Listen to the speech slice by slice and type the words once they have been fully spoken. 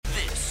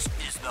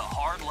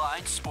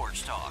Hardline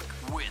Sports Talk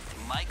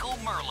with Michael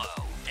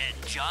Merlo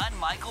and John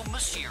Michael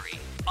Masiri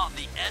on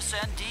the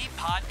SND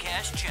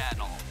Podcast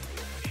Channel.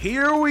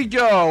 Here we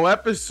go,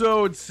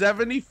 episode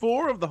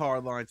 74 of the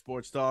Hardline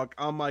Sports Talk.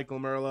 I'm Michael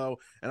Merlo,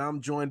 and I'm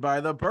joined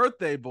by the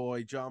birthday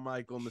boy, John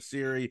Michael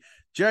Masiri.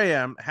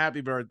 JM, happy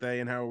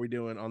birthday, and how are we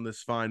doing on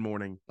this fine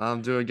morning?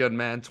 I'm doing good,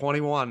 man.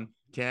 21.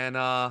 Can't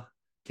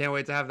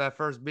wait to have that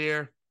first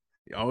beer.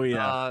 Oh,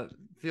 yeah.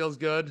 Feels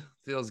good.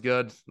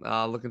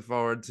 Looking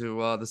forward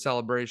to the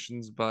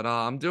celebrations, but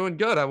I'm doing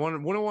good. I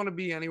wouldn't want to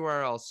be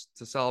anywhere else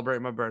to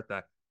celebrate my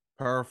birthday.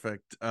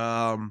 Perfect.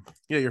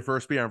 Your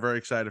first beer. I'm very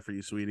excited for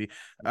you, sweetie.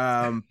 We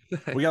got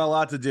a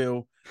lot to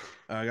do.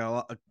 I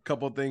got a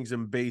couple of things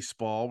in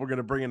baseball. We're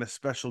gonna bring in a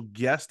special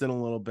guest in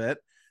a little bit,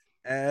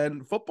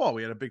 and football.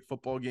 We had a big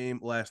football game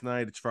last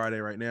night. It's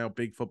Friday right now.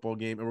 Big football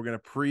game, and we're gonna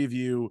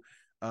preview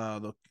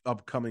the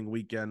upcoming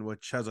weekend,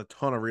 which has a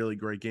ton of really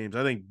great games.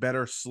 I think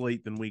better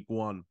slate than week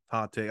one.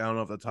 Hot take. I don't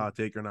know if that's hot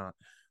take or not,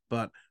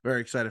 but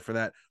very excited for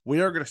that.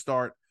 We are gonna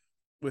start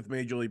with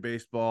Major League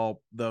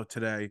Baseball though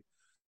today.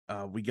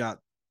 We got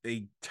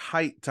a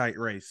tight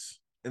race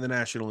in the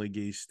National League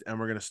East, and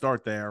we're going to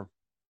start there.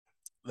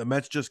 The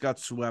Mets just got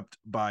swept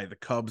by the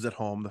Cubs at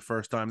home, the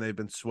first time they've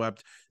been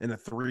swept in a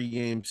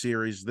 3-game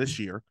series this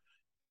year.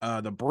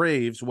 The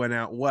Braves went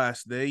out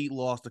west. They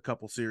lost a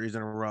couple series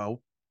in a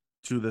row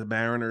to the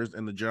Mariners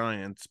and the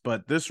Giants,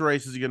 but this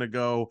race is going to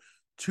go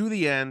to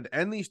the end,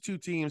 and these two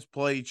teams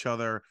play each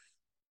other,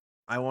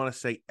 I want to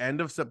say,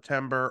 end of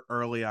September,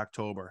 early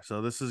October.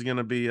 So this is going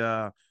to be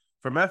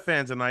for Met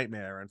fans, a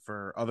nightmare, and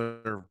for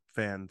other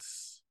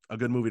fans, a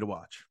good movie to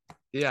watch.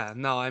 Yeah,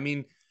 no, I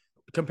mean,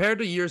 compared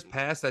to years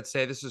past, I'd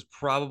say this is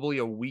probably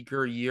a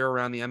weaker year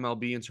around the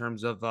MLB in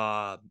terms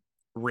of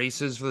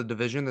races for the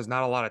division. There's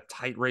not a lot of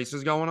tight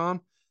races going on,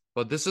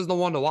 but this is the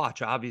one to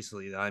watch,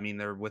 obviously. I mean,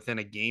 they're within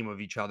a game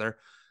of each other.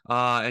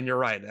 And you're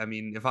right. I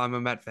mean, if I'm a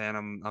Met fan,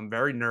 I'm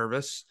very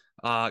nervous.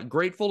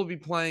 Grateful to be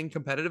playing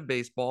competitive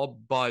baseball,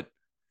 but,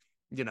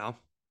 you know,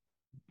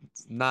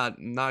 it's not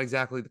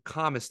exactly the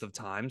calmest of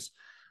times.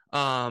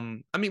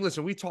 I mean,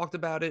 listen, we talked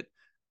about it.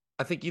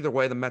 I think either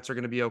way, the Mets are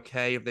going to be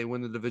okay if they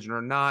win the division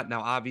or not.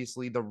 Now,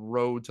 obviously, the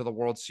road to the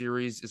World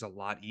Series is a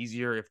lot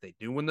easier if they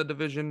do win the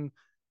division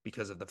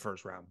because of the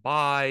first round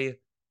bye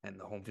and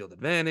the home field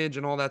advantage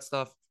and all that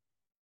stuff.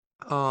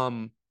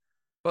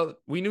 But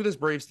we knew this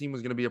Braves team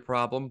was going to be a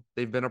problem.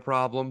 They've been a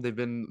problem. They've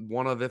been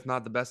one of, if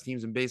not the best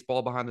teams in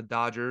baseball behind the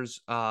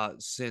Dodgers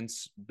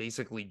since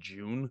basically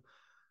June.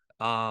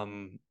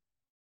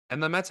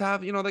 And the Mets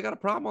have, they got a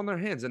problem on their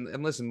hands.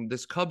 And listen,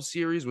 this Cubs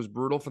series was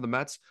brutal for the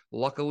Mets.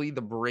 Luckily,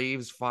 the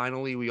Braves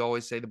finally, we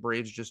always say the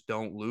Braves just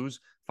don't lose.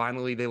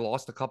 Finally, they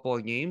lost a couple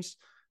of games.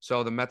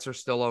 So the Mets are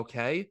still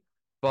okay.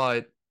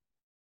 But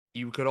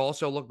you could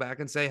also look back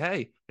and say,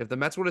 hey, if the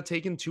Mets would have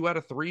taken 2 out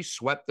of 3,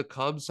 swept the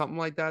Cubs, something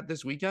like that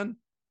this weekend,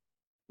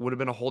 would have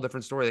been a whole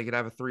different story. They could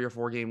have a 3 or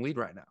 4 game lead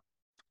right now.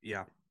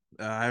 Yeah.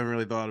 I haven't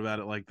really thought about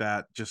it like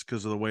that just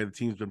because of the way the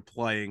team's been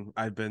playing.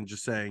 I've been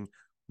just saying,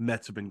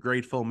 Mets have been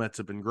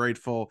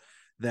grateful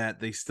that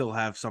they still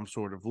have some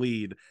sort of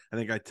lead. I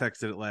think I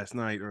texted it last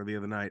night or the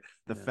other night.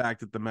 The fact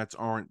that the Mets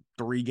aren't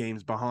 3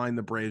 games behind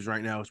the Braves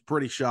right now is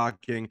pretty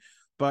shocking.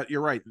 But you're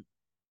right.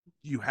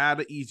 You had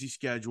an easy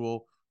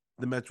schedule.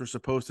 The Mets were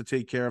supposed to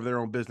take care of their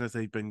own business.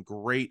 They've been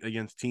great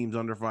against teams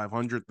under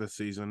 500 this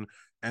season,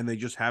 and they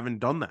just haven't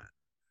done that.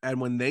 And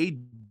when they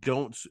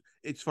don't,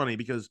 it's funny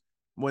because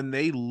when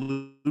they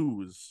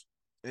lose,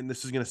 and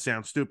this is going to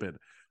sound stupid,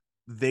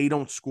 they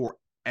don't score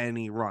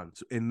any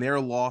runs. In their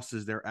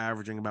losses, they're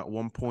averaging about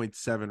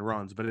 1.7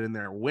 runs, but in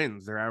their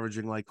wins, they're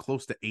averaging like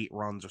close to 8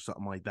 runs or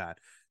something like that.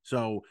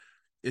 So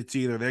it's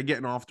either they're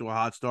getting off to a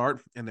hot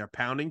start and they're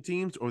pounding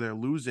teams, or they're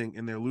losing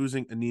and they're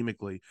losing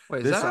anemically.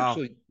 Wait, is that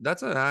actually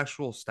that's an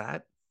actual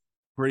stat?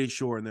 Pretty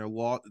sure in their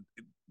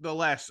the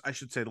last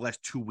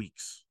 2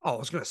 weeks. Oh, I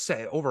was gonna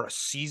say over a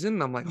season.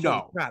 I'm like,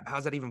 holy crap,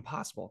 how's that even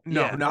possible?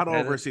 No, not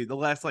over a season. The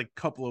last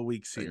couple of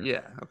weeks here.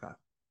 Yeah, okay.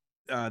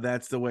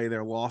 That's the way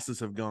their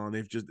losses have gone.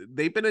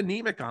 They've been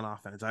anemic on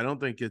offense. I don't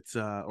think it's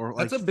or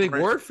that's a big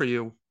word for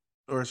you.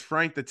 Or as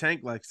Frank the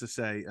Tank likes to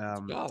say,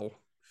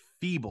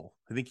 feeble.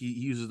 I think he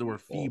uses the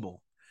word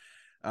feeble.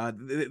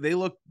 They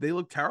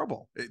look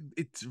terrible.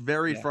 It's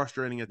very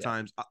frustrating at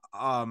times.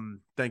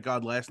 Thank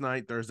God last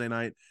night, Thursday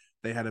night,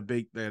 they had a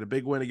big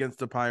win against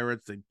the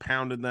Pirates. They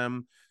pounded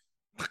them.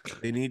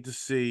 They need to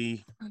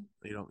see.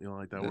 You don't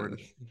like that word?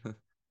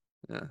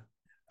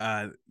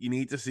 Yeah. You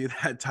need to see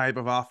that type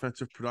of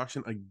offensive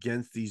production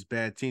against these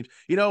bad teams.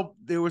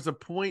 There was a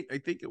point, I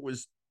think it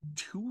was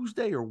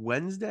Tuesday or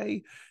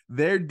Wednesday,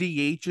 their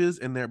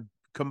DHs and their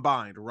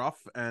combined, Ruff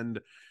and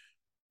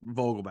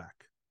Vogelback,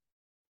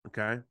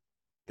 okay?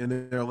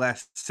 In their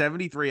last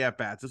 73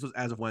 at-bats, this was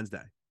as of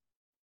Wednesday,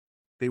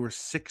 they were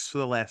 6 for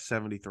the last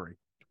 73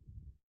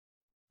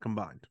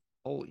 combined.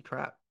 Holy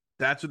crap.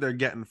 That's what they're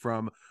getting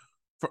from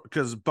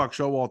because Buck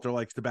Showalter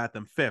likes to bat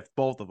them 5th,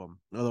 both of them.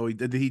 Although he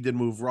did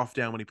move Ruff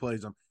down when he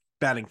plays them,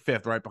 batting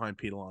 5th right behind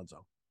Pete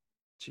Alonso.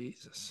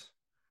 Jesus.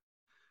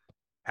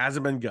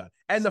 Hasn't been good.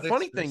 And the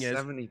funny thing is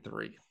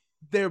 73.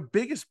 their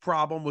biggest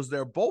problem was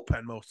their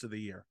bullpen most of the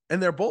year,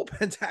 and their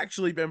bullpen's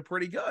actually been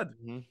pretty good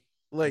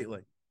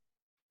lately.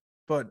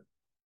 But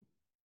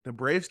the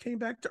Braves came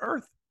back to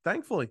earth,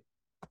 thankfully.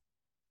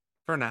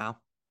 For now.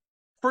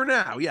 For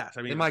now, yes.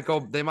 I mean,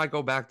 They might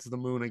go back to the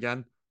moon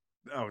again.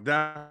 Oh,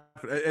 that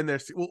and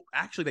there's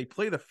actually they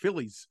play the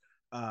Phillies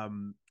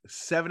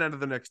 7 out of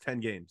the next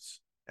 10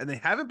 games, and they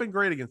haven't been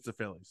great against the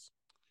Phillies.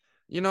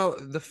 You know,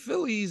 the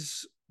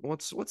Phillies.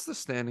 What's the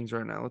standings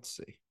right now? Let's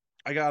see.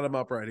 I got them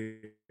up right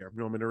here.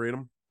 You want me to read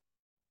them?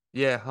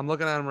 Yeah, I'm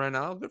looking at them right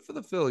now. Good for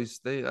the Phillies.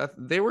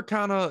 They were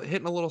kind of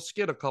hitting a little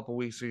skid a couple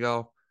weeks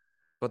ago,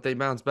 but they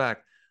bounced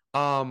back.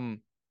 I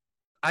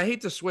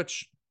hate to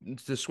switch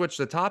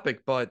the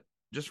topic, but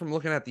just from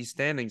looking at these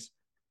standings,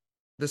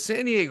 the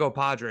San Diego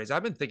Padres,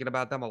 I've been thinking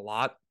about them a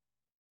lot.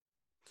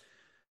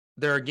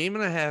 They're a game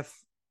and a half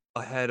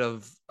ahead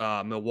of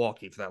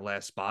Milwaukee for that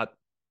last spot.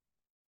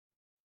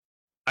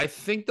 I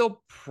think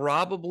they'll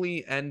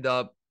probably end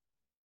up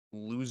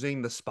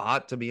losing the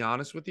spot, to be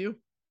honest with you.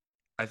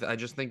 I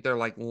just think they're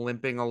like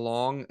limping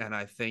along, and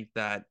I think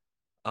that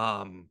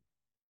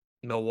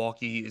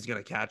Milwaukee is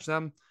going to catch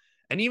them.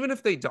 And even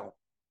if they don't,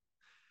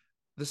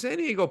 the San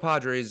Diego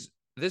Padres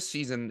this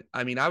season,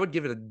 I mean, I would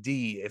give it a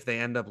D if they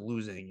end up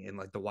losing in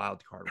like the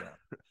wild card round.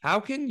 How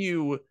can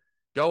you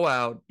go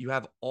out? You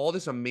have all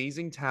this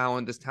amazing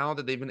talent, this talent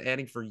that they've been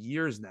adding for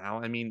years now.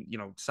 I mean, you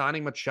know,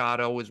 signing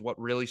Machado is what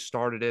really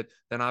started it.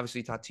 Then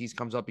obviously Tatis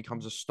comes up,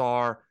 becomes a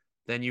star.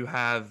 Then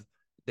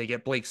they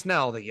get Blake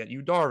Snell, they get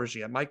Yu Darvish,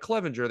 you get Mike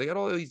Clevenger, they got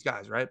all these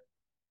guys, right?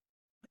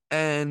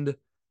 And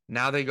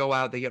now they go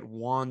out, they get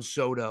Juan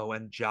Soto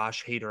and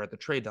Josh Hader at the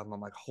trade deadline.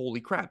 I'm like, holy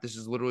crap, this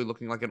is literally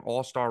looking like an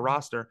all-star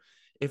roster.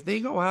 If they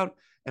go out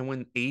and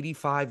win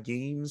 85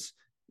 games,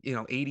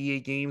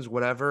 88 games,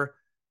 whatever,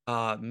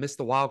 miss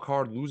the wild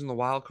card, losing the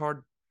wild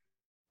card,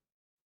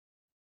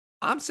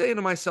 I'm saying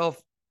to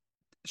myself,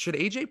 should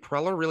AJ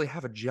Preller really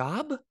have a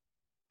job?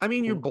 I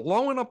mean, you're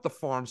blowing up the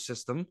farm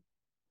system.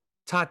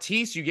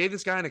 Tatis, you gave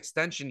this guy an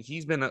extension.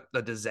 He's been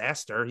a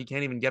disaster. He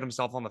can't even get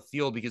himself on the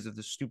field because of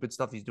the stupid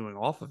stuff he's doing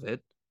off of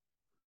it.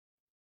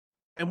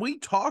 And we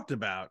talked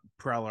about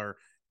Preller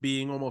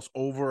being almost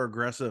over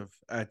aggressive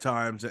at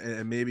times,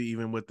 and maybe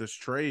even with this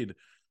trade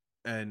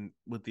and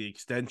with the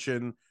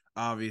extension,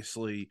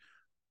 obviously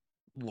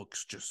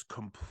looks just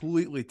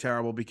completely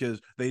terrible because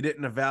they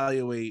didn't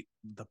evaluate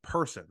the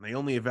person. They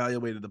only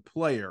evaluated the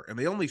player, and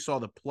they only saw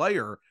the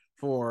player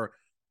for,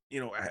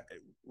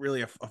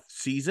 really a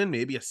season,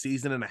 maybe a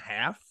season and a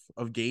half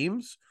of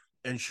games.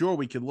 And sure,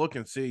 we could look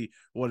and see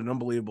what an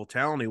unbelievable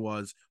talent he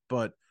was,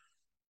 but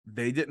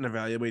they didn't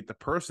evaluate the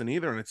person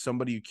either. And it's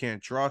somebody you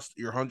can't trust.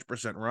 You're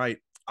 100% right.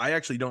 I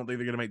actually don't think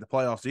they're going to make the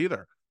playoffs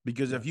either,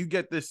 because if you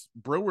get this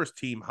Brewers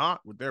team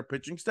hot with their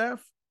pitching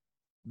staff,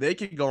 they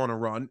could go on a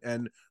run.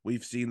 And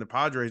we've seen the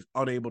Padres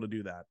unable to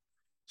do that.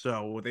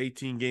 So with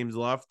 18 games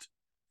left,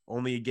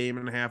 only a game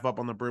and a half up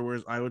on the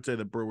Brewers, I would say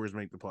the Brewers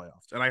make the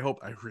playoffs. And I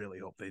really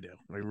hope they do.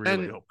 I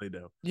really hope they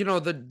do.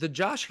 The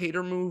Josh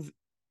Hader move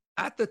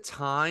at the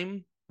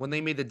time when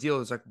they made the deal, it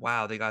was like,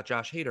 wow, they got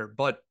Josh Hader.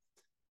 But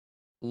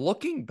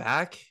looking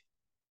back,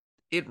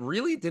 it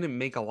really didn't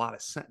make a lot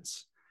of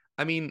sense.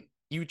 I mean,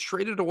 you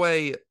traded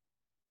away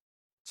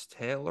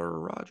Tyler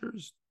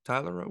Rogers.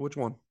 Which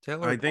one?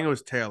 Taylor? I think it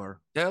was Taylor.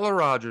 Taylor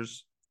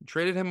Rogers. You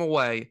traded him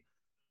away,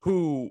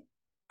 who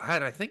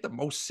had, I think, the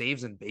most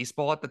saves in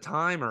baseball at the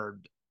time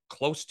or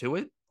close to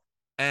it.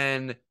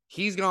 And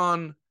he's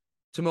gone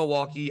to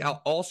Milwaukee.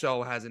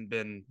 Also hasn't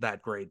been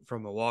that great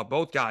from Milwaukee.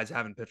 Both guys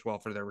haven't pitched well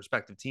for their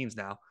respective teams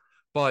now.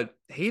 But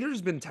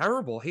Hader's been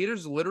terrible.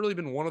 Hader's literally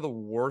been one of the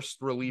worst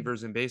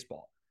relievers in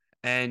baseball.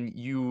 And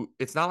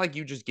it's not like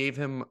you just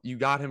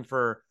got him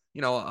for,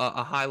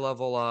 a high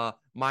level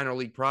minor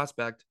league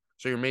prospect.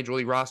 So your major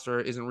league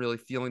roster isn't really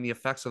feeling the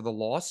effects of the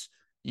loss.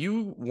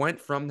 You went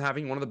from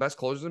having one of the best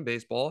closers in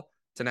baseball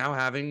to now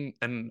having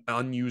an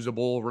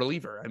unusable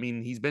reliever. I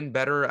mean, he's been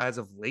better as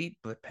of late,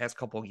 the past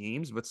couple of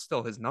games, but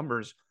still his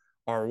numbers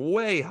are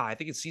way high. I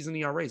think his season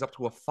ERA is up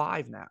to a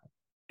 5 now.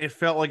 It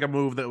felt like a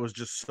move that was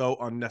just so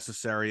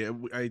unnecessary.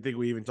 I think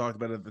we even talked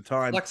about it at the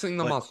time. Flexing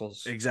the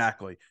muscles.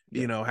 Exactly.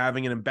 Yeah.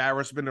 Having an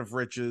embarrassment of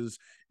riches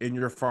in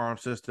your farm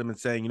system and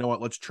saying, you know what,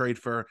 let's trade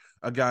for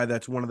a guy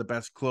that's one of the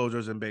best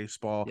closers in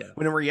baseball. Yeah.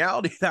 When in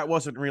reality, that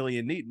wasn't really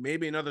a need.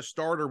 Maybe another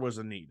starter was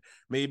a need.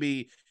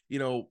 Maybe,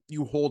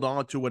 you hold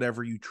on to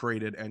whatever you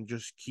traded and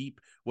just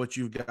keep what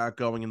you've got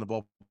going in the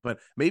ball. But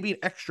maybe an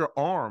extra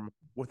arm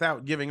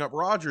without giving up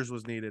Rogers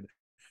was needed.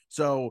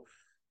 So,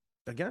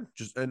 again,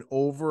 just an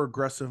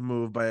over-aggressive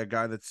move by a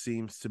guy that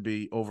seems to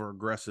be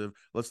over-aggressive.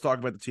 Let's talk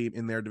about the team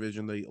in their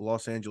division, the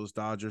Los Angeles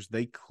Dodgers.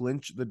 They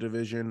clinched the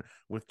division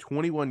with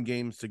 21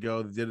 games to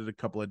go. They did it a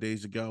couple of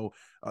days ago.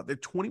 They're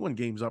 21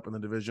 games up in the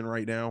division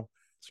right now.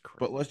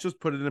 But let's just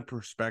put it in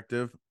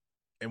perspective.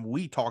 And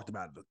we talked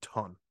about it a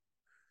ton,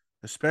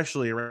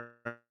 especially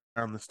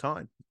around this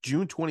time.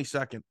 June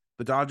 22nd,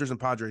 the Dodgers and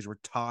Padres were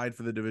tied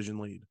for the division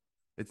lead.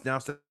 It's now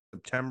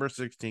September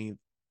 16th.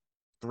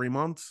 3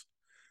 months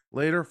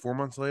later, 4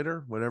 months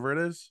later, whatever it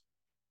is.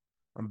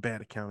 I'm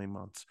bad at counting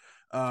months.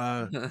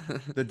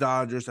 The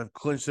Dodgers have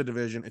clinched the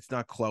division. It's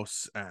not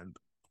close, and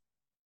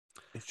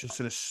it's just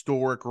an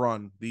historic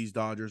run these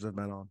Dodgers have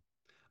been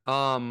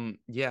on.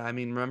 Yeah, I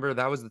mean, remember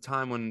that was the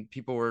time when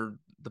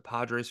the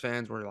Padres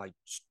fans were like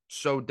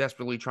so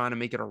desperately trying to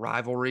make it a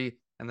rivalry,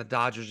 and the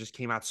Dodgers just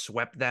came out,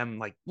 swept them,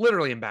 like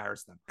literally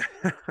embarrassed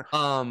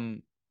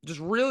them. Just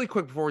really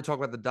quick before we talk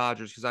about the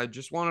Dodgers, because I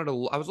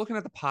was looking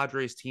at the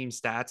Padres team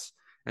stats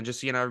and just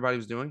seeing how everybody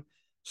was doing.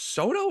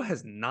 Soto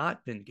has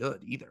not been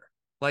good either.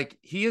 Like,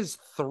 he has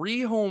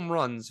 3 home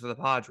runs for the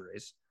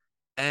Padres.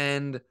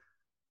 And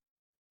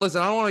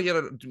listen, I don't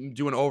want to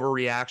do an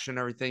overreaction and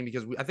everything,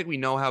 because I think we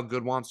know how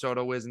good Juan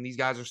Soto is, and these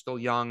guys are still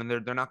young, and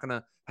they're not going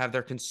to have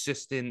their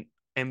consistent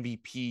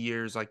MVP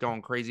years like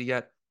going crazy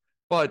yet.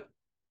 But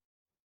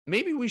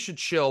maybe we should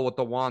chill with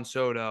the Juan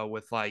Soto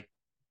with like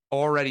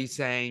already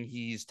saying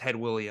he's Ted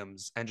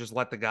Williams and just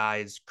let the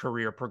guy's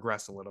career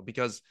progress a little,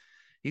 because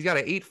he's got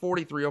an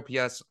 843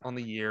 OPS on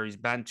the year. He's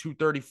batting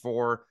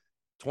 234,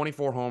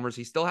 24 homers.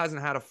 He still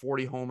hasn't had a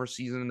 40 homer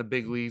season in the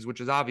big leagues,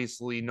 which is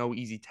obviously no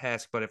easy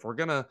task. But if we're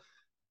going to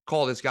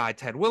call this guy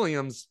Ted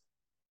Williams,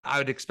 I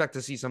would expect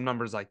to see some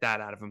numbers like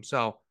that out of him.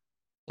 So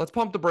let's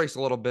pump the brakes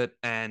a little bit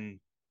and,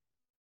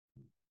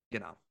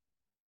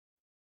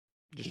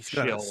 He's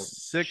got a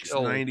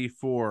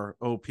 694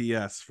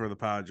 OPS for the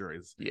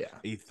Padres. Yeah.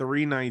 A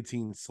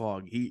 319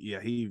 slug.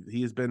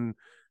 He's been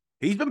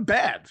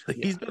bad. Yeah.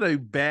 He's been a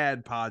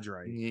bad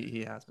Padre.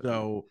 He has been.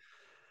 So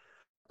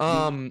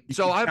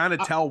I kind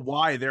of tell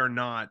why they're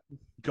not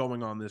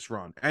going on this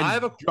run. And I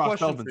have a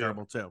question for you.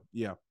 Terrible too.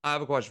 Yeah. I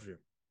have a question for you.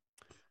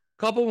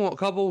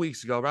 Couple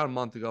weeks ago, around a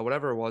month ago,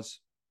 whatever it was,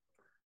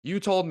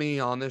 you told me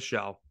on this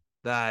show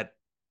that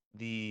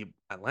the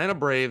Atlanta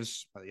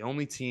Braves are the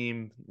only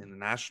team in the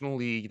National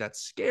League that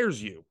scares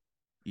you.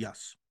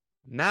 Yes.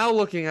 Now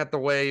looking at the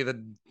way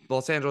the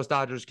Los Angeles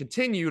Dodgers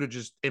continue to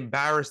just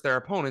embarrass their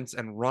opponents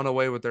and run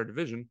away with their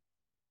division,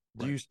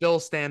 do you still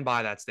stand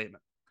by that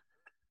statement?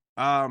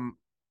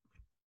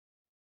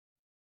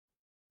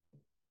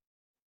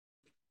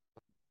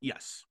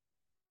 Yes.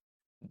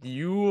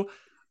 You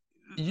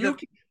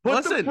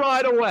put the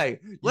pride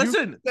away.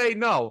 Listen. Say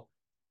no.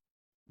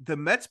 The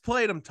Mets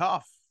played them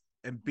tough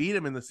and beat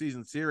him in the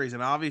season series,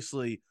 and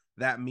obviously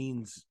that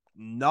means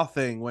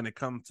nothing when it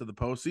comes to the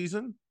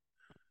postseason.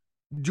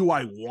 Do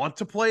I want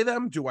to play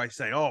them? Do I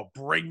say, "Oh,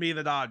 bring me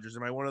the Dodgers"?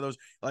 Am I one of those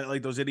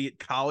like those idiot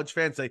college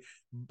fans say,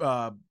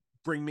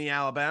 "Bring me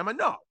Alabama"?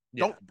 No,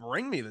 Don't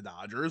bring me the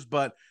Dodgers.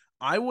 But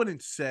I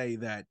wouldn't say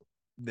that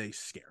they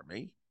scare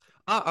me.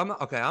 I'm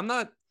not okay. I'm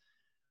not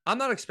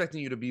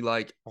expecting you to be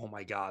like, "Oh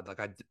my god," like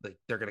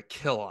they're gonna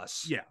kill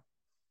us. Yeah,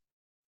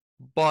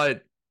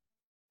 but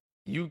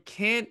you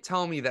can't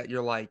tell me that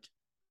you're like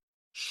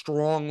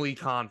strongly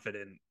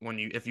confident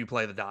if you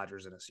play the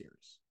Dodgers in a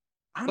series.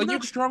 I'm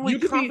not strongly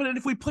confident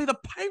if we play the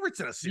Pirates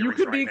in a series.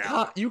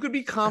 You could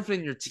be confident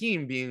in your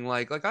team being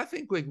like I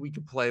think like we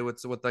could play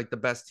with like the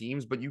best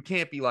teams, but you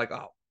can't be like,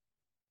 oh,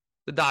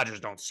 the Dodgers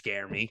don't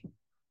scare me.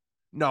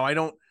 No, I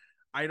don't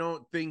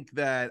think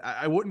that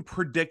I wouldn't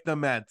predict the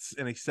Mets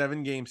in a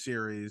 7-game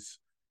series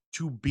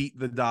to beat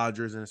the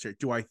Dodgers in a series.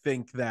 Do I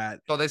think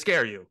that? So they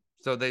scare you.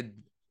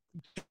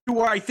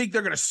 Do I think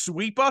they're going to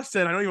sweep us?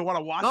 And I don't even want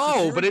to watch.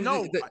 No,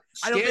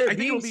 but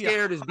being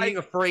scared is being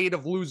afraid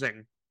of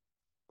losing.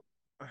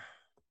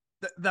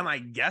 Then I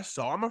guess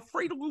so. I'm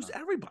afraid to lose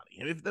everybody.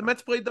 If the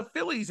Mets played the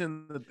Phillies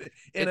in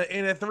a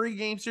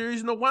 3-game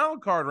series in the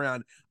wild card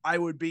round, I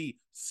would be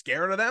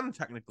scared of them.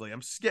 Technically,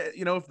 I'm scared.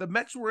 If the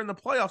Mets were in the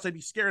playoffs, I'd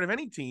be scared of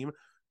any team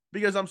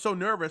because I'm so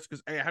nervous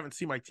because A, I haven't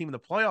seen my team in the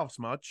playoffs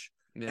much,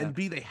 and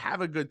B, they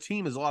have a good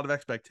team. There's a lot of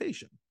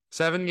expectation.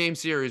 7-game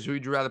series. Who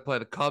would you rather play,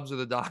 the Cubs or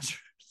the Dodgers?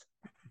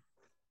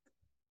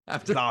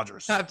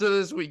 Dodgers. After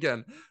this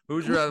weekend, who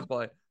would you rather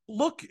play?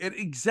 Look at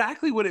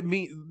exactly what it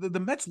means. The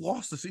Mets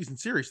lost the season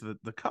series to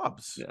the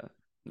Cubs. Yeah.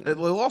 They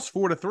lost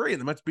 4-3,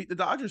 and the Mets beat the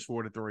Dodgers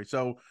 4-3.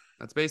 So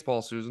that's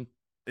baseball, Susan.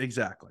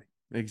 Exactly.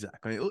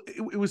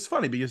 It was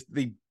funny because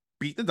they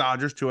beat the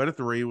Dodgers 2 out of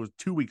 3. It was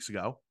 2 weeks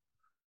ago,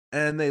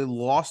 and they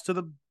lost to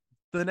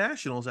the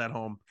Nationals at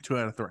home 2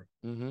 out of 3.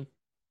 Mm-hmm.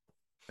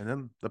 And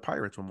then the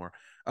Pirates one more.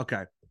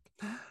 Okay.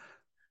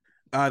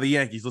 The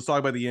Yankees. Let's talk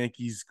about the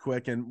Yankees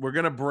quick, and we're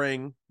gonna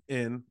bring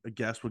in a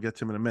guest. We'll get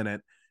to him in a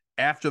minute.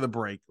 After the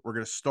break, we're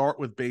going to start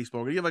with baseball.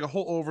 We're going to give like a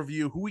whole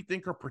overview, who we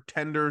think are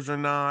pretenders or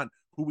not,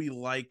 who we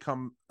like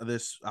come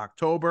this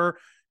October,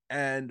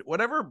 and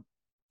whatever.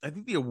 I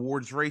think the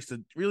awards race,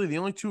 really the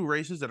only 2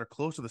 races that are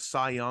close to the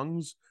Cy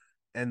Youngs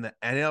and the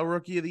NL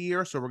Rookie of the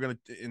Year. So we're going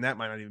to, and that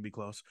might not even be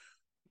close.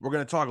 We're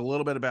going to talk a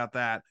little bit about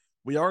that.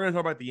 We are going to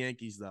talk about the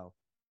Yankees, though,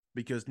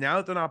 because now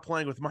that they're not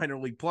playing with minor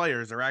league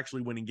players, they're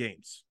actually winning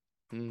games.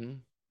 Mm-hmm.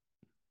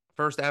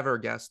 First ever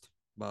guest,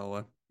 by the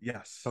way.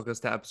 Yes. Took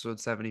us to episode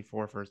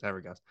 74, first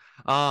ever guest.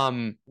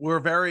 We're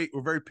very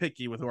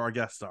picky with who our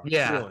guests are.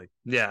 Yeah. Really.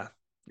 Yeah.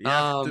 You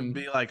have to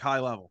be like high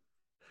level.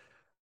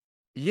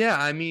 Yeah,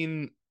 I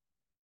mean,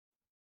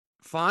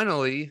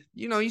 finally,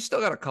 you still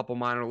got a couple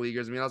minor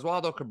leaguers. I mean,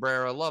 Oswaldo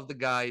Cabrera, love the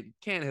guy.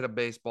 Can't hit a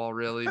baseball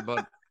really,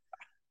 but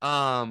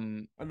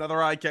another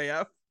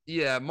IKF.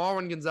 Yeah,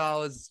 Marwin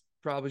Gonzalez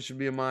probably should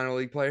be a minor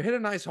league player. Hit a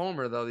nice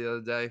homer though the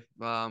other day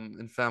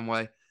in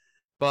Fenway.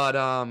 But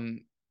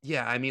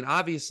yeah, I mean,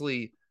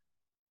 obviously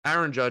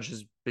Aaron Judge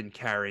has been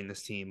carrying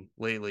this team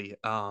lately.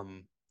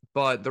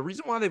 But the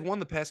reason why they've won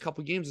the past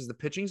couple of games is the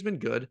pitching's been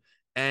good.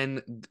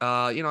 And you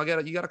know,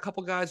 you got a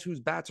couple guys whose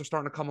bats are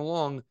starting to come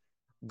along.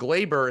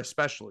 Glaber,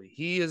 especially.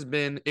 He has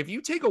been, if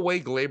you take away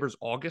Glaber's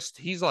August,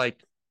 he's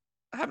like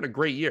having a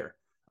great year.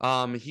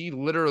 He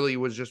literally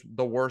was just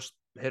the worst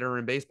hitter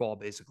in baseball,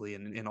 basically,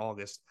 in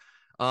August.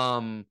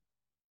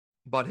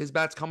 But his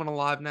bat's coming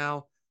alive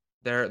now.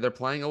 They're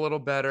playing a little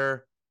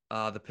better.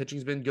 The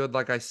pitching's been good,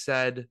 like I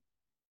said.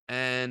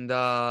 And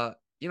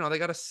you know, they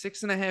got a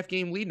 6.5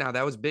 game lead now.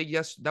 That was big.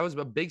 Yes, that was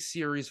a big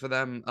series for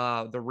them.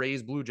 The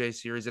Rays Blue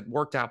Jays series. It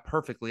worked out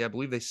perfectly. I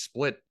believe they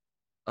split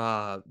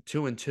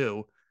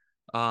 2-2.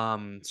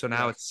 So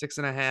now it's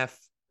 6.5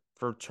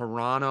 for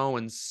Toronto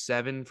and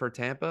 7 for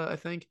Tampa, I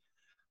think.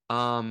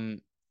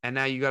 And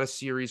now you got a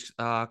series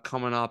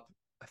coming up.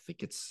 I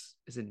think is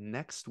it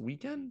next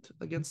weekend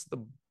against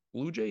the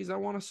Blue Jays, I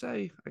want to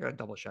say. I gotta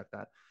double check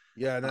that.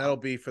 Yeah, and that'll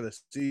be for the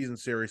season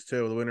series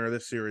too. The winner of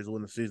this series will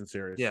win the season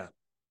series. Yeah.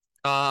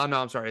 No,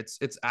 I'm sorry.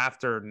 It's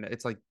after.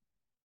 It's like,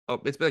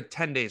 it's been like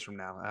 10 days from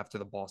now after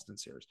the Boston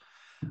series.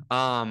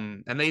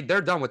 And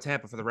they're done with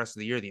Tampa for the rest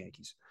of the year, the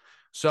Yankees.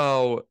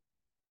 So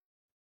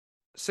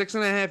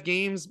 6.5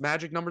 games,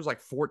 magic numbers like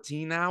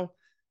 14 now.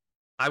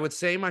 I would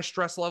say my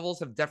stress levels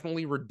have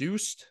definitely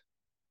reduced.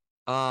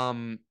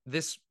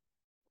 This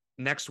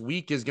next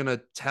week is going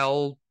to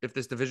tell if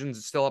this division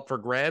is still up for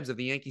grabs. If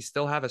the Yankees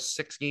still have a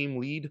 6-game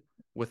lead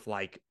with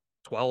like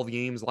 12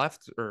 games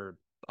left or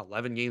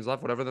 11 games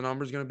left, whatever the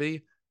number is going to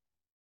be,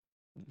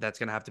 that's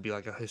going to have to be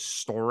like a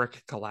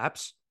historic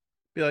collapse.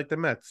 Be like the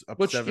Mets up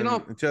 7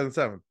 in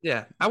 2007.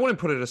 Yeah, I wouldn't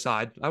put it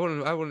aside. I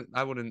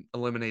wouldn't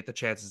eliminate the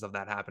chances of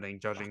that happening,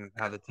 judging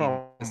how the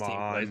team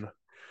plays.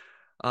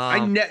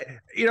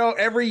 You know,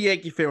 every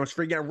Yankee fan was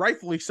freaking out,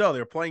 rightfully so. They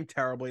were playing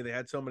terribly. They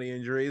had so many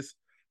injuries.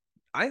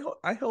 I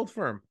held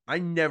firm. I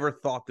never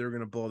thought they were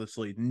going to blow this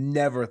lead.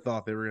 Never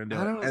thought they were going to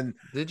do it. And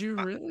did you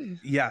really?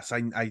 Yes,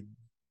 I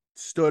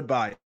stood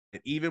by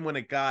it, even when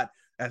it got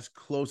as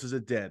close as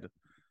it did,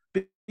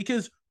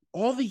 because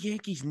all the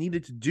Yankees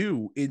needed to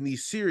do in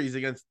these series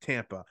against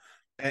Tampa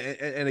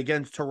and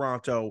against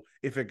Toronto,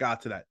 if it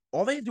got to that,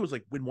 all they had to do was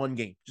like win one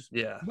game. Just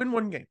win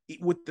one game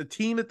with the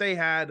team that they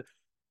had.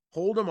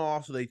 Hold them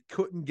off so they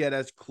couldn't get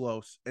as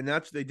close, and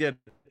that's what they did.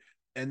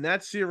 And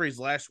that series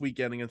last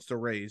weekend against the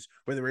Rays,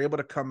 where they were able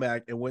to come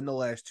back and win the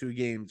last 2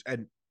 games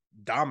and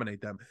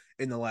dominate them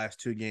in the last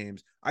 2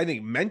 games, I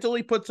think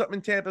mentally put something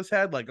in Tampa's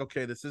head, like,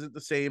 okay, this isn't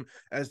the same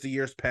as the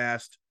years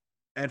past.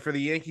 And for the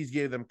Yankees,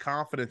 gave them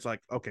confidence,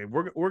 like, okay,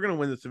 we're going to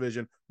win this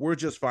division. We're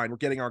just fine. We're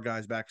getting our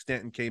guys back.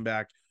 Stanton came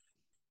back.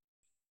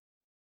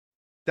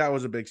 That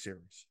was a big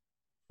series.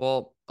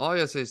 Well, all I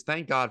gotta say is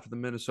thank God for the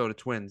Minnesota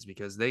Twins,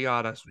 because they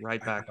got us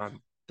right back on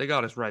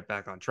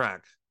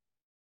track.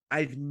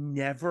 I've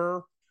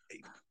never,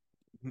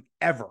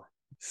 ever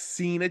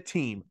seen a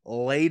team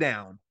lay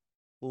down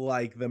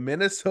like the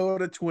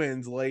Minnesota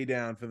Twins lay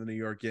down for the New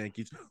York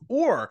Yankees,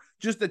 or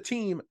just a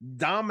team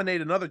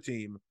dominate another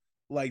team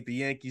like the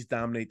Yankees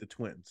dominate the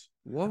Twins.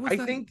 What was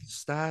that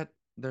stat?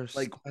 There's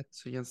like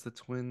stats against the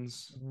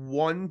Twins.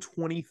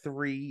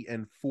 123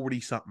 and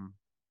 40 something.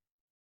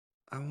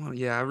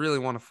 I really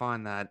want to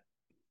find that.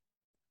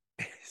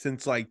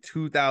 Since like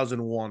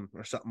 2001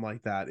 or something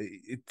like that.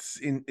 It's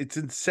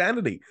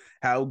insanity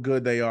how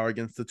good they are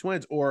against the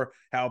Twins, or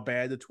how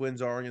bad the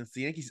Twins are against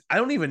the Yankees. I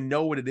don't even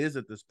know what it is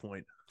at this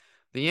point.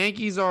 The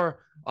Yankees are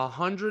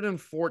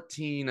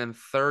 114 and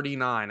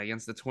 39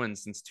 against the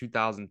Twins since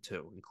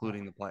 2002,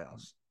 including the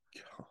playoffs.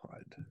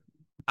 God.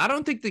 I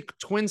don't think the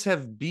Twins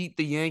have beat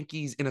the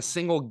Yankees in a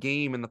single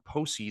game in the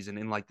postseason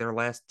in like their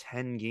last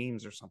 10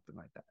 games or something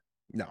like that.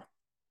 No.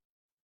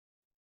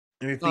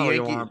 And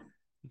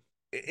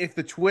if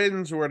the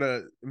Twins were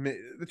to,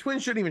 the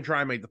Twins shouldn't even try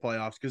and make the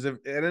playoffs, because if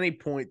at any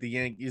point the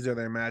Yankees are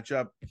their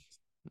matchup,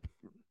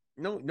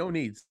 no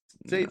needs.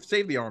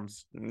 Save the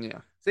arms. Yeah.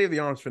 Save the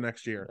arms for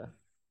next year. Yeah.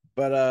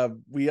 But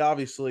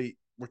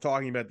we're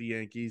talking about the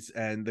Yankees,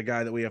 and the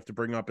guy that we have to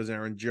bring up is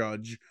Aaron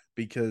Judge,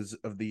 because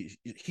of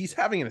he's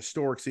having an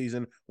historic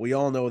season. We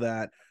all know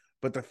that.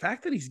 But the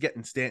fact that he's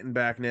getting Stanton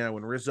back now,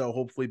 and Rizzo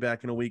hopefully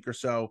back in a week or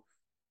so,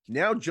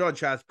 now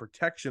Judge has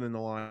protection in the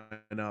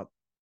lineup,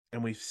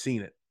 and we've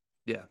seen it.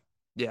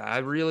 Yeah. I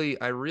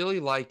really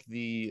like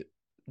the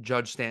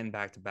Judge Stanton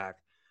back-to-back.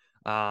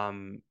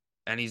 And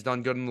he's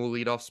done good in the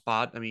leadoff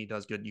spot. I mean, he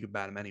does good. You can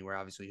bat him anywhere.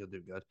 Obviously, he'll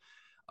do good.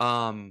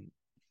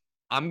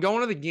 I'm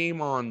going to the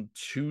game on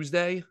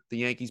Tuesday, the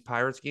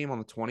Yankees-Pirates game on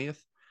the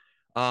 20th.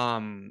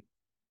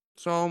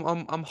 So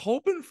I'm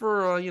hoping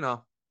for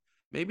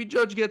maybe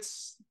Judge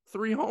gets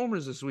 3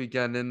 homers this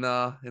weekend in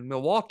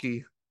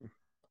Milwaukee,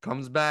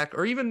 comes back,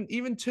 or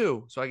even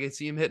 2, so I can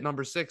see him hit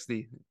number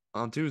 60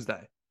 on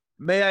Tuesday.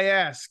 May I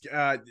ask,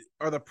 are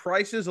the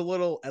prices a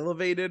little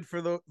elevated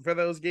for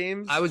those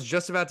games? I was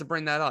just about to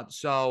bring that up.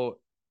 So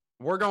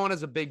we're going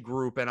as a big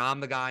group, and I'm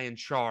the guy in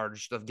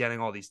charge of getting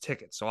all these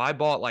tickets. So I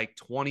bought like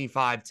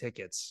 25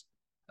 tickets,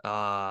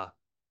 I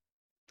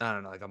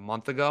don't know, like a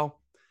month ago.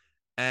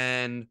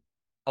 And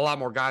a lot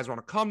more guys want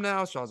to come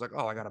now. So I was like,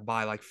 oh, I got to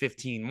buy like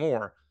 15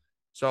 more.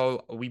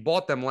 So we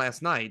bought them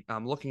last night.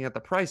 I'm looking at the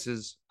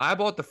prices. I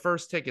bought the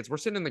first tickets. We're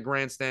sitting in the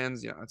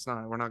grandstands.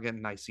 We're not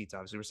getting nice seats,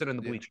 obviously. We're sitting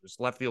in the bleachers,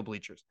 left field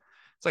bleachers.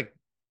 It's like,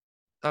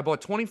 I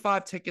bought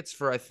 25 tickets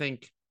for, I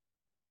think,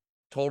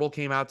 total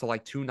came out to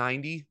like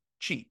 290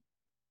 cheap.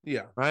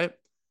 Yeah. Right.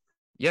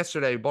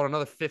 Yesterday, bought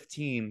another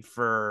 15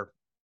 for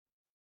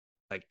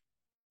like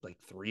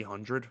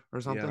 300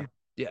 or something.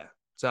 Yeah.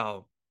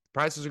 So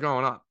prices are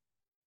going up.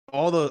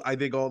 I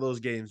think all those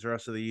games the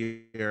rest of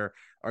the year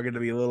are going to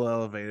be a little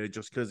elevated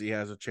just because he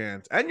has a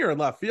chance. And you're in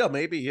left field.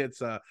 Maybe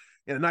it's a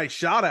nice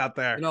shot out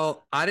there.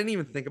 I didn't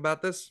even think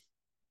about this.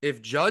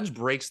 If Judge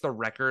breaks the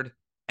record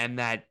and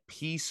that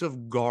piece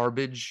of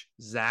garbage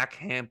Zach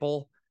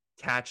Hampel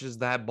catches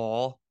that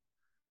ball,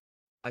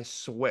 I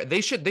swear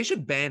they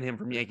should ban him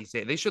from Yankee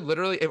Stadium. They should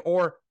literally,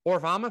 or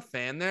if I'm a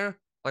fan there,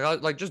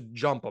 like just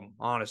jump him.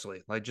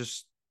 Honestly, like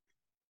just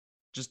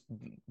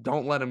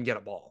don't let him get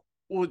a ball.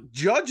 Well,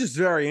 Judge is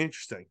very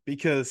interesting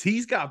because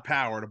he's got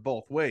power to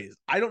both ways.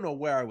 I don't know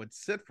where I would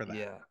sit for that.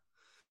 Yeah,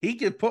 he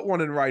could put one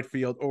in right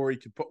field, or he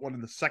could put one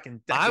in the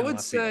second deck. I would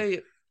say,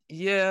 field.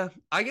 Yeah.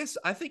 I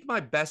think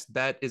my best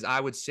bet is I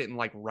would sit in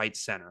like right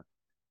center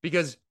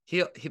because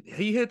he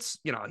hits.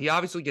 He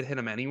obviously could hit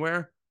him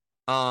anywhere.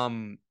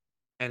 And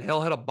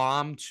he'll hit a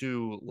bomb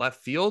to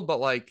left field,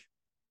 but like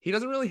he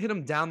doesn't really hit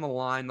him down the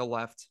line, the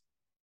left.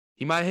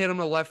 He might hit him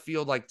to left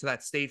field, like to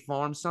that State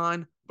Farm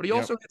sign, but he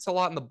also hits a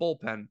lot in the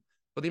bullpen.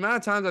 But the amount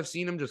of times I've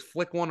seen him just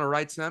flick one to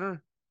right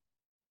center.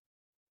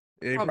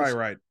 Yeah, you're probably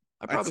right.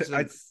 I'd sit in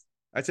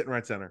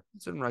right center.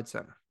 Sit in right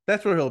center.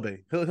 That's where he'll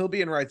be. He'll be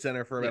in right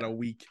center for about a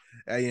week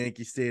at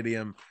Yankee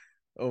Stadium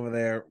over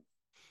there.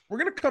 We're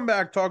going to come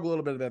back, talk a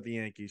little bit about the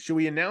Yankees. Should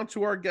we announce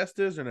who our guest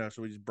is or no?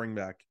 Should we just bring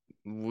back?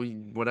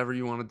 Whatever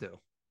you want to do.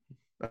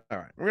 All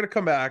right. We're going to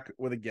come back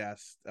with a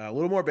guest, a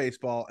little more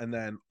baseball, and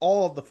then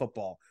all of the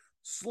football.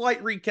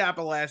 Slight recap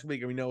of last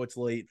week, and we know it's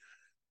late.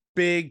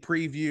 Big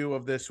preview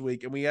of this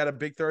week, and we had a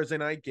big Thursday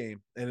night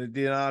game, and it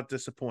did not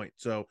disappoint.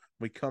 So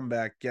we come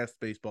back, guest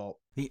baseball.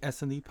 The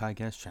S&D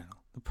Podcast Channel,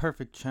 the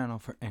perfect channel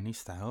for any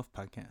style of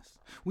podcast.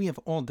 We have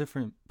all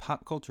different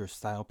pop culture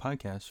style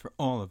podcasts for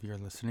all of your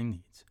listening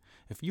needs.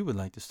 If you would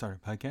like to start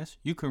a podcast,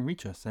 you can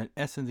reach us at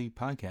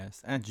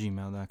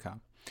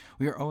sndpodcast@gmail.com.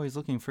 We are always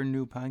looking for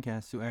new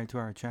podcasts to add to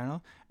our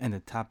channel, and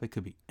the topic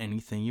could be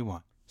anything you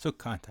want. So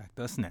contact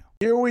us now.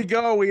 Here we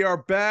go. We are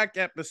back,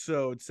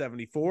 episode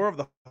 74 of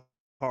the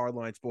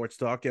Hardline Sports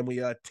Talk, and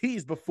we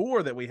teased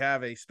before that we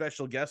have a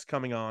special guest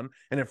coming on,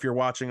 and if you're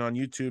watching on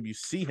YouTube, you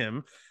see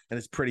him and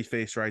his pretty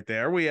face right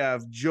there. We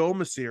have Joe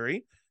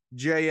Messeri,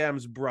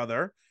 JM's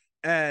brother,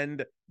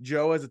 and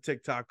Joe has a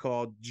TikTok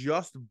called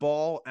Just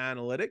Ball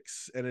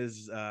Analytics and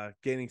is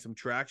gaining some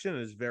traction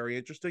and is very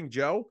interesting.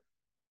 Joe,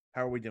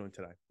 how are we doing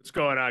today? What's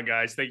going on,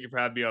 guys? Thank you for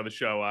having me on the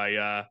show.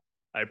 I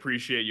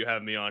appreciate you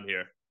having me on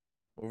here.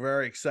 We're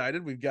very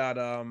excited. We've got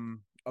a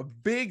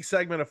big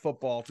segment of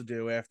football to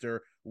do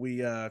after we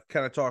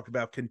kind of talk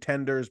about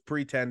contenders,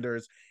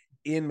 pretenders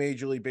in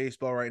Major League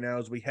Baseball right now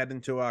as we head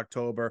into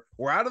October.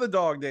 We're out of the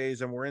dog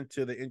days and we're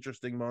into the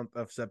interesting month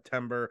of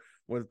September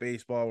with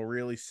baseball. We're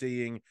really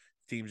seeing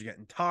teams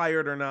getting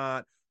tired or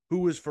not,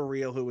 who is for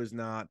real, who is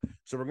not.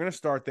 So we're going to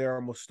start there,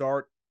 and we'll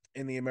start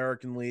in the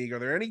American League. Are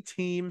there any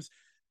teams?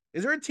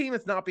 Is there a team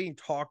that's not being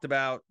talked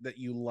about that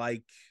you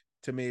like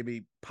to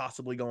maybe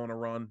possibly go on a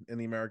run in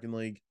the American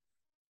League?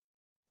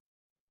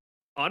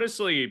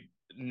 Honestly,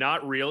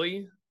 not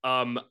really.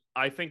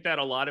 I think that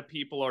a lot of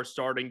people are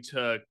starting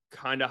to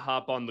kind of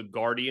hop on the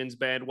Guardians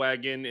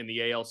bandwagon in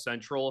the AL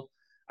Central.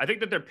 I think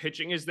that their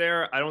pitching is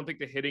there. I don't think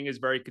the hitting is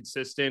very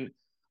consistent.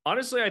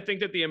 Honestly, I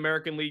think that the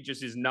American League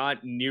just is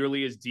not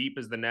nearly as deep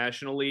as the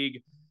National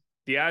League.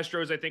 The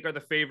Astros, I think, are the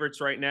favorites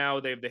right now.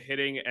 They have the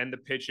hitting and the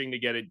pitching to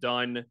get it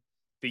done.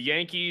 The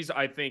Yankees,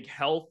 I think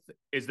health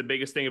is the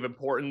biggest thing of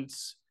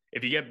importance.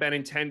 If you get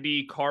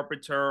Benintendi,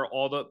 Carpenter,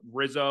 all the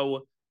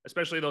Rizzo,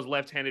 especially those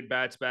left-handed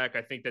bats back,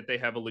 I think that they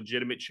have a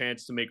legitimate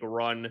chance to make a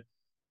run.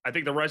 I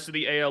think the rest of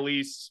the AL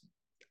East,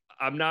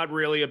 I'm not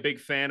really a big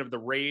fan of the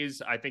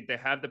Rays. I think they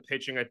have the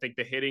pitching. I think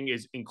the hitting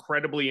is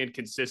incredibly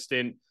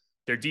inconsistent.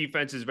 Their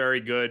defense is very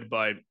good,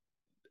 but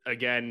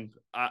again,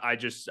 I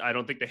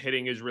don't think the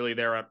hitting is really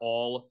there at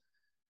all.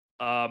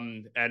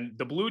 And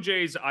the Blue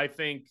Jays, I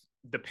think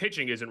the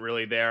pitching isn't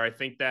really there. I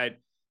think that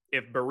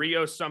if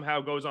Barrios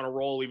somehow goes on a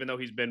roll, even though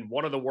he's been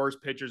one of the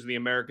worst pitchers in the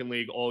American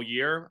League all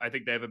year, I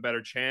think they have a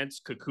better chance.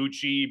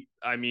 Kikuchi,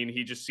 I mean,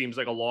 he just seems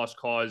like a lost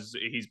cause.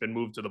 He's been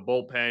moved to the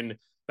bullpen,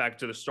 back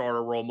to the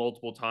starter role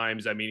multiple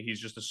times. I mean, he's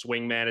just a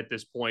swing man at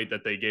this point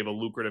that they gave a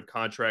lucrative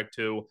contract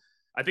to.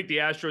 I think the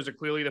Astros are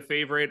clearly the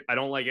favorite. I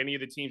don't like any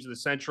of the teams in the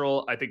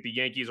Central. I think the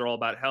Yankees are all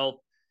about health.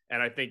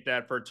 And I think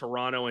that for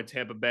Toronto and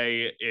Tampa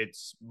Bay,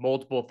 it's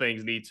multiple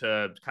things need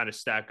to kind of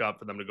stack up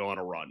for them to go on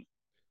a run.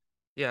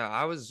 Yeah,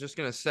 I was just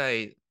going to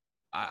say,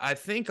 I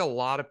think a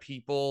lot of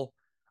people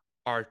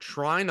are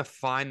trying to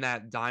find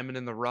that diamond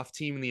in the rough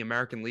team in the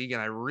American League,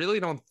 and I really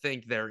don't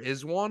think there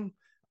is one.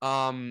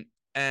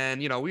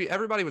 And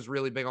everybody was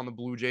really big on the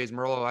Blue Jays.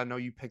 Merlo, I know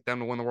you picked them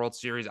to win the World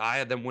Series. I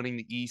had them winning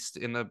the East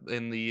in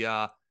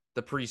the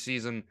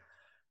preseason,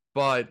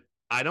 but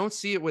I don't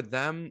see it with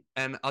them.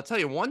 And I'll tell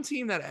you, one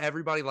team that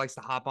everybody likes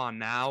to hop on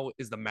now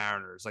is the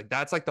Mariners. Like,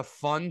 that's like the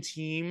fun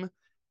team,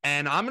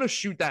 and I'm gonna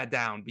shoot that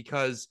down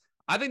because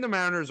I think the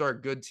Mariners are a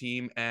good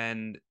team.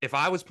 And if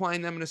I was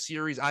playing them in a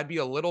series, I'd be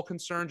a little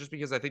concerned just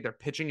because I think their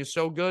pitching is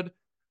so good.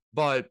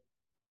 But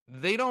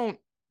they don't.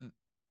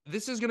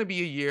 This is going to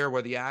be a year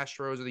where the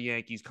Astros or the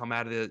Yankees come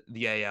out of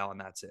the AL and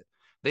that's it.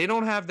 They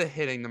don't have the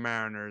hitting, the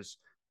Mariners,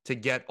 to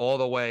get all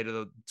the way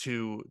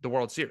to the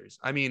World Series.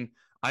 I mean,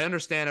 I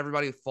understand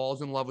everybody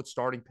falls in love with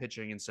starting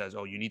pitching and says,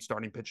 oh, you need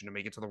starting pitching to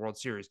make it to the World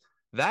Series.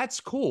 That's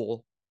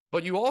cool,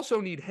 but you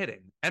also need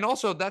hitting. And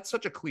also, that's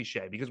such a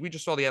cliche because we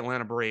just saw the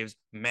Atlanta Braves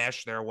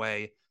mash their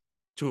way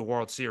to a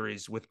World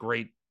Series with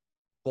great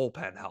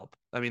bullpen help.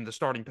 I mean, the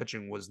starting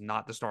pitching was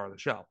not the star of the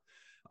show.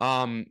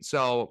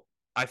 So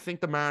I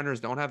think the Mariners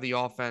don't have the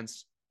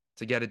offense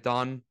to get it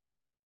done.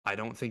 I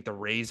don't think the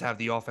Rays have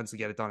the offense to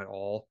get it done at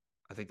all.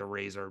 I think the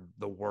Rays are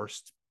the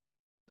worst.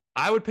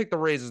 I would pick the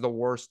Rays as the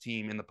worst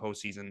team in the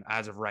postseason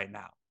as of right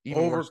now.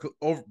 Over,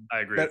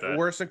 I agree with that.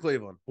 Worse than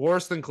Cleveland.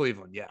 Worse than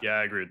Cleveland, yeah. Yeah,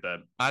 I agree with that.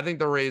 I think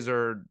the Rays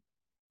are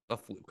a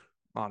fluke,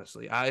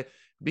 honestly.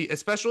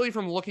 Especially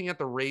from looking at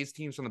the Rays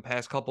teams from the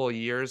past couple of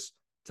years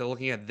to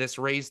looking at this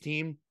Rays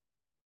team,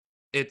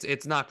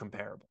 it's not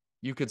comparable.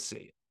 You could see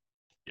it.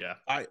 Yeah,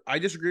 I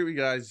disagree with you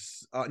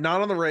guys.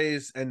 Not on the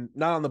Rays and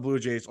not on the Blue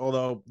Jays,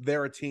 although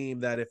they're a team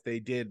that if they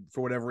did,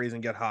 for whatever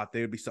reason, get hot, they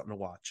would be something to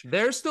watch.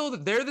 They're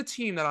the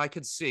team that I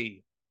could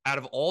see out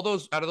of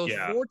those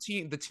 4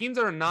 teams, the teams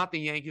that are not the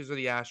Yankees or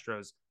the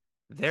Astros,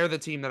 they're the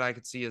team that I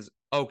could see as,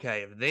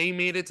 okay, if they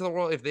made it to the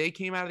world, if they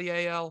came out of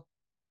the AL,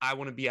 I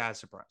wouldn't be as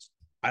surprised.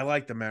 I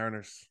like the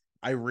Mariners.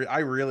 I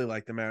really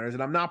like the Mariners,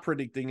 and I'm not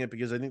predicting it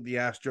because I think the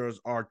Astros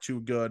are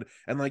too good.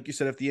 And like you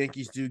said, if the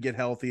Yankees do get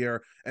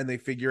healthier and they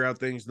figure out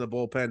things in the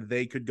bullpen,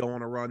 they could go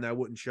on a run. That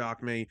wouldn't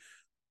shock me.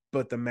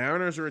 But the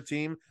Mariners are a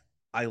team.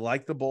 I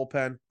like the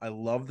bullpen. I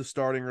love the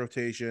starting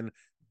rotation.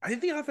 I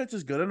think the offense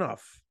is good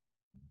enough.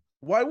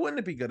 Why wouldn't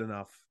it be good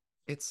enough?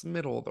 It's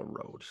middle of the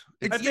road.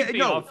 I think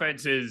the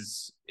offense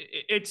is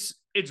it's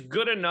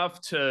good enough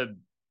to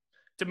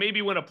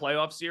maybe win a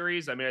playoff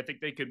series. I mean, I think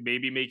they could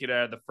maybe make it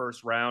out of the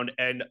first round.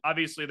 And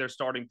obviously they're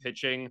starting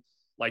pitching,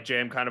 like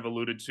Jam kind of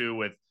alluded to,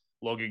 with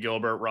Logan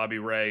Gilbert, Robbie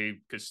Ray,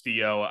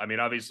 Castillo. I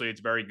mean, obviously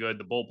it's very good.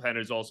 The bullpen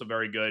is also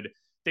very good.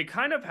 They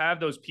kind of have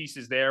those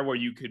pieces there where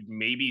you could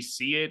maybe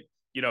see it.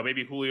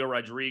 Maybe Julio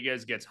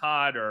Rodriguez gets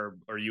hot or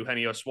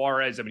Eugenio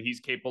Suarez. I mean,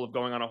 he's capable of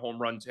going on a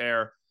home run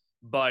tear.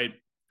 But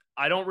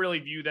I don't really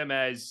view them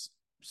as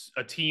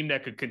a team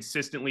that could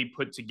consistently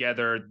put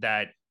together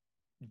that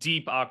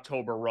deep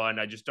October run.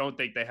 I just don't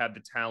think they have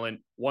the talent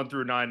 1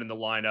 through 9 in the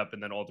lineup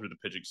and then all through the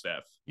pitching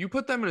staff. You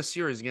put them in a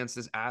series against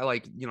this,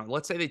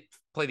 let's say they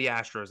play the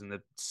Astros in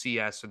the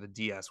CS or the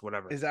DS,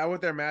 whatever. Is that what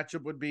their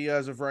matchup would be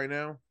as of right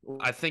now?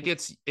 I think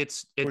it's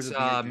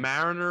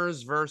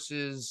Mariners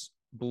versus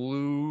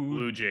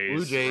Blue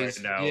Jays right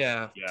now.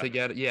 Yeah, to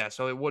get it. Yeah,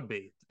 so it would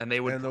be. And they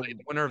would the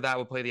winner of that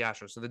would play the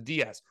Astros. So the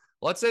DS.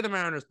 Let's say the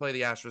Mariners play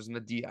the Astros in the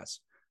DS.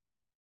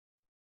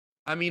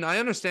 I mean, I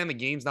understand the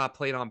game's not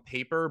played on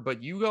paper,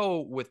 but you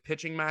go with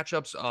pitching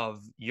matchups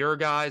of your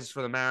guys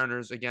for the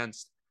Mariners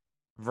against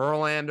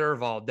Verlander,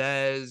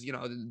 Valdez,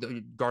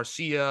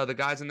 Garcia, the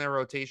guys in their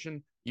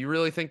rotation. You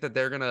really think that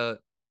they're going to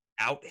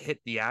out-hit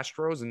the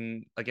Astros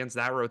and against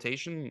that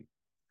rotation?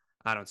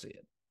 I don't see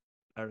it.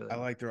 I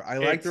like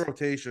the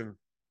rotation.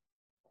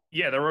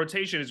 Yeah, the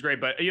rotation is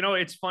great, but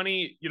it's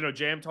funny,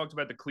 Jam talked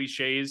about the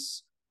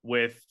cliches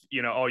with,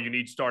 you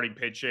need starting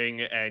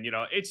pitching. And,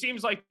 it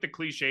seems like the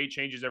cliche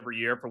changes every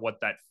year for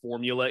what that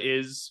formula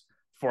is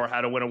for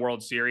how to win a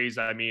World Series.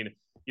 I mean,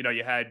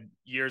 you had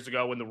years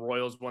ago when the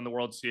Royals won the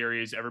World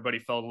Series, everybody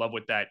fell in love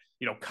with that,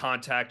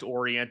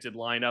 contact-oriented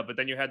lineup. But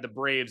then you had the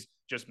Braves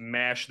just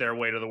mash their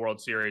way to the World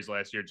Series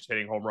last year, just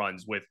hitting home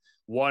runs with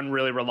one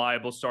really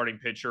reliable starting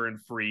pitcher in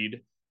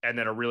Fried, and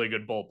then a really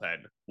good bullpen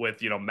with,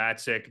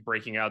 Matzek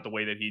breaking out the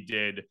way that he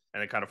did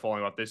and then kind of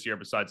falling off this year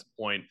besides the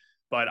point.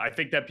 But I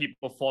think that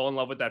people fall in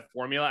love with that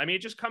formula. I mean,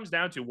 it just comes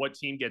down to what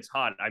team gets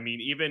hot. I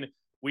mean, even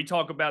we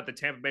talk about the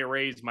Tampa Bay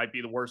Rays might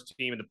be the worst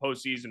team in the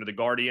postseason, or the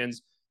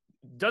Guardians.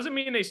 Doesn't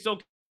mean they still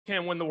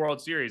can't win the World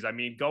Series. I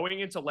mean, going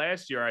into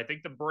last year, I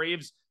think the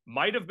Braves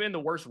might have been the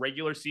worst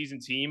regular season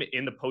team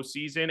in the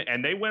postseason,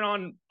 and they went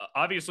on,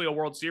 obviously, a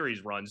World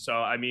Series run. So,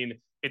 I mean,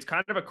 it's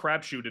kind of a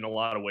crapshoot in a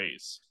lot of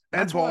ways.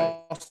 And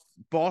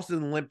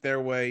Boston limped their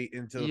way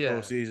into the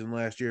postseason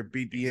last year,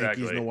 beat the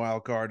Yankees in the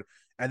wild card,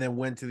 and then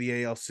went to the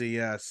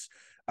ALCS.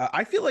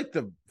 I feel like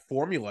the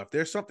formula, if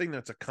there's something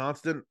that's a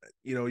constant,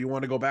 you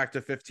want to go back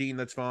to 15,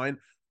 that's fine.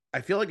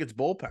 I feel like it's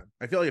bullpen.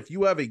 I feel like if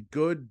you have a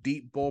good,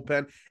 deep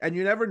bullpen, and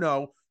you never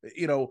know,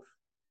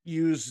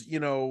 use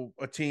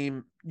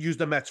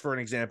the Mets for an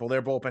example.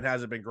 Their bullpen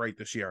hasn't been great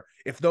this year.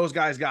 If those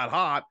guys got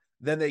hot,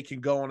 then they can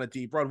go on a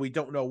deep run. We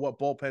don't know what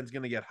bullpen's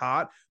going to get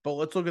hot, but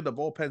let's look at the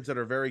bullpens that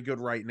are very good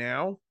right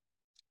now,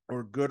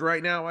 or good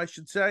right now, I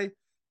should say.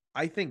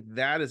 I think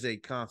that is a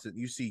constant.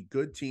 You see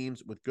good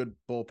teams with good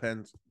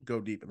bullpens go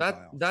deep in the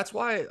playoffs. That's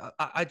why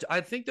I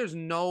think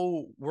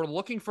we're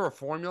looking for a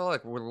formula,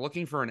 like we're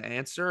looking for an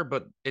answer,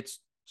 but it's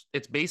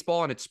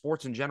baseball and it's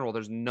sports in general.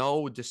 There's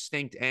no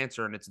distinct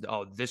answer, and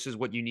this is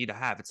what you need to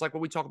have. It's like what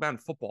we talk about in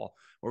football,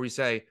 where we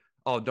say,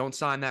 oh, don't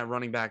sign that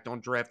running back,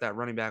 don't draft that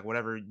running back,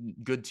 whatever.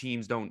 Good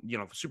teams don't,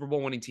 Super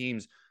Bowl winning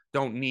teams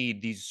don't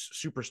need these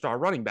superstar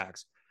running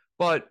backs.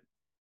 But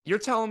you're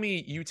telling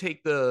me you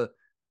take the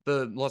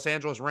Los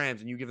Angeles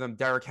Rams and you give them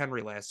Derrick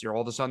Henry last year,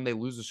 all of a sudden they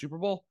lose the Super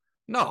Bowl?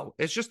 No,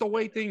 it's just the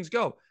way things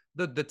go.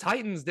 The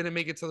Titans didn't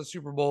make it to the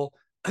Super Bowl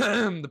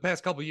the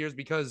past couple of years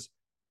because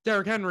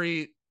Derrick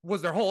Henry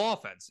was their whole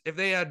offense. If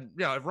they had,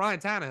 if Ryan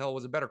Tannehill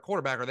was a better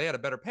quarterback or they had a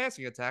better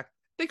passing attack,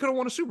 they could have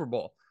won a Super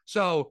Bowl.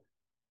 So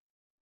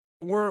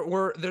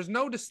there's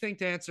no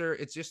distinct answer.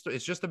 It's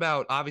just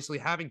about obviously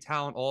having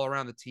talent all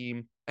around the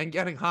team and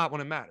getting hot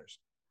when it matters.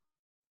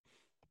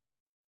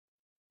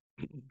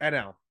 And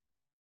now,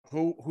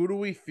 who do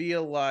we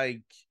feel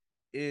like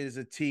is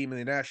a team in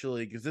the National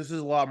League? Because this is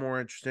a lot more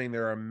interesting.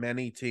 There are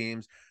many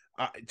teams.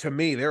 To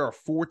me, there are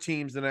 4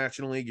 teams in the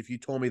National League. If you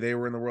told me they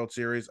were in the World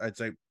Series, I'd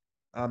say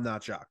I'm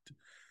not shocked.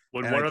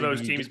 Would one of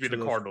those teams be the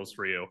Cardinals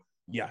for you?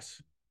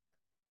 Yes.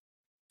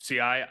 See,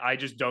 I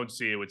just don't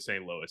see it with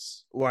St.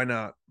 Louis. Why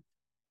not?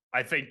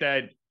 I think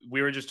that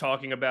we were just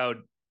talking about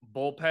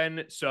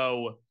bullpen.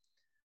 So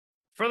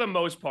for the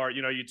most part,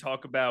 you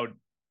talk about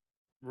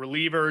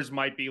relievers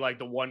might be like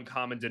the one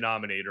common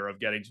denominator of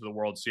getting to the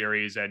World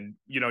Series. And,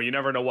 you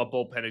never know what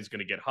bullpen is going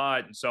to get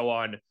hot and so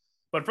on.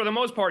 But for the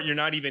most part, you're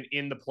not even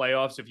in the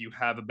playoffs if you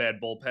have a bad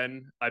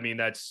bullpen. I mean,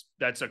 that's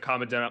a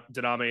common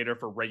denominator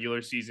for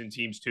regular season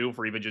teams too,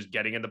 for even just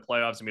getting in the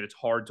playoffs. I mean, it's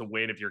hard to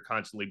win if you're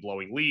constantly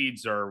blowing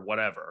leads or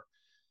whatever.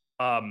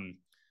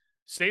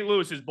 St.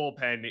 Louis's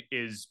bullpen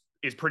is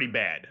pretty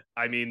bad.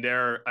 I mean,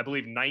 they're, I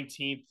believe,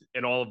 19th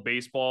in all of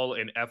baseball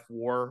in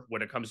F4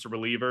 when it comes to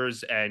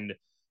relievers. And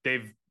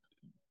they've,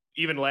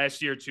 even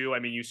last year too, I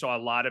mean, you saw a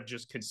lot of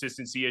just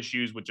consistency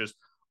issues with just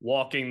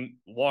walking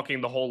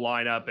the whole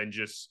lineup and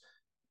just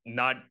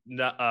not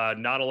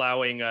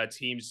allowing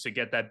teams to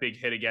get that big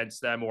hit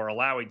against them, or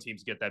allowing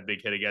teams to get that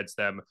big hit against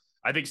them.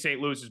 I think St.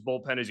 Louis's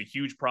bullpen is a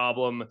huge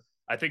problem.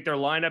 I think their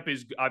lineup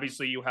is,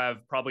 obviously you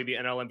have probably the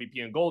NL MVP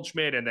in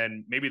Goldschmidt and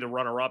then maybe the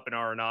runner-up in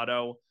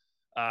Arenado.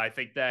 I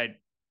think that,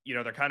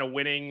 they're kind of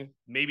winning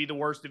maybe the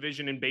worst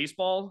division in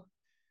baseball.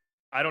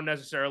 I don't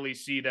necessarily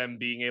see them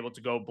being able to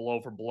go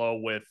blow for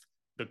blow with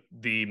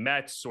the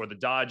Mets or the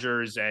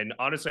Dodgers. And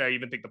honestly, I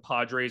even think the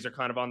Padres are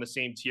kind of on the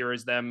same tier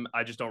as them.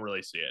 I just don't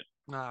really see it.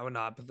 No, I would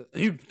not. But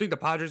you think the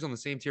Padres on the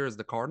same tier as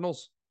the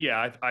Cardinals?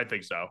 Yeah, I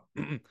think so.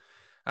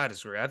 I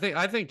disagree.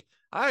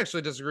 I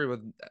actually disagree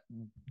with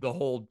the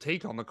whole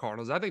take on the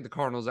Cardinals. I think the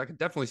Cardinals, I could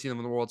definitely see them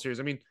in the World Series.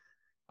 I mean,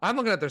 I'm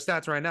looking at their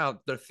stats right now.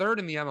 They're 3rd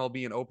in the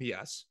MLB in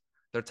OPS.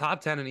 They're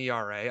top 10 in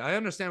ERA. I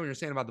understand what you're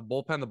saying about the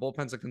bullpen. The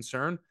bullpen's a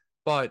concern,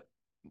 but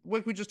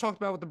like we just talked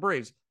about with the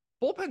Braves,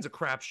 bullpen's a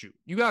crapshoot.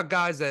 You got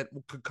guys that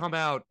could come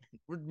out.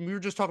 We were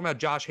just talking about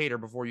Josh Hader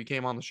before you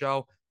came on the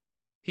show.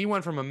 He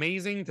went from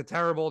amazing to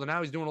terrible to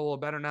now he's doing a little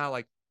better now.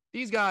 Like,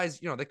 these guys,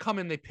 they come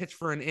in, they pitch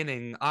for an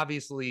inning.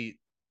 Obviously,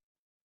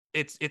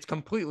 it's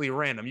completely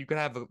random. You could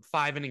have a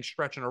 5-inning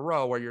stretch in a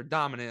row where you're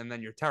dominant and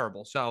then you're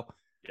terrible. So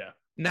yeah.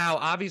 Now,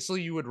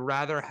 obviously, you would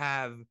rather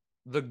have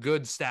the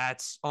good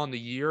stats on the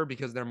year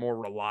because they're more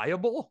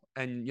reliable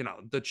and,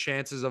 the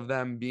chances of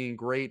them being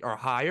great are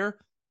higher.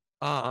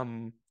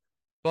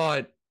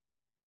 But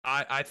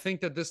I think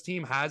that this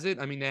team has it.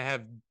 I mean, they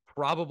have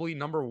probably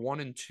number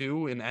 1 and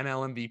 2 in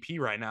NL MVP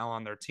right now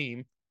on their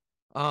team.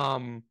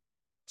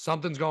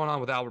 Something's going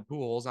on with Albert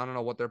Pujols. I don't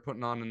know what they're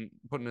putting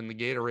in the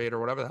Gatorade or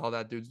whatever the hell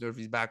that dude's doing. If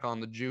he's back on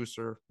the juice,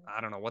 or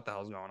I don't know what the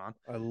hell's going on.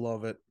 I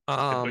love it. They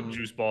put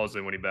juice balls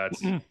in when he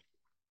bats.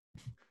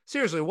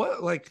 Seriously,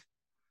 what? Like,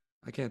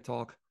 I can't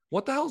talk.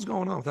 What the hell's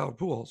going on with Albert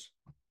Pujols?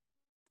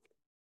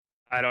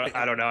 I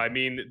don't know. I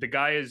mean, the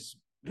guy's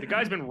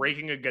been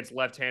raking against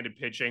left-handed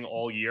pitching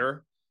all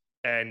year,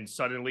 and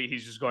suddenly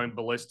he's just going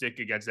ballistic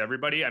against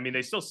everybody. I mean,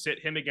 they still sit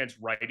him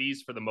against righties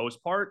for the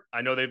most part.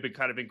 I know they've been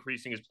kind of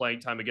increasing his playing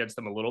time against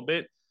them a little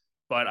bit,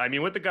 but I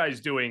mean, what the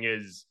guy's doing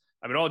is,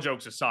 I mean, all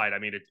jokes aside, I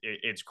mean,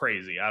 it's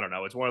crazy. I don't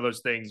know. It's one of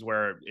those things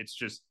where it's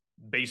just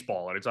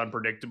baseball and it's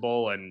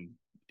unpredictable, and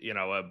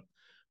a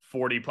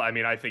 40. I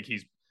mean, I think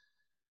he's,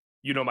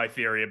 my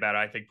theory about it.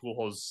 I think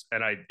Pujols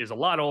is a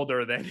lot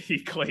older than he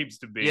claims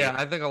to be. Yeah,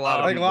 I think a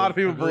lot of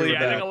people believe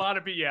that. I think a lot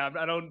of people. Yeah,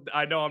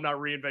 I know I'm not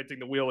reinventing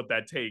the wheel with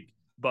that take,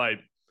 but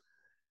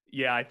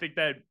yeah, I think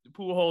that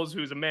Pujols,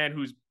 who's a man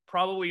who's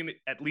probably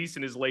at least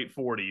in his late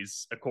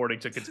 40s, according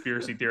to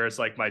conspiracy theorists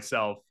like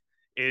myself,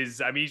 he's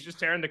just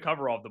tearing the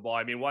cover off the ball.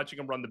 I mean, watching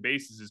him run the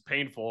bases is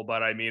painful,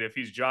 but I mean, if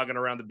he's jogging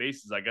around the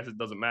bases, I guess it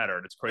doesn't matter.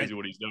 It's crazy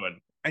what he's doing.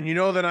 And they're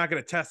not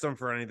going to test him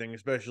for anything,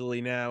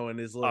 especially now in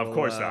his little. Of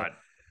course not.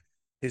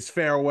 his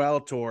farewell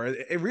tour.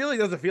 It really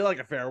doesn't feel like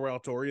a farewell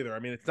tour either. I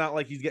mean, it's not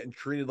like he's getting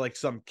treated like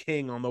some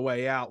king on the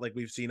way out, like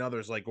we've seen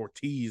others like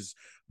Ortiz,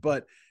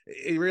 but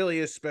it really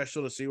is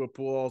special to see what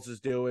Pujols is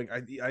doing.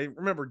 I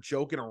remember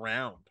joking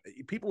around.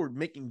 People were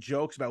making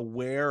jokes about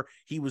where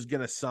he was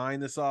going to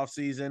sign this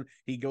offseason.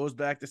 He goes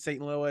back to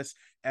St. Louis,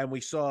 and we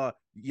saw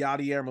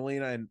Yadier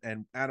Molina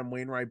and Adam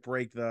Wainwright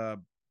break the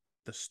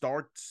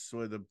starts,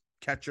 or the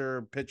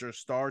pitcher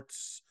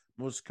starts.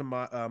 Most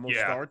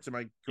starts. Am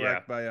I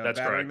correct by that's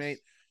battery correct. mate?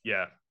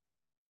 Yeah.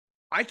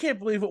 I can't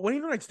believe what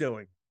Wainwright's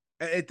doing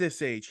at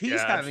this age.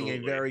 He's having absolutely.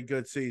 a very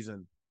good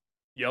season.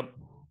 Yep.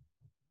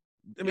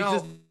 I mean,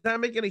 does that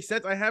make any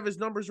sense? I have his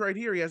numbers right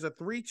here. He has a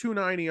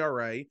 3.29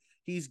 ERA.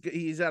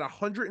 He's at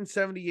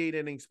 178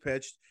 innings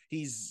pitched.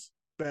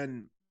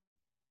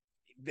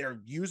 They're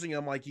using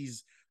him like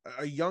he's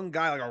a young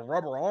guy, like a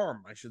rubber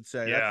arm, I should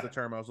say. Yeah. That's the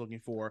term I was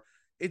looking for.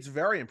 It's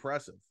very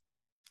impressive.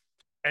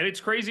 And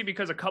it's crazy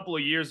because a couple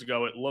of years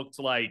ago, it looked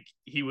like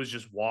he was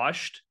just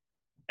washed.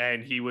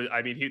 And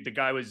the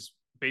guy was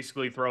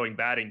basically throwing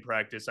batting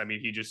practice. I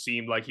mean, he just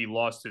seemed like he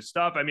lost his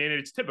stuff. I mean,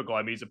 it's typical.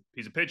 I mean,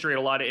 he's a pitcher. He had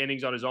a lot of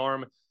innings on his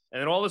arm.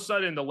 And then all of a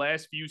sudden, the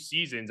last few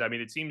seasons, I mean,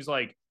 it seems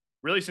like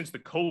really since the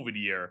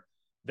COVID year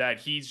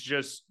that he's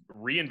just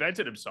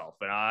reinvented himself.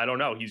 And I don't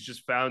know. He's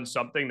just found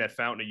something, that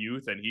fountain of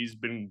youth, and he's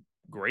been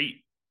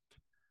great.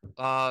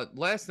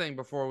 Last thing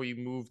before we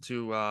move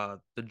to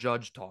the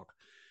Judge talk.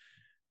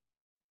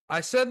 I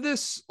said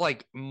this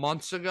like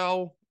months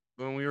ago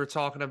when we were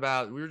talking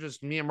about, me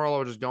and Merlo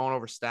were just going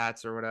over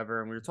stats or whatever,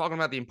 and we were talking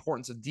about the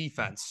importance of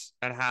defense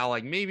and how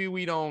like maybe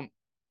we don't,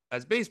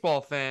 as baseball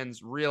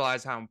fans,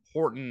 realize how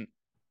important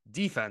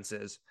defense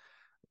is.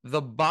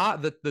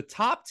 The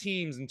top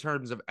teams in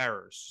terms of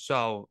errors.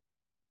 So,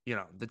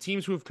 the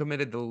teams who have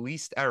committed the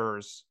least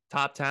errors,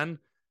 top 10,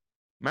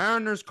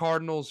 Mariners,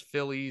 Cardinals,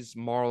 Phillies,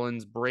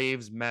 Marlins,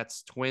 Braves,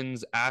 Mets,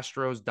 Twins,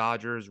 Astros,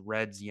 Dodgers,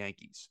 Reds,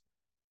 Yankees.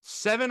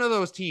 7 of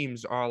those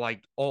teams are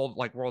all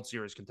World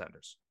Series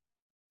contenders.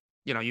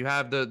 You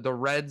have the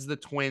Reds, the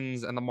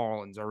Twins, and the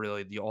Marlins are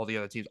really all the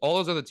other teams. All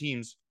those other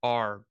teams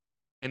are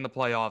in the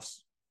playoffs,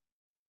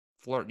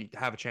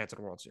 have a chance at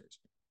a World Series.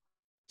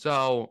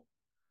 So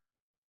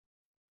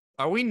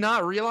are we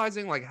not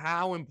realizing like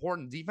how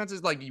important defense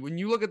is? Like when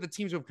you look at the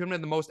teams who have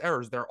committed the most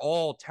errors, they're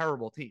all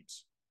terrible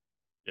teams.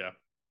 Yeah.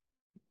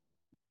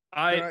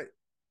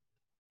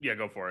 Yeah,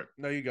 go for it.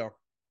 No, you go.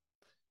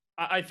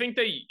 I think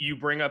that you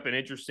bring up an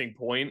interesting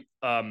point.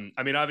 I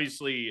mean,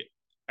 obviously,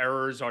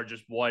 errors are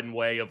just one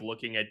way of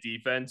looking at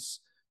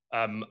defense.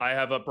 I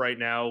have up right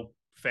now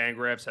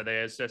Fangraphs how they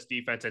assess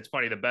defense. It's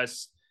funny,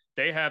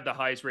 they have the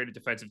highest rated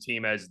defensive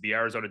team as the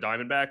Arizona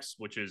Diamondbacks,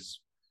 which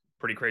is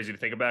pretty crazy to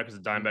think about because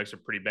the Diamondbacks are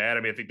pretty bad. I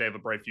mean, I think they have a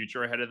bright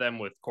future ahead of them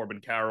with Corbin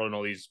Carroll and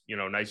all these,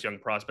 nice young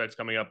prospects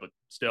coming up. But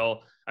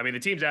still, I mean,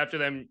 the teams after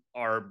them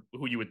are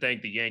who you would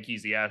think: the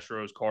Yankees, the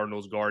Astros,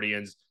 Cardinals,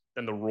 Guardians.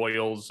 Then the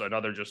Royals,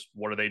 another just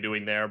what are they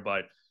doing there?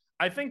 But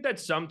I think that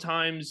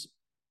sometimes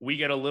we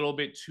get a little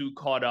bit too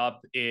caught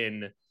up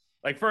in,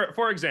 like,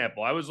 for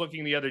example, I was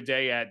looking the other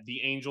day at the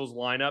Angels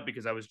lineup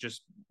because I was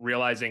just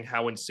realizing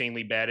how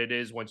insanely bad it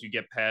is once you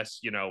get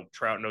past,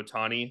 Trout and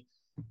Ohtani,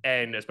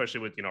 and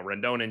especially with,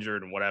 Rendon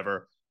injured and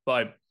whatever.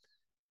 But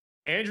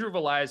Andrew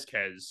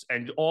Velazquez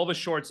and all the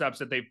shortstops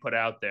that they've put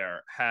out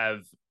there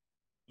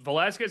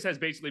Velazquez has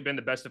basically been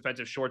the best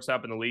defensive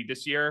shortstop in the league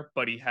this year,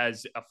 but he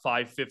has a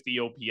 550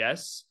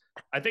 OPS.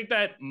 I think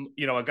that,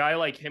 a guy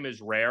like him is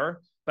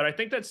rare, but I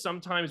think that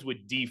sometimes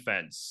with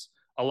defense,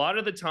 a lot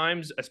of the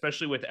times,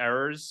 especially with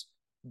errors,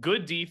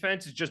 good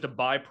defense is just a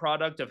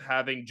byproduct of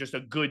having just a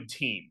good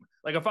team.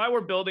 Like if I were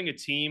building a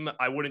team,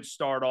 I wouldn't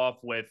start off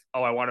with,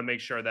 I want to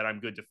make sure that I'm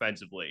good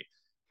defensively.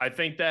 I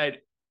think that,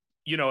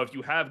 if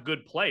you have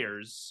good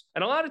players,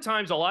 and a lot of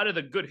times, a lot of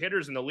the good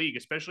hitters in the league,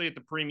 especially at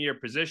the premier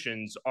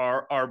positions,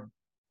 are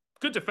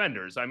good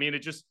defenders. I mean, it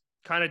just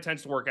kind of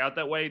tends to work out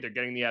that way. They're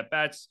getting the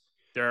at-bats.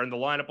 They're in the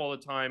lineup all the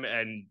time.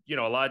 And, a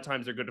lot of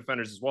times they're good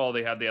defenders as well.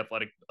 They have the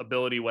athletic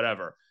ability,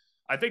 whatever.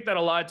 I think that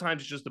a lot of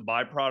times it's just a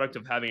byproduct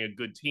of having a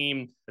good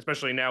team,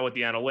 especially now with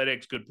the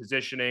analytics, good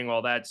positioning,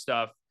 all that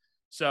stuff.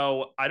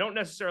 So I don't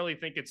necessarily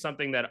think it's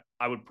something that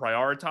I would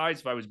prioritize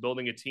if I was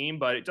building a team,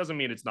 but it doesn't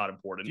mean it's not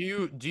important.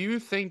 Do you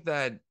think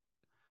that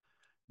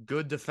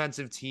good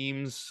defensive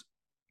teams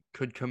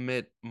could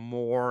commit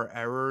more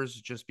errors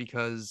just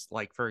because,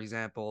 like, for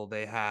example,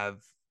 they have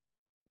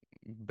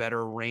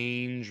better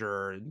range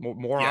or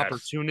more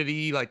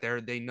opportunity? Like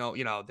they know,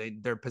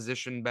 they're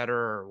positioned better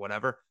or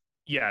whatever.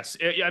 Yes.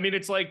 I mean,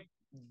 it's like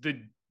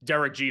the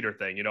Derek Jeter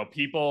thing,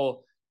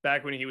 people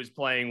back when he was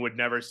playing would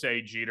never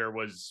say Jeter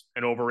was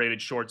an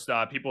overrated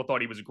shortstop. People thought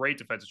he was a great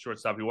defensive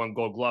shortstop. He won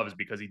Gold Gloves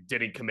because he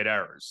didn't commit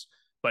errors.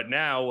 But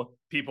now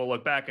people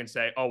look back and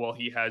say, well,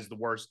 he has the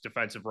worst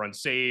defensive run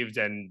saved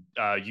and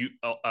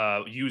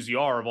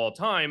UZR of all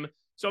time.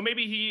 So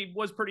maybe he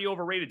was pretty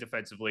overrated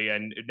defensively.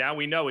 And now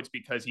we know it's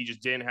because he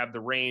just didn't have the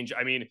range.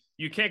 I mean,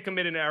 you can't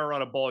commit an error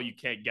on a ball you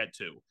can't get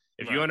to.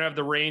 If you don't have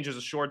the range as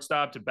a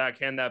shortstop to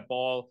backhand that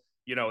ball,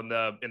 in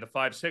the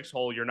 5-6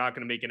 hole, you're not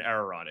going to make an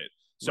error on it.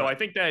 So Right.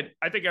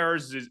 I think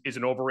ours is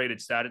an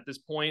overrated stat at this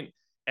point.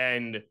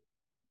 And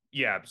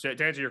yeah, so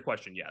to answer your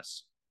question,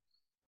 yes.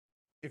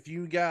 If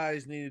you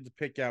guys needed to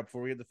pick out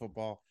before we get to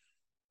football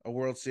a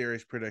World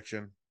Series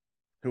prediction,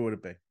 who would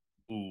it be?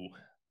 Ooh.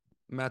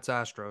 Mets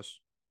Astros.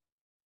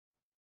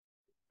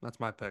 That's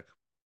my pick.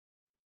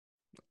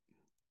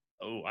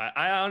 Oh,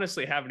 I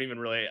honestly haven't even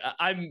really.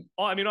 I mean,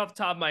 off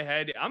the top of my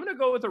head, I'm gonna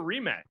go with a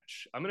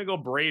rematch. I'm gonna go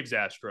Braves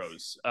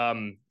Astros.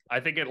 I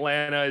think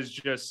Atlanta is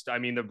just. I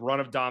mean, the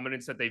run of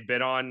dominance that they've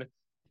been on.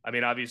 I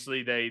mean,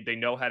 obviously they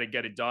know how to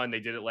get it done.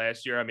 They did it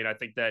last year. I mean, I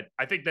think that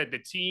the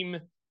team.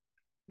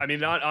 I mean,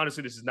 not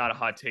honestly, this is not a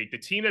hot take. The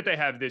team that they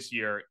have this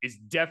year is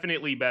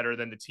definitely better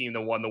than the team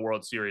that won the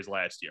World Series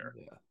last year.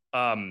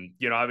 Yeah.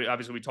 You know,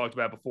 obviously we talked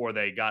about before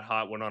they got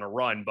hot, went on a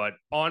run, but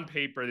on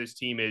paper, this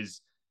team is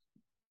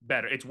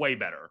better. It's way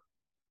better.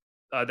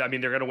 I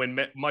mean, they're going to win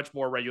much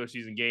more regular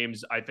season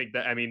games. I think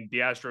that, I mean, the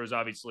Astros,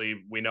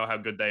 obviously, we know how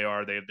good they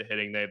are. They have the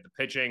hitting, they have the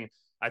pitching.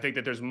 I think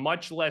that there's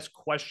much less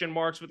question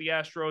marks with the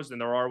Astros than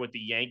there are with the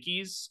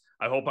Yankees.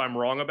 I hope I'm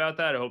wrong about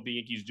that. I hope the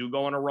Yankees do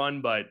go on a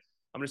run, but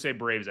I'm going to say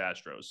Braves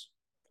Astros.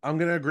 I'm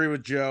going to agree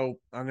with Joe.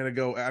 I'm going to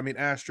go. I mean,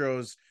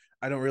 Astros,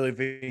 I don't really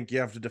think you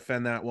have to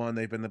defend that one.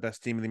 They've been the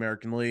best team in the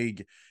American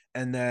League.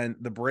 And then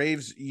the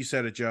Braves, you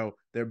said it, Joe,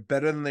 they're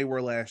better than they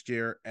were last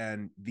year.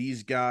 And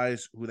these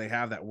guys who they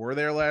have that were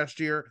there last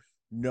year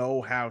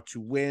know how to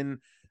win.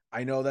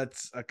 I know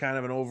that's a kind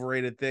of an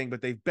overrated thing,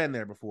 but they've been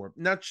there before.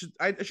 I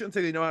shouldn't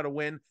say they know how to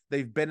win.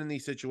 They've been in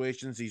these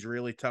situations, these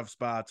really tough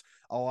spots.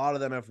 A lot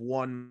of them have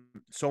won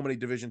so many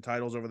division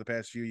titles over the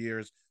past few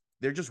years.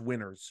 They're just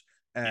winners.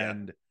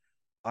 And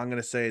I'm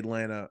going to say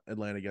Atlanta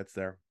gets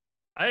there.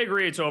 I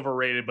agree it's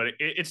overrated, but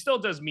it still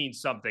does mean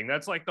something.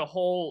 That's like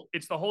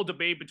it's the whole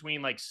debate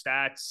between like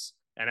stats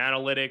and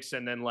analytics,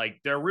 and then like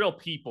they're real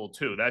people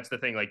too. That's the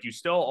thing. Like you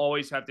still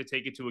always have to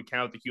take into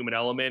account the human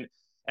element.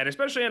 And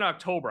especially in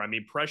October, I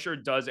mean, pressure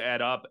does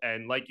add up.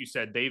 And like you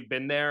said, they've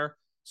been there.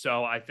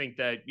 So I think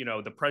that, you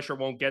know, the pressure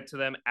won't get to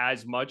them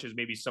as much as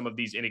maybe some of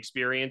these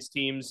inexperienced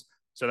teams.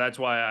 So that's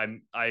why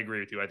I agree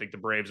with you. I think the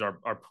Braves are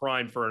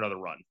primed for another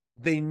run.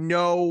 They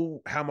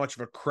know how much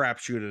of a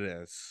crapshoot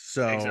it is.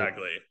 So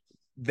exactly.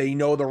 They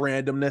know the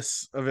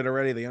randomness of it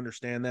already. They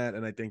understand that,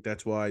 and I think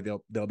that's why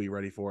they'll be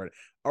ready for it.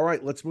 All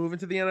right, let's move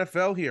into the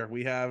NFL here.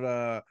 We have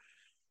a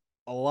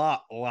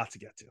lot to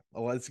get to.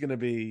 This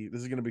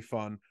is gonna be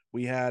fun.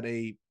 We had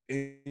a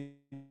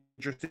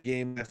interesting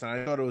game last night.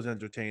 I thought it was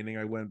entertaining.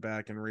 I went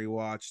back and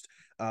rewatched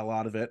a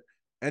lot of it.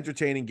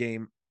 Entertaining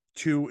game.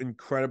 Two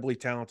incredibly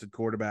talented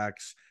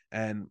quarterbacks,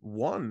 and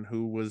one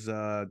who was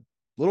a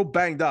little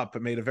banged up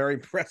but made a very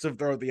impressive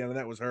throw at the end, and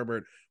that was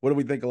Herbert. What do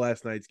we think of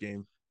last night's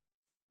game?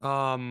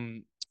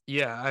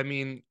 Yeah, I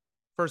mean,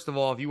 first of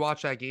all, if you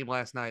watch that game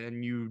last night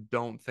and you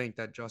don't think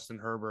that Justin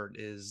Herbert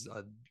is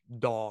a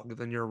dog,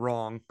 then you're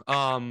wrong.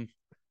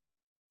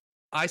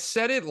 I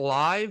said it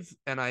live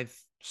and I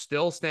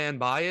still stand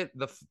by it.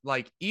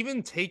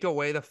 Even take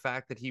away the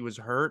fact that he was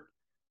hurt.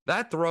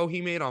 That throw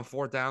he made on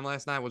 4th down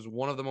last night was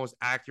one of the most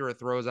accurate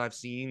throws I've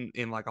seen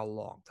in like a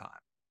long time.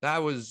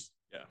 That was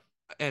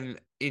an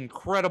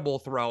incredible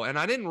throw. And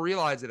I didn't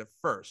realize it at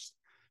first.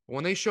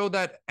 When they showed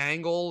that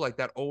angle, like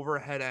that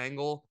overhead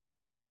angle,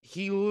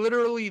 he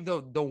literally,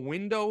 the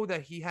window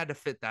that he had to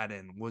fit that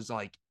in was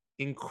like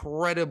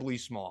incredibly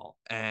small,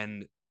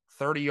 and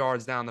 30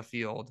 yards down the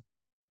field,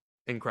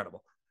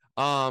 incredible.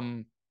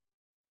 I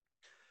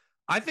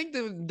think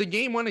the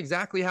game went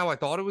exactly how I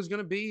thought it was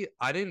going to be.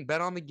 I didn't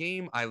bet on the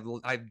game.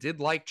 I did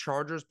like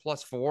Chargers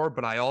 +4,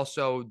 but I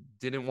also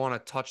didn't want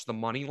to touch the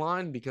money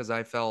line because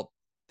I felt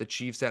the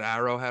Chiefs at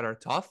Arrowhead are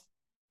tough.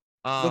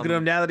 Look at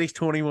him now that he's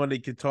 21. He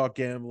can talk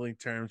gambling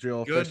terms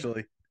real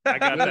officially. I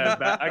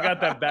got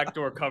that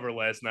backdoor cover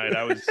last night.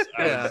 I was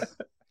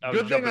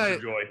jumping for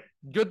joy.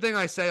 Good thing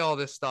I say all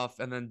this stuff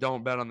and then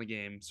don't bet on the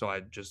game, so I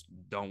just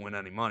don't win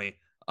any money.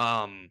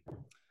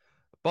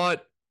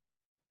 But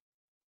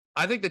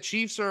I think the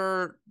Chiefs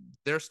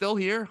they're still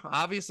here.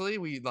 Obviously,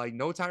 we like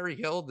no Tyreek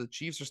Hill. The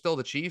Chiefs are still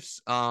the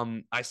Chiefs.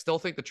 I still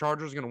think the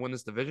Chargers are going to win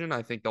this division.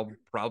 I think they'll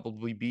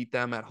probably beat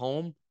them at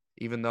home,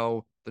 even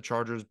though the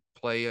Chargers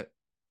play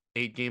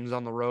 8 games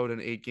on the road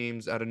and 8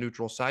 games at a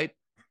neutral site.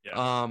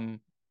 Yeah.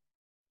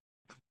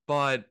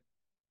 But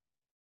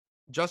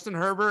Justin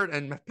Herbert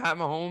and Pat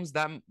Mahomes,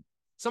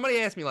 somebody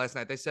asked me last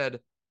night, they said,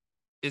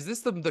 is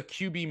this the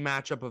QB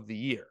matchup of the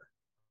year?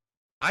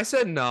 I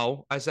said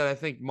no. I said I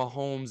think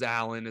Mahomes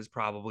Allen is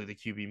probably the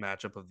QB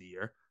matchup of the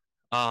year.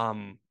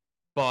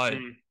 But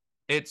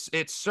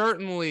it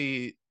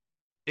certainly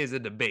is a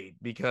debate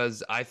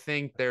because I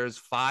think there's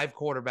 5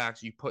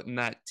 quarterbacks you put in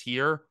that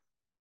tier.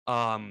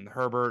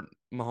 Herbert,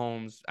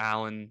 Mahomes,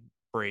 Allen,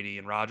 Brady,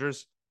 and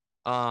Rodgers.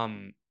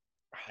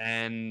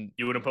 And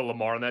you wouldn't put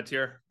Lamar in that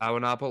tier? I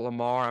would not put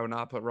Lamar. I would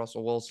not put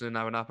Russell Wilson.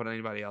 I would not put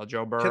anybody else.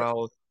 Joe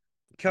Burrow.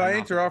 Can I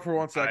interrupt for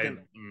 1 second?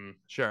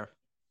 Sure.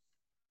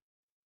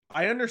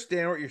 I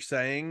understand what you're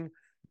saying,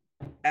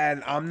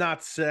 and I'm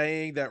not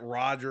saying that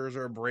Rodgers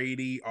or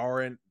Brady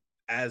aren't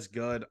as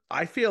good.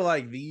 I feel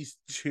like these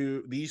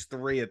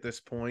 3 at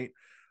this point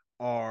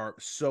are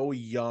so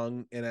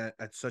young and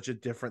at such a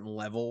different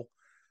level.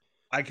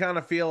 I kind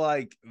of feel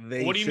like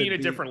they. What do you mean a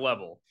be, different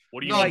level? What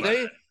do you No, mean?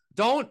 they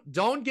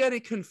don't get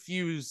it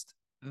confused.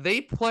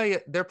 They're playing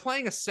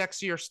a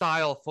sexier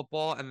style of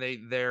football, and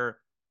they're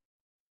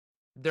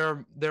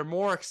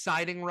more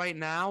exciting right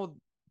now,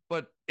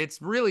 but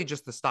it's really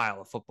just the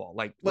style of football.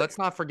 Like, let's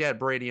not forget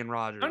Brady and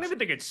Rodgers. I don't even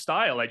think it's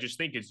style. I just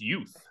think it's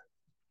youth.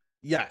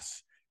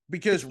 Yes,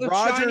 because the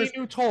Rodgers, shiny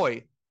new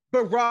toy.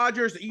 but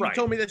Rodgers, you Right.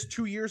 told me this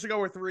 2 years ago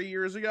or 3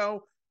 years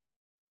ago.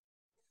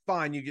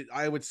 Fine,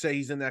 I would say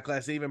he's in that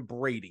class, even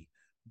Brady,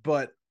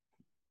 but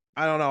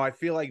I don't know. I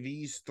feel like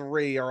these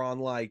three are on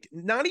like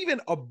not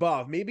even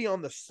above, maybe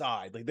on the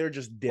side. Like they're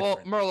just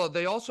different. Well, Merlo,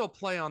 they also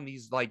play on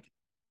these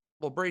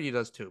Brady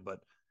does too,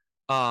 but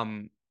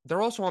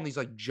they're also on these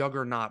like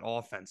juggernaut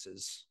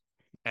offenses.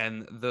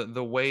 And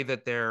the way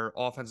that their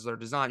offenses are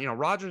designed,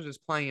 Rodgers is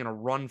playing in a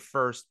run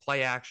first,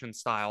 play action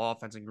style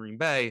offense in Green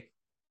Bay,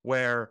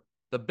 where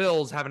the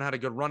Bills haven't had a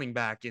good running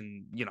back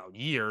in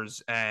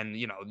years, and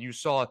you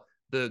saw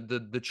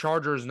the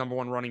Chargers' number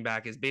one running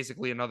back is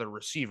basically another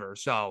receiver,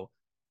 so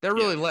they're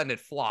really letting it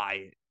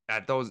fly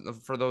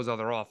for those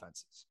other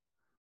offenses.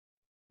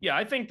 Yeah,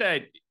 I think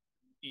that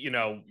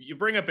you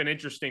bring up an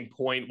interesting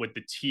point with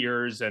the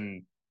tiers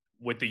and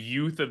with the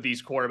youth of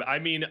these quarterbacks. I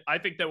mean, I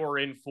think that we're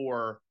in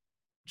for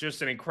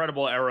just an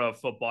incredible era of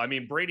football. I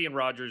mean, Brady and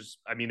Rodgers,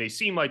 I mean, they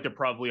seem like they're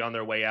probably on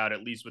their way out,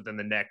 at least within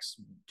the next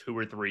 2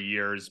 or 3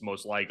 years,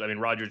 most likely. I mean,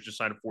 Rodgers just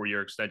signed a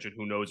 4-year extension.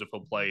 Who knows if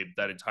he'll play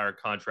that entire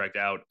contract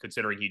out,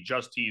 considering he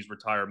just teased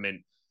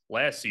retirement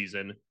last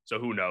season. So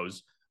who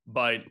knows?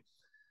 But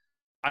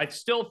I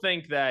still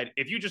think that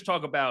if you just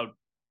talk about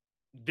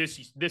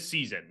this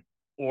season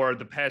or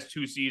the past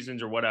 2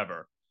 seasons or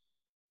whatever,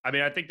 I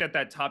mean, I think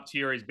that top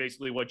tier is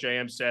basically what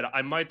JM said.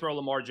 I might throw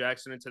Lamar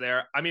Jackson into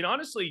there. I mean,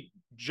 honestly,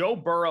 Joe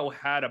Burrow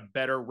had a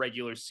better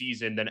regular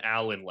season than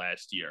Allen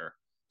last year.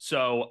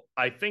 So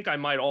I think I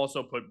might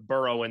also put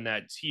Burrow in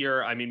that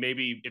tier. I mean,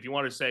 maybe if you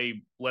want to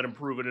say let him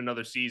prove it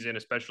another season,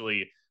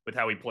 especially with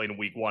how he played in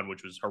week 1,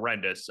 which was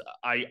horrendous,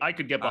 I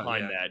could get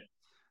behind that.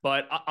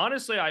 But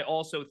honestly, I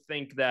also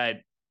think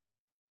that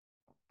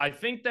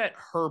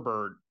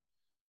Herbert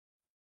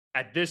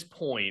at this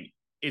point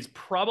is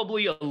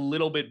probably a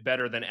little bit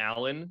better than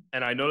Allen.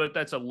 And I know that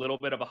that's a little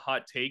bit of a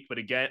hot take, but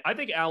again, I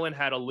think Allen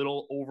had a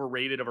little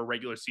overrated of a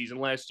regular season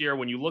last year.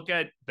 When you look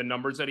at the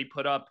numbers that he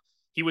put up,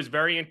 he was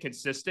very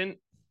inconsistent.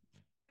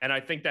 And I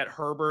think that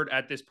Herbert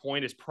at this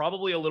point is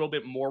probably a little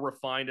bit more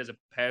refined as a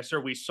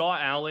passer. We saw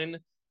Allen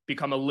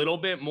become a little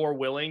bit more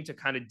willing to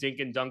kind of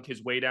dink and dunk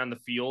his way down the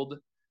field,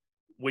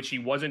 which he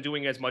wasn't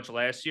doing as much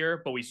last year,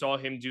 but we saw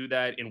him do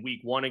that in week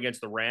 1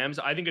 against the Rams.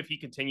 I think if he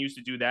continues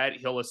to do that,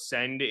 he'll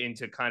ascend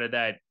into kind of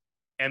that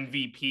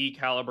MVP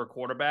caliber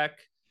quarterback.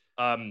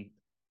 I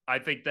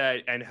think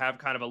that, and have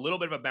kind of a little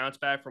bit of a bounce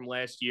back from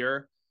last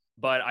year.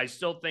 But I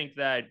still think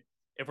that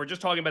if we're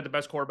just talking about the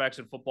best quarterbacks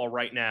in football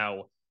right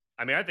now,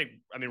 I mean,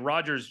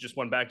 Rodgers just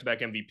won back-to-back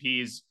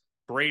MVPs.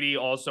 Brady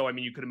also, I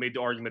mean, you could have made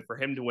the argument for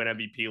him to win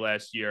MVP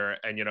last year.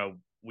 And,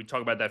 we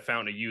talk about that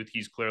fountain of youth.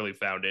 He's clearly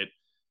found it.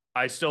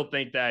 I still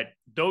think that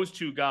those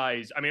two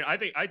guys, I mean, I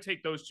think I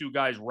take those two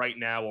guys right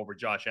now over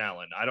Josh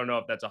Allen. I don't know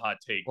if that's a hot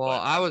take. Well,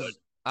 I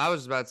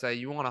was about to say,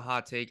 you want a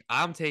hot take?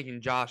 I'm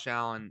taking Josh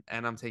Allen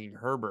and I'm taking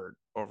Herbert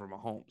over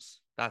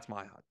Mahomes. That's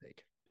my hot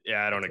take.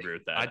 Yeah, I don't agree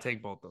with that. I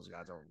take both those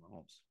guys over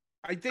Mahomes.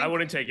 I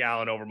wouldn't take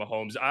Allen over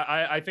Mahomes.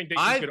 I think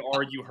that you could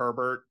argue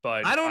Herbert,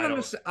 but I don't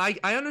understand.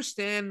 I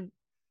understand,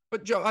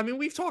 but Joe, I mean,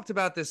 we've talked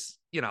about this,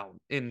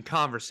 in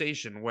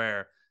conversation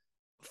where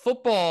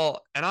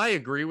football, and I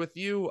agree with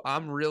you.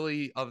 I'm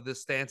really of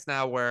this stance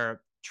now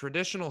where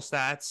traditional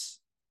stats,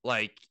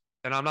 like,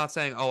 and I'm not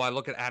saying, I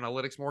look at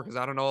analytics more because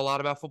I don't know a lot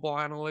about football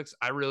analytics.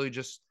 I really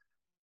just,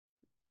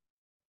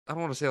 I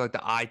don't want to say like the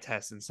eye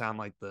test and sound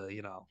like the,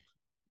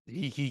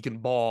 he can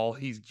ball,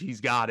 he's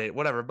got it,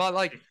 whatever. But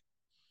like,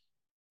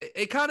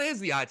 it kind of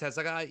is the eye test.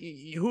 Like,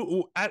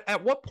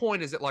 at what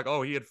point is it like,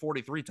 he had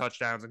 43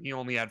 touchdowns and he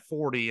only had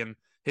 40, and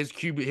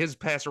his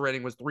passer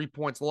rating was 3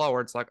 points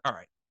lower? It's like, all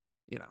right.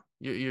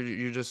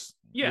 You're just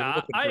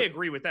I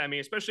agree with that. I mean,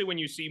 especially when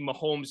you see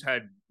Mahomes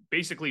had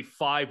basically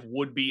 5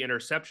 would-be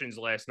interceptions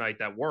last night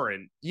that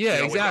weren't.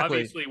 Yeah, exactly. Which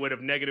obviously would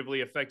have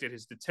negatively affected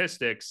his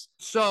statistics.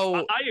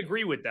 So I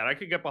agree with that. I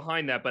could get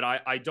behind that, but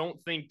I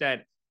don't think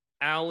that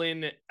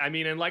Allen. I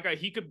mean, and like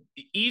he could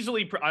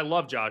easily. I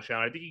love Josh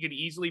Allen. I think he could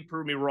easily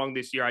prove me wrong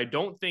this year. I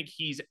don't think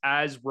he's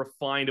as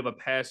refined of a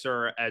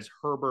passer as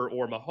Herbert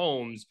or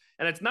Mahomes,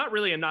 and it's not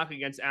really a knock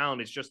against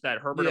Allen. It's just that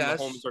Herbert and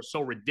Mahomes are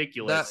so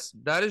ridiculous.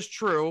 That is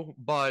true,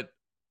 but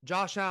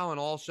Josh Allen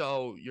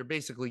also, you're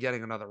basically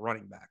getting another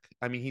running back.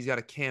 I mean, he's got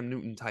a Cam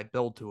Newton type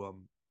build to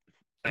him.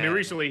 I mean,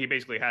 recently he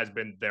basically has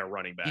been their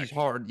running back. He's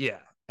hard, yeah,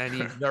 and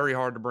he's very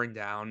hard to bring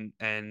down,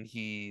 and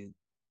he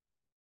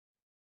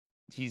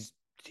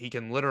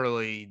can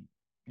literally,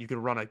 you could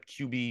run a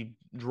QB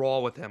draw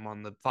with him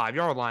on the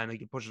 5-yard line, and he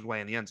can push his way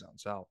in the end zone.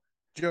 So,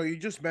 Joe, you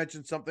just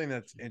mentioned something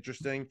that's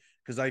interesting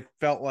because I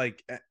felt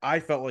like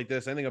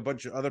this. I think a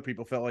bunch of other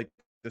people felt like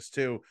this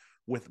too.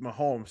 with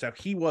Mahomes, how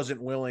he wasn't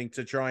willing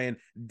to try and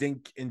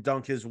dink and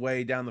dunk his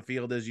way down the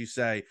field, as you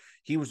say.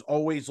 He was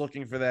always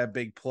looking for that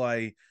big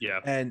play.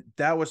 Yeah. And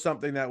that was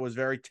something that was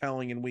very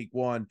telling in week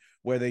 1,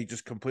 where they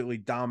just completely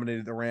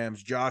dominated the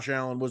Rams. Josh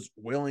Allen was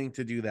willing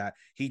to do that.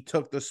 He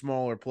took the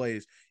smaller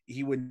plays.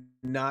 He would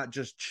not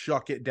just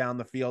chuck it down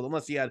the field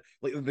unless he had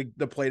like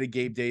the play to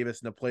Gabe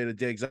Davis and the play to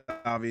Diggs,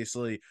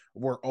 obviously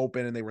were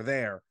open and they were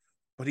there,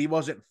 but he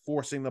wasn't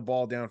forcing the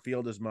ball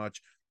downfield as much.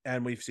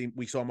 And we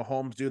saw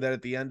Mahomes do that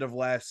at the end of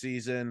last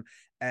season.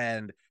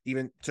 And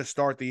even to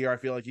start the year, I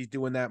feel like he's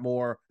doing that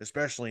more,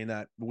 especially in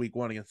that week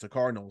 1 against the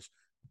Cardinals.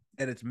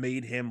 And it's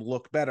made him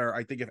look better.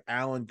 I think if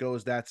Allen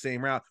goes that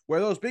same route,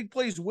 where those big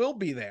plays will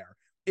be there,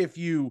 if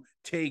you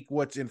take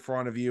what's in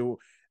front of you,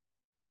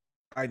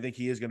 I think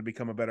he is going to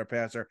become a better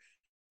passer.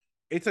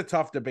 It's a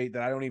tough debate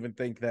that I don't even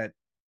think that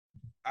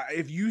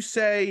if you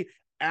say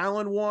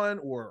Allen won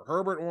or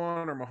Herbert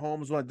won or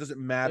Mahomes won, it doesn't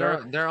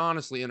matter. They're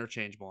honestly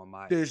interchangeable in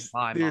my There's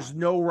mind.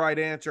 no right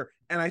answer.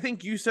 And I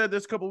think you said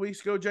this a couple of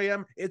weeks ago,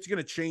 JM, it's going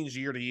to change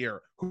year to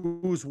year.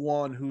 Who's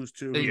one, who's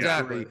two,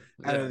 Exactly. who's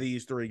three out of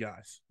these 3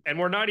 guys. And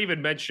we're not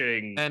even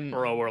mentioning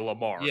Burrow or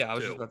Lamar. Yeah, I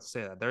was too. just about to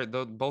say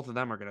that. Both of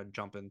them are going to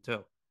jump in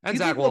too. And You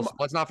Zach think Wilson.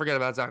 Let's not forget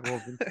about Zach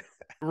Wilson.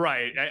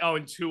 Right. Oh,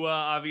 and Tua,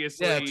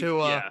 obviously. Yeah,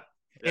 Tua. Yeah.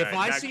 If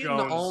I Mac see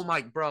Jones.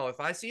 if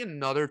I see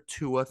another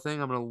Tua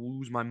thing, I'm gonna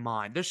lose my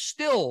mind. They're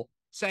still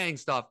saying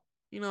stuff.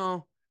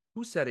 Who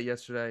said it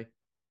yesterday?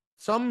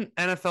 Some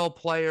NFL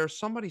player.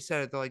 Somebody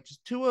said it. They're like,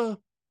 just Tua.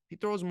 He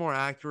throws a more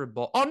accurate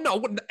ball. Oh no,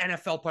 what the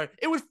NFL player?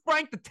 It was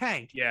Frank the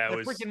Tank. Yeah, it the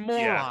was freaking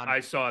moron. Yeah, I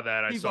saw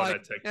that. I He's saw like,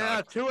 that TikTok.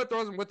 yeah, Tua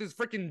throws him with his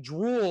freaking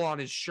drool on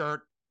his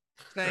shirt,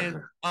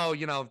 saying, "Oh,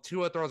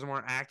 Tua throws a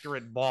more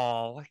accurate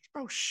ball." Like,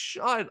 bro,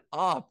 shut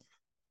up.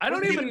 I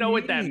don't What do even you know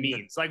what that mean?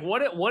 means. Like,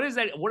 what is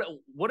that?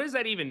 What does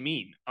that even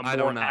mean? I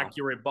don't know.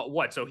 Accurate, but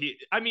what? So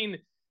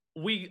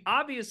we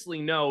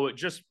obviously know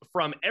just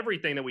from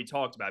everything that we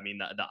talked about. I mean,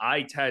 the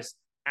eye test,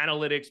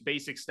 analytics,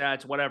 basic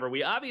stats, whatever.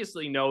 We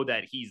obviously know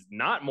that he's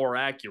not more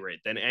accurate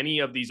than any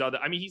of these other.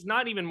 I mean, he's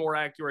not even more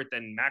accurate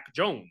than Mac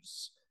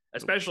Jones,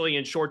 especially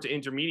in short to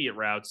intermediate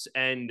routes.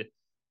 And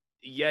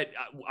yet,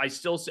 I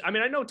still see. I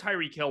mean, I know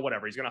Tyreek Hill,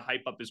 whatever. He's going to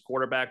hype up his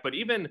quarterback, but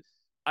even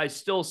I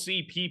still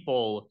see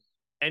people.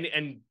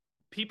 And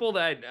people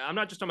that I'm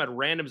not just talking about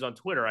randoms on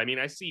Twitter. I mean,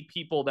 I see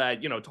people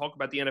that, talk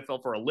about the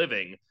NFL for a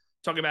living,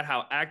 talking about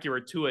how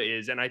accurate Tua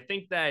is. And I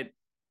think that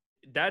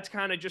that's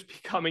kind of just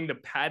becoming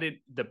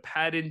the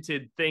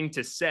patented thing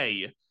to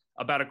say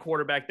about a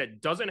quarterback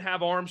that doesn't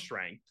have arm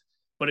strength,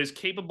 but is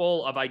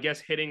capable of, I guess,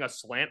 hitting a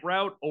slant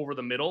route over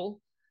the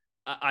middle.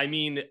 I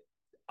mean,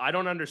 I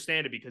don't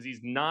understand it because he's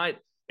not,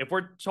 if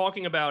we're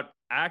talking about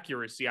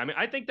accuracy, I mean,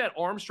 I think that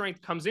arm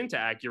strength comes into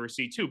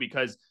accuracy too,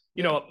 because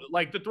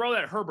like the throw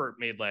that Herbert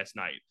made last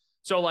night.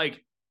 So,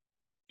 like,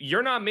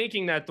 you're not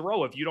making that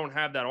throw if you don't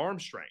have that arm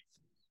strength.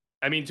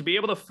 I mean, to be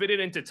able to fit it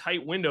into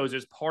tight windows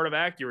is part of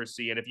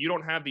accuracy. And if you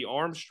don't have the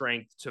arm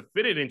strength to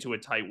fit it into a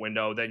tight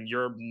window, then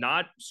you're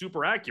not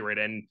super accurate.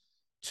 And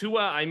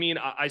Tua, I mean,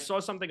 I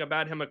saw something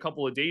about him a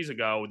couple of days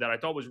ago that I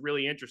thought was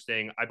really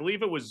interesting. I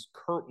believe it was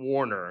Kurt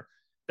Warner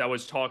that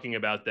was talking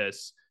about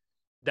this,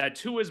 that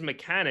Tua's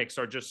mechanics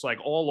are just like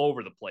all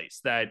over the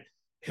place, that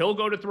he'll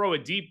go to throw a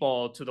deep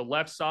ball to the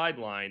left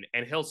sideline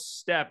and he'll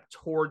step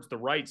towards the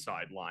right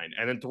sideline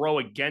and then throw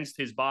against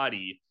his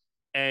body.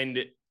 And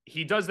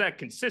he does that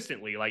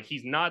consistently. Like,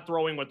 he's not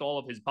throwing with all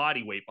of his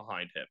body weight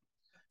behind him.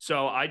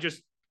 So I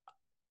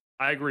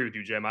agree with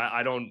you, Jim.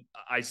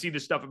 I see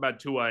the stuff about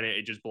Tua and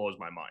it just blows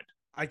my mind.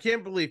 I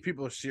can't believe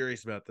people are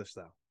serious about this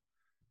though.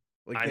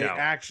 Like, I they know.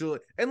 actually,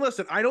 and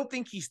listen, I don't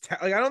think he's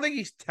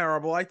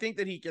terrible. I think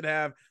that he could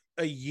have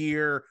a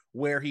year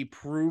where he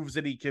proves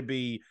that he could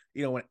be,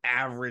 an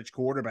average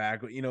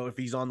quarterback, if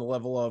he's on the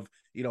level of,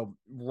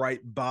 right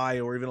by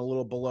or even a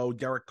little below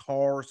Derek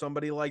Carr or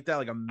somebody like that,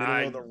 like a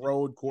middle of the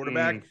road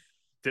quarterback.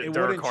 It Derek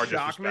wouldn't Carr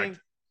shock me.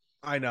 disrespect.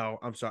 I know.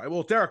 I'm sorry.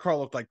 Well, Derek Carr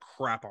looked like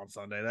crap on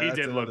Sunday. He That's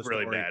did another look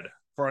really story bad.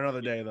 for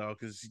another day though,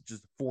 because he's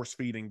just force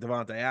feeding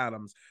Devontae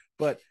Adams.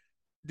 But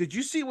did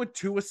you see what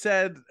Tua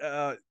said?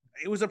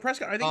 It was a press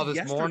conference, I think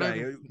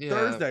yesterday,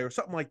 Thursday or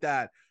something like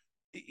that.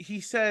 He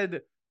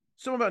said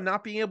something about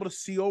not being able to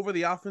see over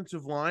the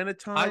offensive line at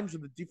times or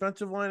the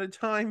defensive line at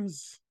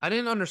times. I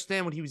didn't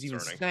understand what he was even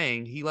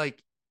saying. He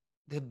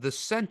the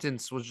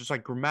sentence was just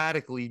like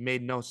grammatically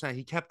made no sense.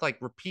 He kept like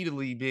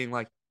repeatedly being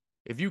like,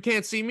 if you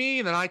can't see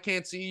me, then I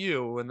can't see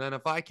you. And then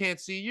if I can't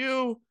see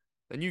you,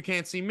 then you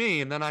can't see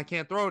me. And then I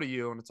can't throw to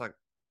you. And it's like,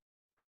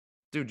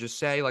 dude, just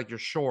say like you're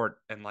short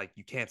and like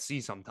you can't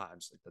see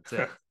sometimes. Like, that's it.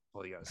 That's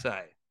all you got to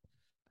say.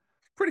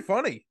 Pretty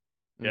funny.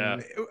 Yeah.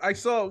 I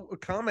saw a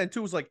comment too.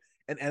 It was like,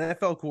 an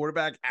NFL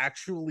quarterback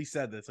actually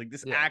said this. Like,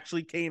 this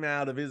actually came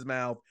out of his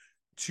mouth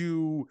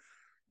to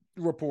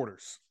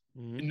reporters.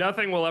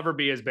 Nothing will ever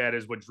be as bad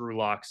as what Drew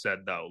Lock said,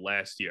 though,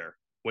 last year,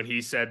 when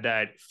he said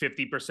that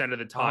 50% of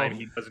the time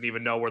he doesn't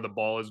even know where the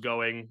ball is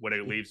going when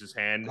it leaves his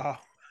hand.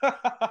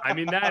 I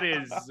mean,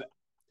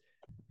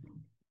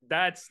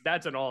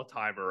 that's an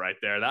all-timer right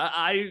there.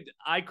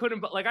 I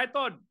couldn't, like, I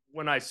thought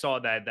when I saw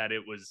that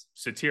it was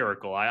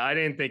satirical. I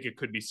didn't think it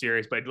could be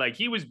serious, but like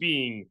he was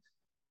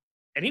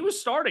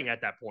starting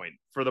at that point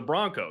for the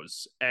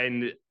Broncos.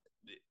 And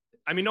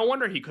I mean, no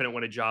wonder he couldn't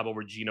win a job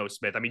over Geno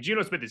Smith. I mean,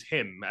 Geno Smith is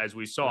him, as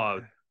we saw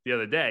the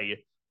other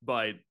day,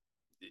 but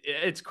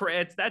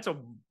that's a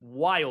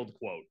wild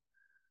quote.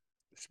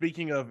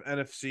 Speaking of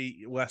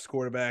NFC West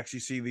quarterbacks, you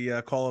see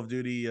the Call of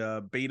Duty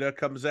beta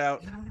comes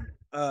out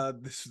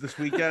this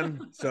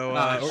weekend. So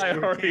I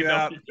already know what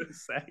you're gonna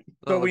say.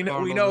 So we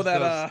know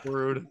that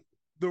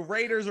the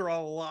Raiders are a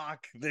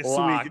lock this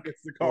week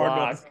against the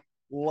Cardinals.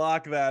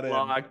 Lock that in.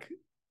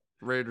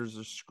 The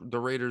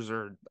Raiders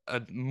are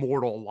a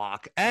mortal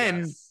lock.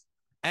 And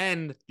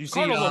you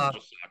see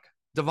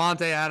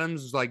Devontae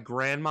Adams, like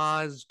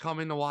grandma's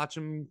coming to watch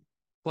him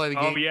play the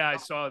game. Oh yeah, I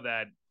saw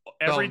that.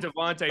 Every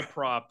Devontae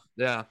prop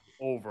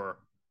over.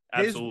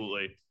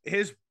 Absolutely.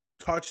 His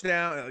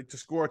touchdown, like to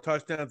score a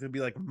touchdown, it's gonna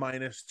be like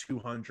minus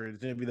 200.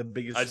 It's gonna be the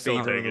biggest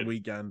favorite of the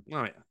weekend.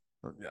 Oh yeah.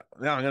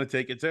 Yeah, I'm gonna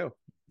take it too.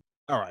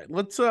 All right,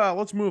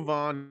 let's move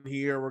on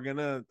here.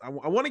 I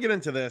want to get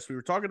into this. We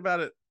were talking about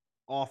it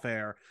off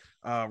air.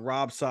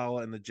 Rob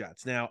Saleh and the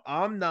Jets. Now,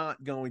 I'm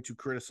not going to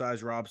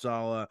criticize Rob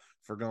Saleh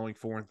for going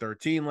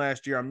 4-13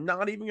 last year. I'm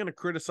not even going to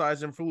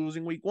criticize him for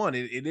losing week 1.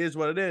 It is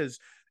what it is.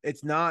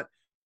 It's not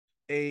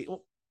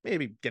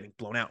maybe getting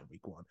blown out in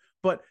week 1,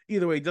 but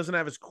either way, he doesn't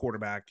have his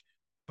quarterback.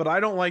 But I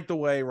don't like the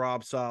way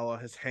Rob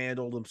Saleh has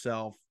handled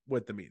himself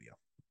with the media.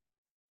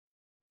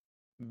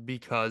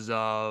 Because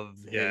of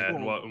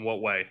in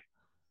what way?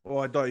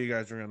 Well, I thought you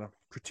guys were going to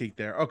critique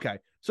there. Okay.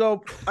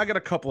 So I got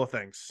a couple of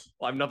things.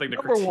 Well, I have nothing to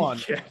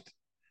critique yet.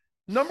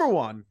 Number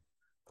one,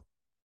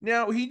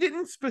 now he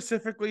didn't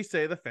specifically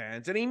say the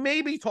fans, and he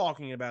may be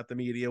talking about the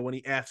media when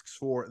he asks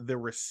for the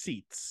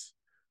receipts.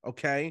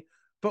 Okay.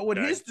 But with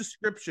his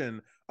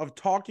description of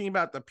talking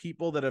about the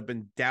people that have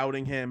been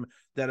doubting him,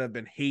 that have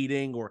been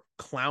hating or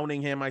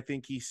clowning him, I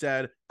think he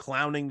said,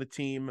 clowning the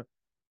team,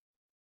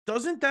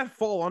 doesn't that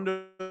fall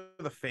under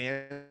the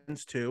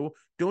fans too?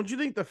 Don't you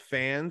think the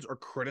fans are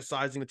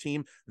criticizing the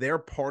team? They're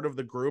part of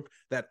the group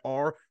that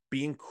are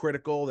being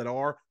critical, that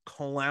are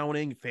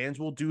clowning. Fans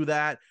will do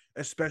that,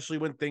 especially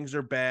when things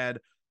are bad.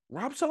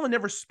 Rob Saleh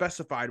never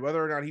specified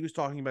whether or not he was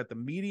talking about the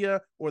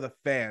media or the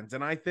fans.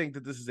 And I think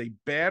that this is a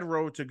bad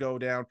road to go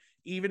down,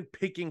 even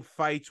picking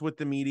fights with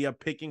the media,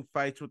 picking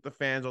fights with the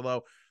fans,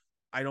 although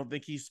I don't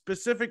think he's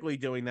specifically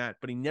doing that,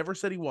 but he never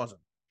said he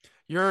wasn't.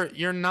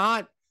 You're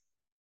not.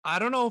 I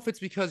don't know if it's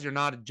because you're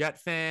not a Jet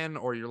fan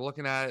or you're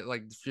looking at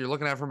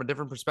it from a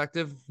different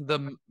perspective.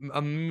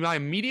 My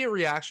immediate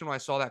reaction when I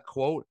saw that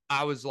quote,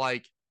 I was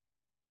like,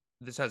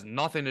 this has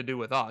nothing to do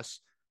with us.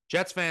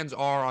 Jets fans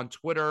are on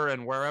Twitter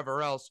and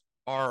wherever else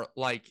are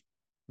like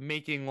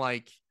making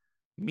like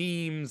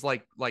memes,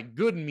 like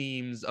good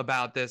memes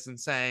about this and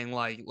saying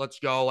like, let's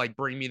go, like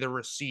bring me the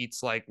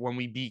receipts, like when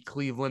we beat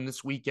Cleveland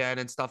this weekend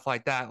and stuff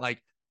like that.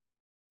 Like,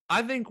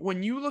 I think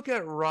when you look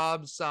at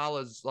Rob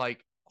Saleh's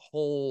like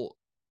whole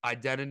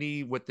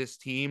identity with this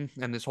team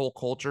and this whole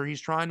culture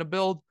he's trying to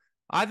build,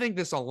 I think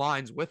this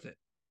aligns with it.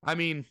 I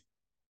mean,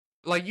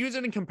 like, use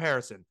it in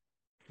comparison.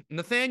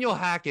 Nathaniel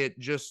Hackett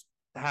just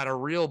had a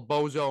real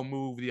bozo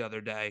move the other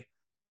day,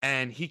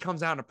 and he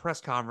comes out in a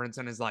press conference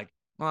and is like,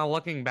 well,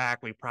 looking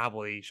back, we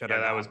probably should have.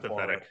 Yeah, that was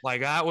pathetic.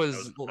 Like, that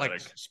was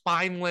like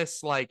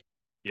spineless. Like,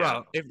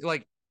 bro, if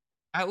like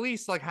at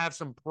least like have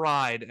some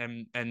pride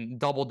and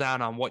double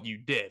down on what you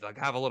did. Like,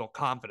 have a little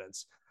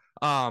confidence.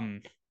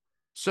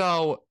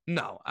 So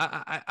no,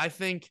 I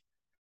think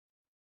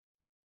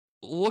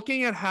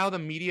looking at how the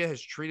media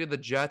has treated the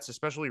Jets,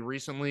 especially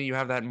recently, you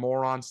have that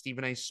moron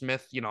Stephen A.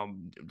 Smith,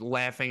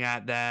 laughing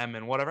at them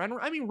and whatever. And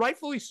I mean,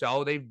 rightfully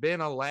so. They've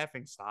been a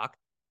laughing stock.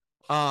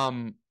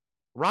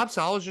 Rob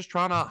Saleh is just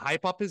trying to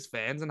hype up his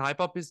fans and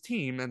hype up his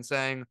team and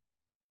saying,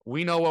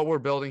 we know what we're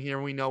building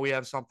here. We know we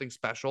have something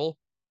special.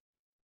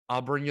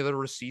 I'll bring you the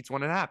receipts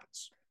when it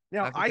happens.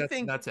 Now, I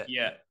think that's it.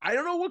 Yeah. I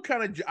don't know what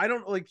kind of,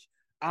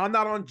 I'm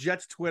not on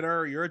Jets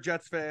Twitter. You're a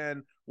Jets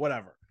fan,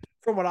 whatever.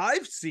 From what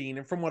I've seen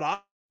and from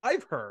what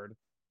I've heard,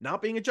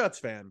 not being a Jets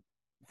fan,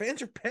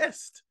 fans are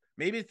pissed.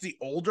 Maybe it's the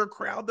older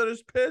crowd that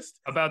is pissed.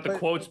 About the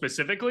quote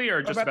specifically,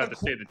 or just about the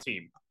state of the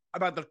team?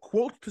 About the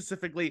quote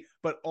specifically,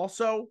 but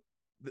also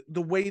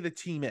the way the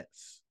team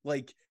is.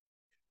 Like,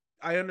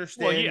 I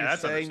understand you're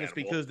saying this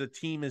because the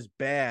team is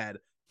bad,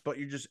 but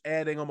you're just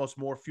adding almost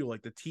more fuel.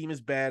 Like, the team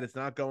is bad. It's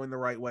not going the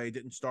right way. It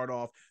didn't start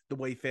off the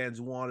way fans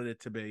wanted it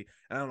to be.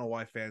 I don't know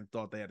why fans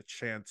thought they had a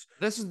chance.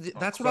 That's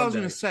what I was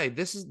going to say.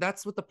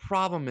 That's what the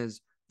problem is.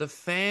 The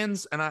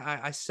fans, and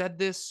I said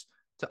this,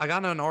 I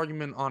got in an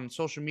argument on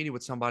social media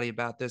with somebody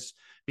about this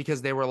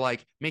because they were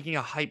like making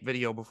a hype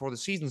video before the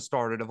season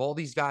started of all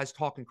these guys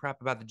talking crap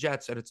about the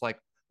Jets. And it's like,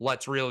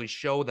 let's really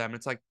show them.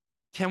 It's like,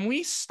 can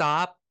we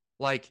stop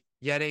like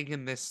getting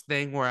in this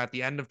thing where at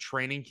the end of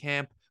training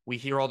camp, we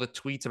hear all the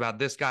tweets about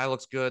this guy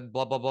looks good,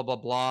 blah, blah, blah, blah,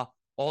 blah.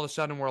 All of a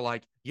sudden we're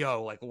like,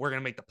 yo, like we're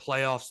going to make the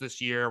playoffs this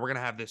year. We're going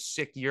to have this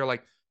sick year.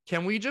 Like,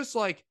 can we just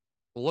like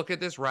look at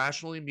this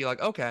rationally and be like,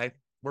 okay,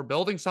 we're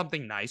building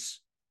something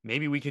nice.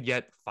 Maybe we could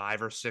get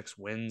 5 or 6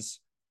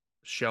 wins.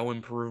 show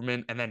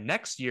improvement. And then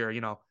next year,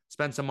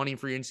 spend some money in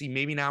free agency.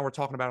 Maybe now we're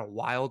talking about a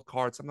wild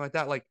card, something like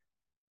that. Like,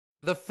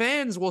 the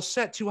fans will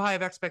set too high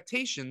of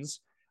expectations.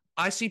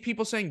 I see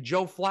people saying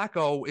Joe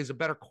Flacco is a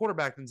better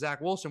quarterback than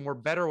Zach Wilson. We're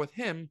better with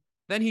him.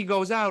 Then he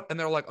goes out and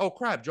they're like, oh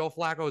crap, Joe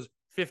Flacco's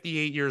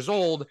 58 years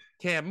old,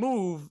 can't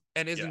move,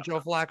 and isn't Joe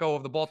Flacco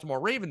of the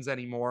Baltimore Ravens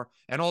anymore.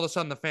 And all of a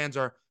sudden the fans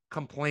are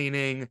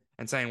complaining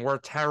and saying we're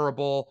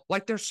terrible.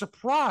 Like, they're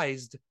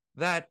surprised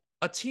that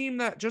a team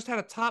that just had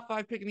a top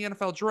 5 pick in the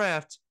NFL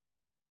draft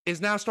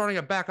is now starting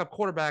a backup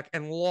quarterback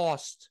and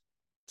lost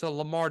to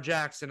Lamar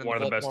Jackson and one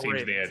of the best teams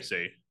Ravens. in the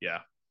AFC. Yeah.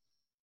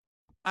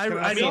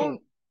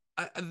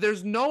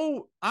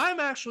 I'm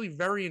actually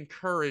very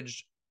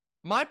encouraged.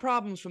 My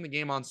problems from the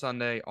game on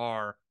Sunday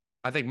are,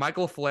 I think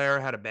Michael Flair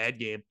had a bad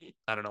game.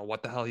 I don't know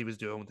what the hell he was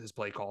doing with his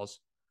play calls.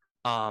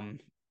 And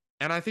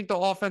I think the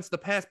offense, the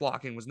pass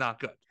blocking was not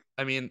good.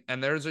 I mean,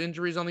 and there's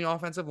injuries on the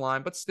offensive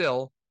line, but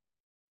still,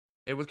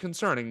 it was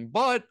concerning.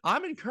 But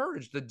I'm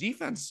encouraged. The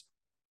defense,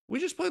 we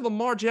just played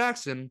Lamar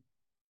Jackson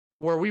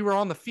where we were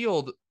on the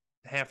field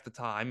half the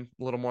time,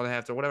 a little more than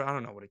half, or whatever. I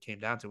don't know what it came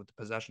down to with the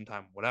possession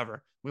time,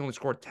 whatever. We only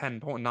scored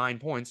 9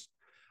 points.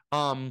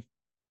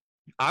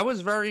 I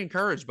was very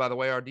encouraged by the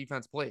way our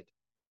defense played.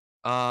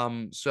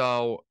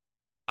 So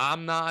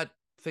I'm not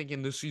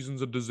thinking this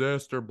season's a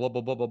disaster, blah,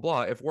 blah, blah, blah,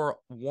 blah. If we're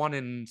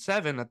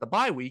 1-7 at the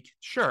bye week,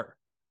 sure.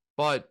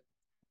 But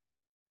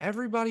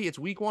everybody, it's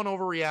week 1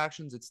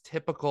 overreactions. It's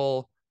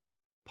typical.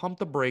 Pump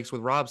the brakes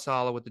with Rob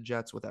Saleh, with the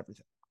Jets, with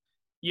everything.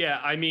 Yeah,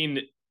 I mean,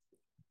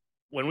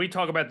 when we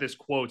talk about this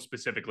quote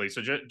specifically,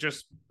 so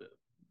just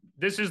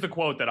this is the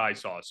quote that I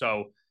saw.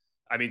 So,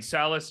 I mean,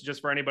 Saleh,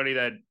 just for anybody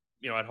that,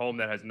 at home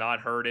that has not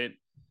heard it,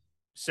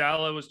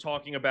 Saleh was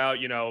talking about,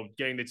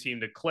 getting the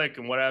team to click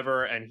and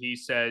whatever. And he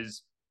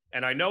says,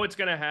 and I know it's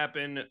going to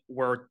happen.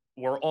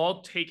 We're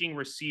all taking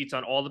receipts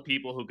on all the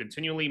people who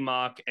continually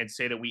mock and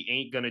say that we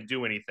ain't going to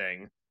do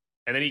anything.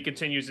 And then he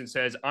continues and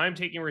says, I'm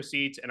taking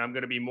receipts and I'm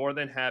going to be more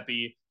than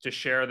happy to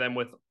share them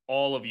with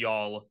all of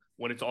y'all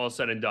when it's all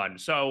said and done.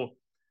 So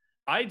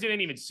I didn't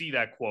even see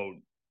that quote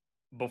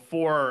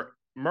before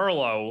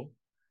Merlot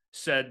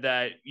said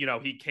that,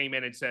 he came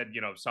in and said,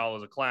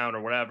 Saleh's a clown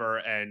or whatever.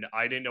 And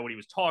I didn't know what he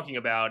was talking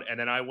about. And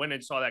then I went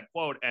and saw that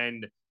quote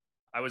and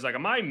I was like,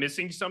 am I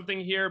missing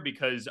something here?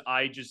 Because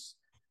I just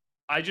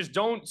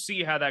don't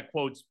see how that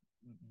quote's,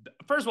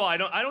 first of all, I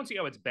don't see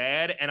how it's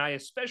bad. And I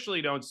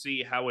especially don't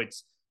see how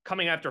it's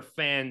coming after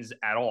fans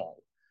at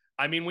all.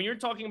 I mean, when you're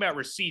talking about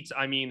receipts,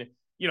 I mean,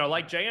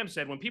 like JM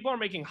said, when people are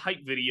making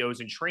hype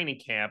videos in training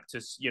camp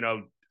to,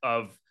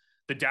 of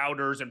the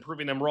doubters and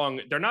proving them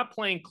wrong, they're not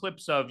playing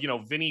clips of,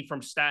 Vinny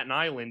from Staten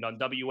Island on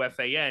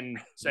WFAN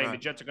saying right. The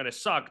Jets are going to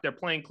suck. They're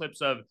playing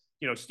clips of,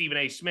 Stephen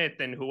A. Smith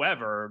and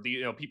whoever,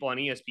 the people on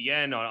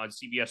ESPN, on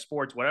CBS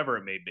Sports, whatever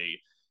it may be.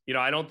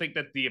 I don't think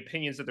that the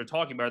opinions that they're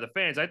talking about are the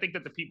fans. I think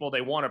that the people they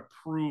want to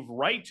prove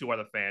right to are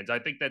the fans. I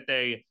think that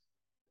they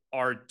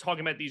are talking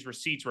about these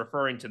receipts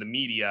referring to the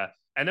media.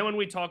 And then when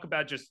we talk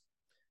about just,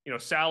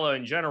 Saleh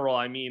in general,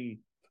 I mean,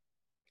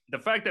 the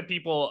fact that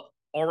people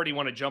already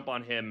want to jump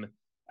on him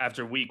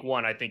after week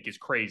 1, I think is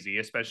crazy,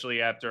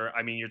 especially after,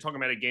 I mean, you're talking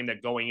about a game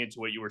that going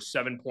into it, you were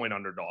 7-point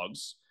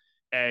underdogs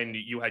and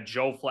you had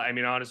Joe Flacco. I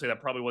mean, honestly,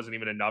 that probably wasn't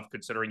even enough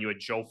considering you had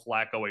Joe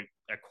Flacco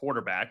at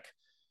quarterback.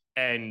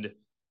 And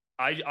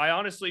I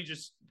honestly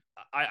just,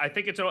 I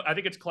think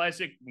it's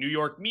classic New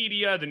York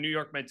media, the New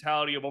York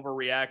mentality of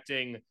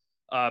overreacting.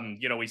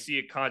 We see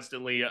it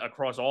constantly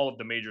across all of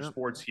the major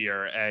sports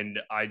here. And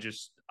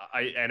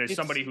as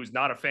somebody who's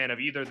not a fan of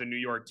either of the New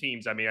York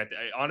teams, I mean, I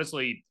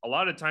honestly, a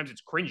lot of times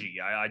it's cringy.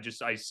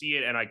 I see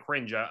it and I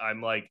cringe.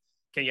 I'm like,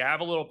 can you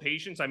have a little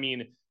patience? I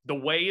mean, the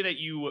way that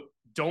you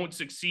don't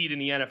succeed in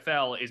the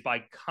NFL is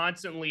by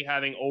constantly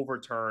having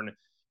overturn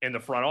in the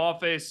front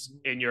office,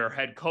 in your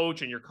head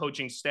coach and your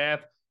coaching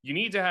staff. You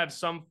need to have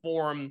some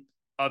form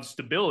of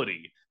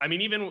stability. I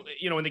mean, even,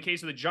 in the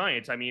case of the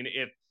Giants, I mean,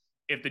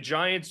 if the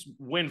Giants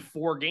win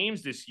 4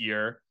 games this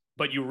year,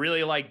 but you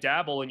really like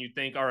Dabble and you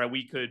think, all right,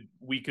 we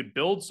could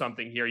build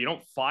something here, you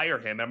don't fire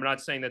him. I'm not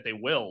saying that they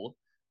will,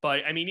 but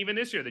I mean, even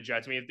this year, the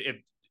Jets, I mean, if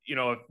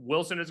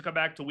Wilson doesn't come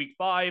back to week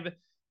 5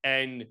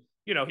 and,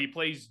 he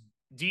plays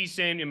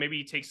decent and maybe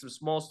he takes some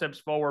small steps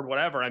forward,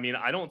 whatever. I mean,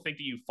 I don't think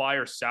that you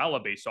fire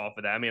Saleh based off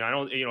of that. I mean, I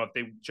don't, if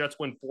they Jets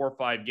win 4 or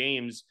 5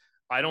 games,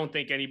 I don't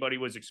think anybody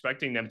was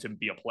expecting them to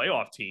be a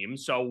playoff team.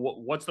 So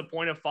what's the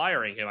point of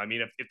firing him? I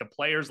mean, if the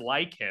players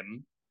like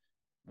him,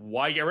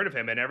 why get rid of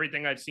him? And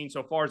everything I've seen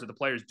so far is that the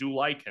players do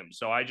like him.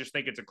 So I just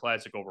think it's a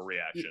classic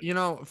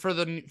overreaction. For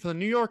the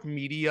New York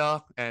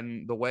media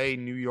and the way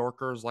New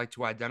Yorkers like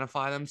to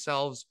identify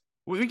themselves,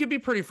 we can be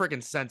pretty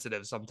freaking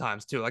sensitive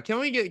sometimes too. Like, can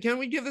we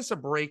give this a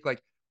break?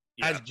 Like,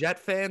 as Jet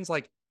fans,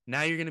 like,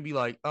 now you're going to be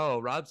like, oh,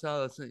 Rob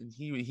Saleh,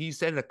 he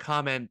said a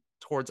comment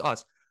towards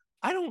us.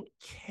 I don't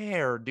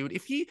care, dude.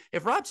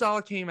 If Rob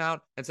Saleh came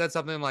out and said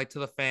something like to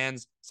the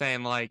fans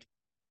saying like,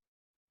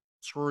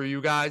 screw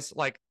you guys,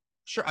 like,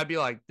 sure, I'd be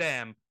like,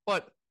 damn.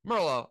 But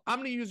Merlo, I'm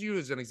going to use you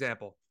as an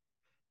example.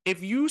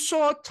 if you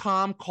saw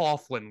Tom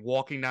Coughlin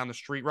walking down the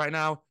street right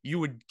now, you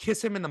would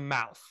kiss him in the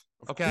mouth.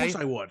 Okay. Of course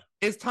I would.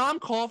 Is Tom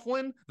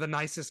Coughlin the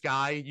nicest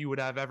guy you would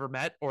have ever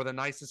met or the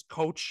nicest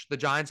coach the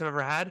Giants have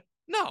ever had?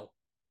 No.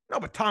 No,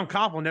 but Tom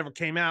Coughlin never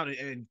came out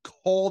and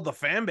called the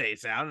fan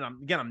base out. And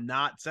I'm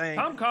not saying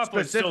Tom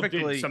Coughlin still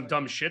specifically did some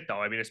dumb shit, though.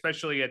 I mean,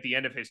 especially at the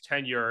end of his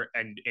tenure,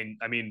 and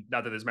I mean,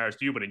 not that this matters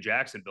to you, but in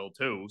Jacksonville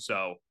too.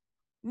 So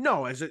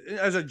no, as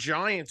a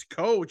Giants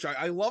coach,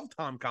 I love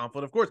Tom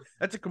Coughlin. Of course,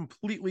 that's a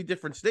completely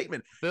different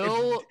statement.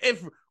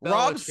 If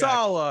Rob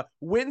Saleh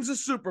wins a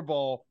Super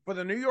Bowl for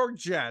the New York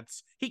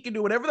Jets, he can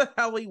do whatever the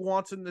hell he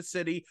wants in the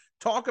city,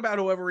 talk about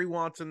whoever he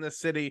wants in the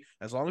city,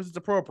 as long as it's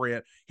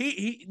appropriate.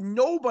 He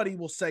nobody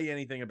will say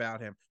anything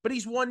about him. But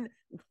he's won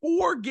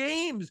 4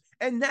 games,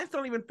 and that's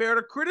not even fair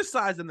to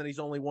criticize him that he's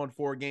only won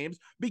 4 games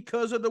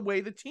because of the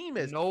way the team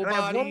is. Nobody and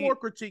I have one more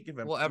critique of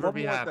him. will ever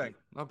be happy. Thing.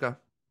 Okay.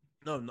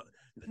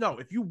 No,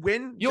 if you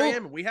win,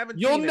 we haven't.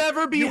 You'll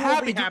never be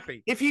happy.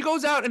 happy. If he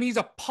goes out and he's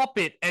a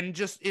puppet and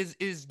just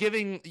is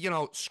giving,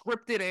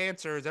 scripted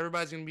answers,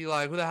 everybody's gonna be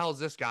like, "Who the hell is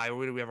this guy? Do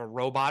we have a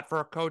robot for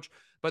a coach?"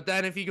 But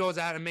then if he goes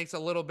out and makes a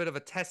little bit of a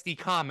testy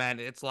comment,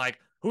 it's like,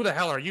 "Who the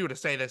hell are you to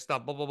say this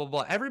stuff?" Blah blah blah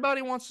blah.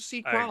 Everybody wants to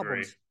see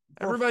problems.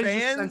 Everybody's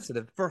just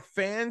sensitive. For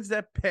fans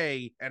that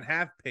pay and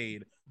have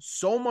paid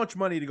so much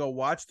money to go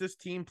watch this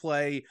team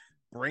play,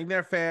 bring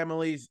their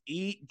families,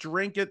 eat,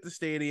 drink at the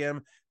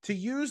stadium, to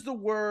use the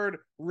word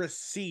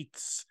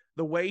receipts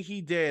the way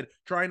he did,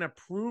 trying to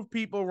prove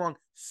people wrong.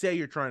 Say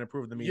you're trying to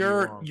prove the media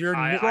wrong. You're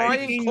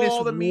trying to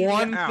call the media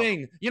one out.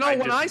 thing.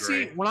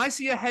 When I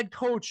see a head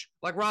coach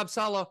like Rob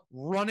Saleh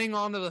running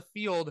onto the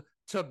field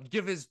to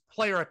give his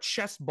player a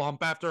chest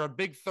bump after a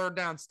big 3rd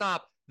down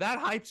stop, that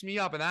hypes me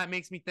up, and that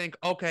makes me think,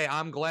 okay,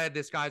 I'm glad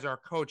this guy's our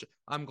coach.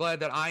 I'm glad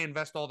that I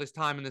invest all this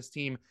time in this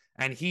team,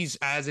 and he's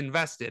as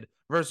invested.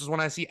 Versus when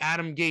I see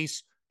Adam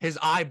Gase, his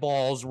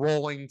eyeballs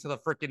rolling to the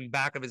freaking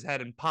back of his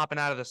head and popping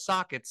out of the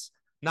sockets,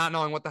 not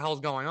knowing what the hell's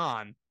going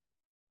on.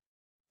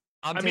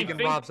 I'm taking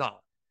Rob Saleh.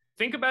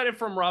 Think about it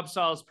from Rob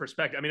Saleh's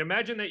perspective. I mean,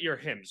 imagine that you're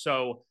him.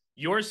 So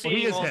you're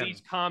seeing all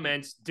these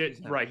comments.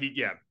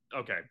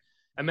 Okay.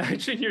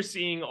 Imagine you're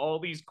seeing all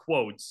these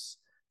quotes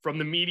from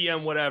the media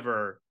and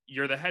whatever.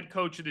 You're the head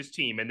coach of this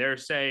team, and they're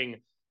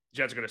saying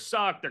Jets are going to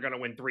suck. They're going to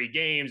win 3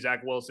 games.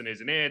 Zach Wilson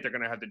isn't it. They're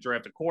going to have to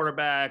draft a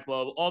quarterback.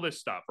 Well, all this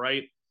stuff,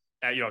 right?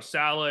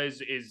 Saleh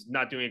is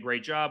not doing a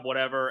great job,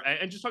 whatever.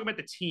 And just talking about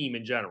the team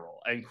in general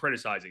and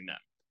criticizing them.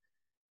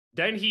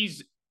 Then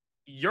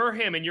you're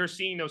him and you're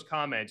seeing those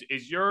comments.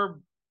 Is your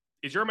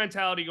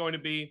mentality going to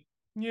be,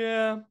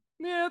 yeah,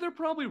 they're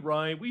probably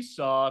right. We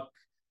suck.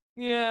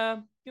 Yeah,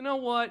 you know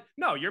what?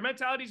 No, your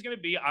mentality is going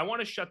to be, I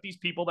want to shut these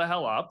people the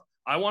hell up.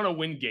 I want to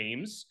win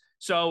games.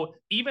 So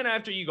even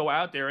after you go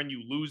out there and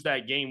you lose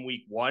that game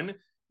week 1,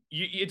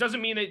 it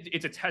doesn't mean that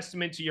it's a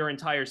testament to your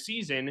entire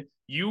season.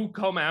 You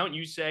come out and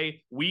you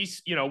say, we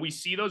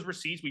see those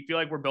receipts. We feel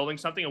like we're building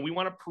something and we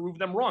want to prove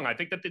them wrong. I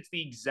think that it's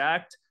the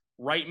exact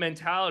right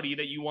mentality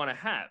that you want to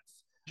have.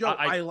 Joe,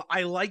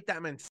 I like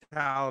that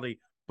mentality,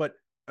 but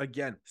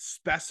again,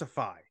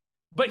 specify.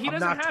 But he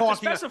doesn't have to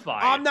specify.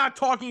 I'm not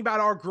talking about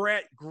our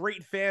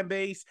great fan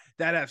base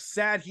that have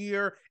sat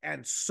here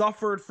and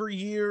suffered for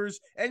years.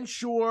 And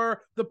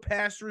sure, the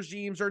past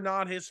regimes are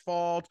not his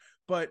fault,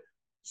 but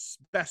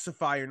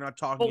specify you're not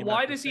talking about. But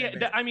why does he?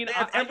 I mean, they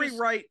have every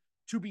right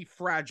to be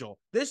fragile.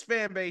 This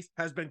fan base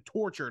has been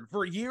tortured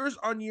for years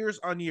on years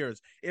on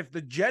years. If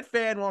the Jet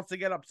fan wants to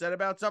get upset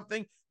about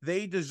something,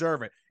 they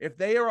deserve it. If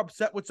they are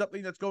upset with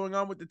something that's going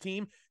on with the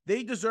team,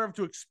 they deserve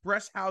to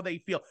express how they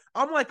feel.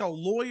 I'm like a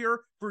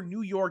lawyer for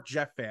New York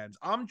Jet fans.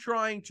 I'm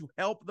trying to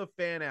help the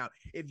fan out.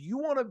 If you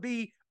want to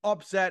be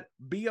upset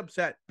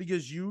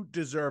because you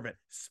deserve it.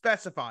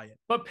 Specify it.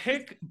 But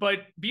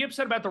be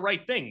upset about the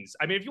right things.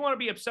 I mean, if you want to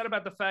be upset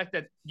about the fact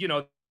that,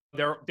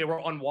 they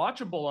were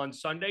unwatchable on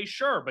Sunday,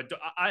 sure. But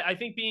I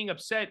think being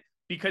upset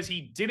because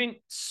he didn't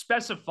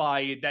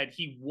specify that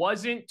he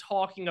wasn't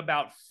talking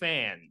about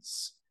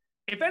fans.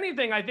 If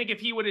anything, I think if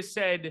he would have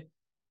said,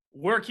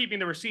 we're keeping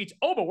the receipts,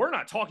 but we're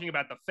not talking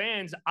about the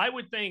fans, I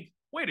would think,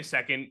 wait a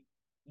second,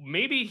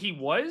 maybe he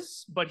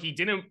was, but he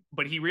didn't,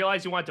 but he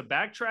realized he wanted to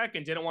backtrack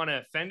and didn't want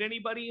to offend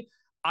anybody.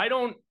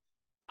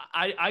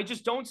 I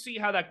just don't see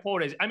how that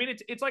quote is. I mean,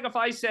 it's like if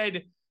I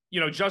said,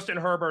 Justin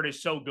Herbert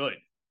is so good.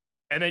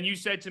 And then you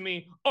said to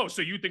me,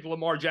 so you think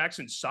Lamar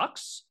Jackson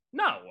sucks?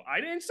 No,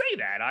 I didn't say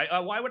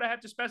that. Why would I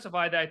have to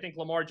specify that I think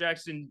Lamar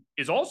Jackson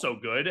is also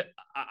good?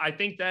 I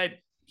think that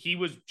he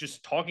was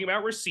just talking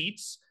about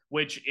receipts,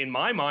 which in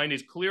my mind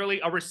is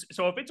clearly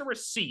so if it's a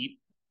receipt,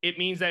 it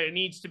means that it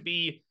needs to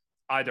be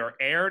either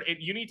aired.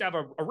 You need to have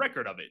a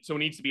record of it. So it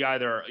needs to be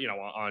either,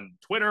 on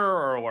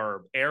Twitter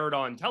or aired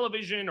on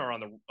television or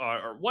on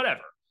or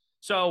whatever.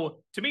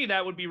 So to me,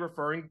 that would be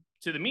referring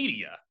to the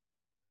media.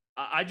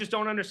 I just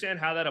don't understand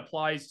how that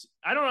applies.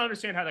 I don't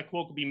understand how that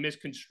quote could be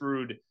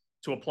misconstrued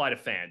to apply to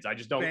fans. I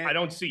just don't. I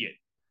don't see it.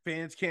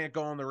 Fans can't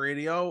go on the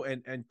radio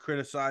and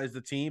criticize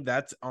the team.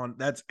 That's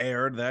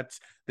aired.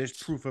 There's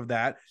proof of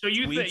that. So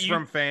you tweets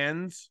from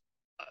fans.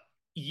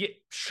 Yeah,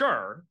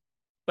 sure.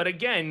 But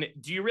again,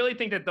 do you really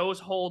think that those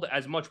hold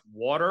as much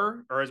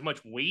water or as much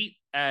weight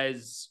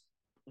as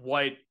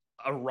what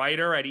a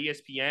writer at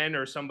ESPN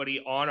or somebody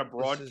on a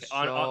broadcast,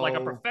 on like a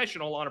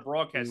professional on a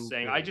broadcast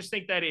saying? I just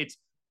think that it's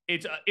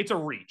a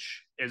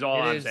reach is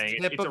all I'm saying.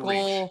 It's a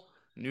reach.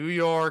 New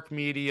York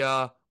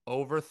media,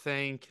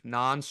 overthink,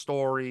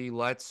 non-story.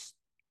 Let's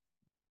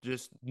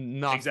just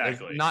not.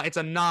 Exactly. It's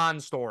a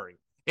non-story.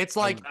 It's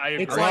like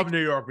I love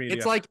New York media.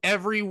 It's like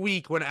every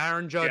week when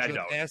Aaron Judge was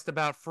asked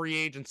about free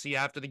agency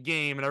after the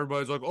game, and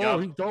everybody's like, "Oh,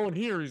 he's going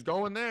here, he's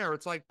going there."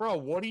 It's like, bro,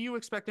 what do you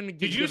expect him to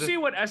give? Did you see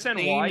what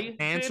SNY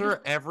answer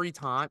did? every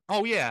time?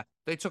 Oh yeah,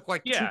 they took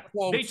like 2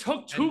 quotes. They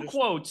took 2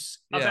 quotes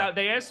about.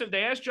 They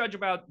asked Judge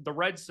about the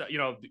Red Sox.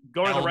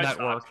 Going to the Red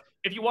Sox.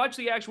 If you watch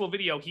the actual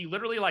video, he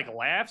literally like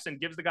laughs and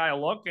gives the guy a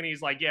look, and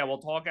he's like, "Yeah, we'll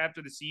talk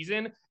after the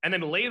season." And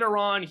then later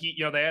on,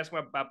 they ask him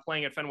about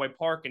playing at Fenway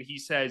Park, and he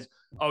says,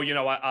 "Oh,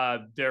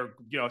 they're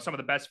some of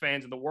the best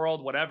fans in the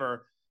world,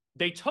 whatever."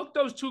 They took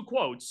those 2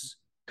 quotes,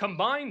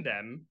 combined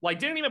them, like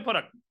didn't even put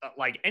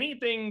like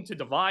anything to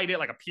divide it,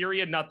 like a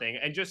period, nothing,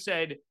 and just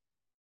said,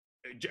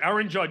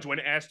 Aaron Judge, when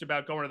asked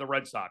about going to the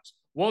Red Sox,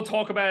 "We'll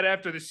talk about it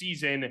after the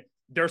season.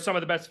 They're some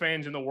of the best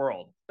fans in the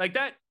world." Like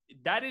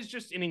that is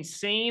just an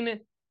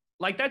insane.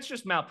 Like, that's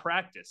just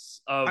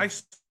malpractice. I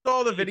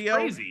saw the video.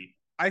 Crazy.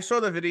 I saw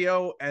the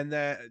video, and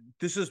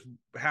this is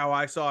how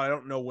I saw it. I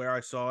don't know where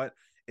I saw it.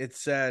 It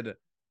said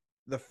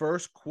the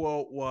first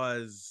quote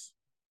was,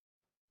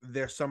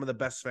 "They're some of the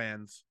best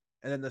fans."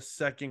 And then the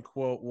second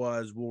quote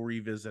was, "We'll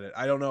revisit it."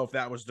 I don't know if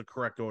that was the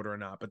correct order or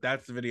not, but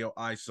that's the video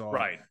I saw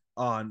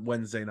on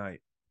Wednesday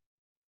night.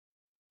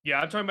 Yeah,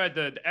 I'm talking about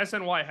the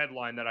SNY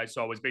headline that I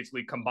saw was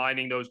basically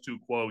combining those 2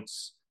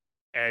 quotes.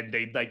 And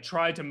they like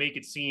tried to make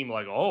it seem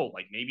like, oh,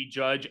 like maybe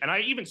Judge. And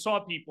I even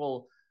saw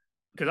people,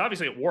 because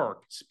obviously it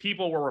worked.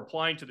 People were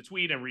replying to the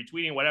tweet and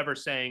retweeting whatever,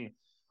 saying,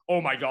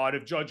 "Oh my God,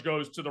 if Judge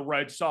goes to the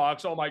Red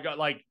Sox, oh my God,"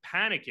 like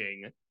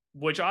panicking,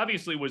 which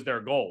obviously was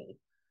their goal.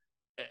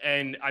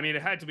 And I mean,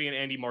 it had to be an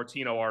Andy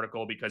Martino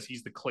article because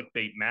he's the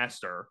clickbait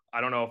master.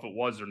 I don't know if it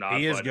was or not.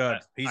 He is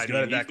good. He's good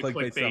at that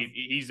clickbait stuff.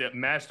 He's a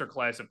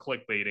masterclass of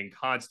clickbaiting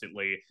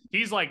constantly.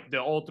 He's like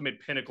the ultimate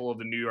pinnacle of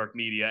the New York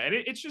media. And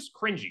it's just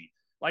cringy.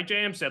 Like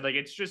JM said, like,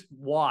 it's just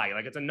why?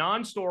 Like, it's a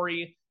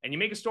non-story, and you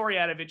make a story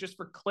out of it just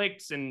for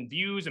clicks and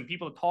views and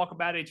people to talk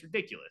about it. It's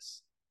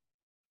ridiculous.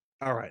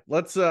 All right,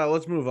 let's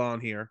move on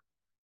here.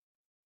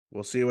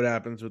 We'll see what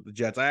happens with the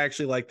Jets. I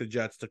actually like the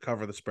Jets to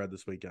cover the spread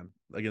this weekend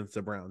against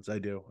the Browns. I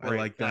do. Great. I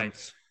like them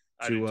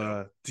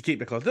to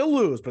keep it close. They'll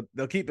lose, but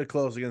they'll keep it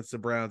close against the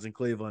Browns in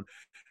Cleveland.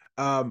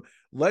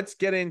 Let's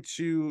get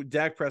into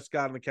Dak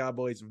Prescott and the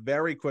Cowboys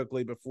very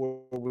quickly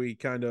before we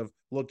kind of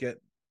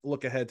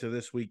look ahead to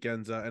this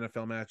weekend's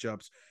NFL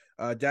matchups.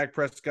 Dak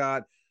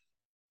Prescott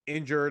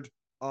injured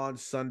on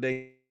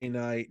Sunday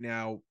night.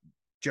 Now,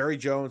 Jerry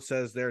Jones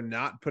says they're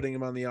not putting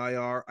him on the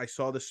IR. I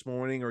saw this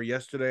morning or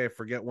yesterday, I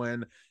forget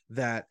when,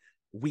 that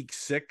week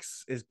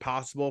 6 is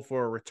possible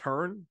for a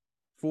return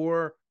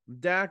for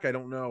Dak. I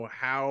don't know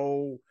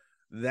how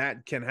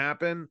that can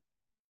happen,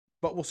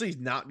 but we'll see. He's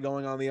not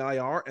going on the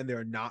IR, and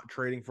they're not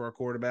trading for a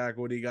quarterback.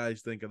 What do you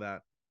guys think of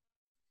that?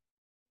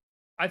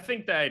 I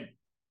think that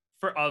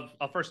I'll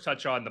first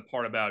touch on the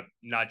part about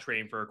not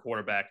trading for a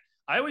quarterback.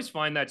 I always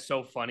find that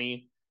so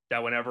funny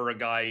that whenever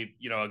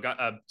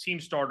a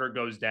team starter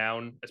goes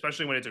down,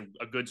 especially when it's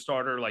a good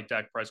starter like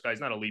Dak Prescott, he's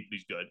not elite, but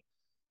he's good.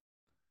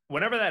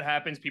 Whenever that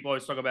happens, people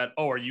always talk about,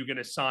 "Oh, are you going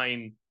to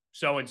sign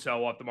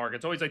so-and-so off the market?"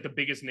 It's always like the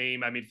biggest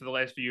name. I mean, for the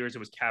last few years, it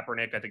was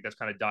Kaepernick. I think that's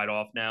kind of died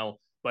off now.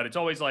 But it's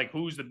always like,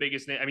 who's the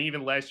biggest name? I mean,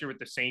 even last year with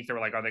the Saints, they were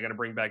like, are they going to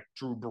bring back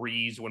Drew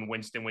Brees when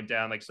Winston went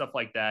down? Like, stuff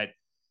like that.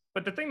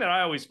 But the thing that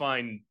I always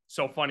find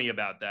so funny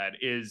about that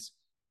is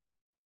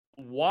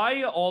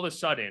why all of a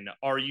sudden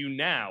are you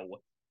now,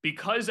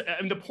 because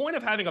the point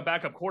of having a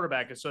backup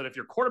quarterback is so that if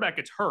your quarterback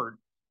gets hurt,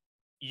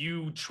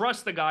 you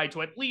trust the guy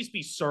to at least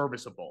be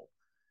serviceable.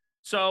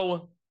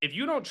 So if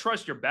you don't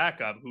trust your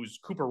backup, who's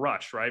Cooper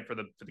Rush, right, for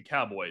the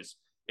Cowboys,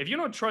 if you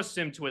don't trust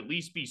him to at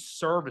least be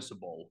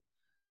serviceable,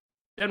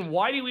 then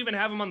why do you even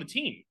have him on the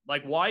team?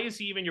 Like, why is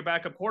he even your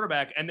backup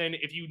quarterback? And then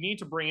if you need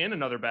to bring in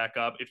another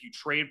backup, if you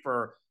trade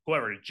for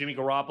whoever, Jimmy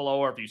Garoppolo,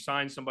 or if you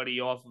sign somebody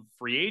off of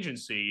free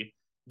agency,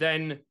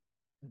 then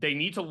they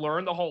need to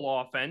learn the whole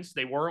offense.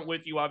 They weren't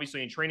with you,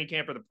 obviously, in training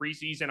camp or the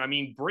preseason. I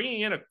mean,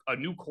 bringing in a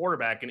new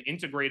quarterback and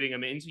integrating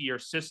him into your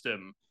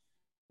system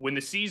when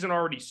the season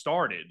already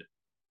started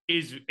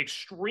is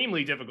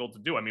extremely difficult to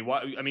do. I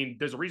mean,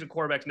 there's a reason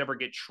quarterbacks never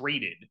get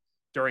traded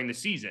during the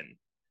season.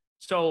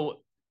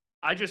 So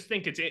I just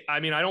think I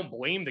don't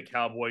blame the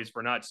Cowboys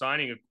for not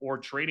signing or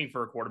trading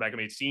for a quarterback. I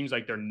mean, it seems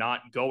like they're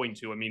not going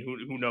to. I mean,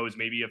 who knows?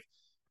 Maybe if,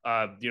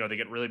 they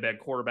get really bad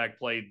quarterback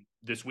play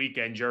this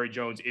weekend, Jerry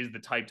Jones is the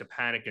type to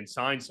panic and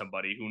sign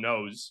somebody. Who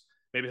knows?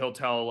 Maybe he'll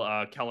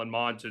tell Kellen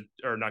Mond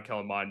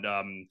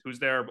who's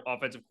their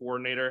offensive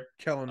coordinator?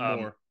 Kellen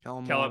Moore.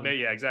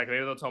 Yeah, exactly.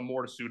 Maybe they'll tell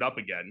Moore to suit up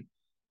again.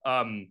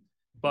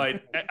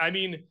 But I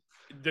mean,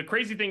 the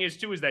crazy thing is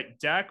that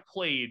Dak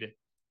played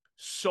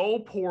so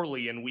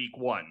poorly in week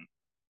 1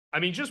 I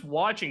mean, just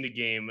watching the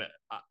game,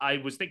 I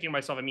was thinking to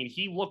myself, I mean,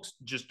 he looks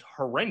just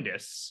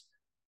horrendous.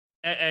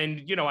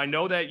 And I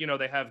know that,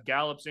 they have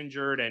Gallup's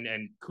injured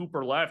and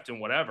Cooper left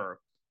and whatever,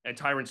 and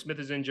Tyron Smith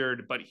is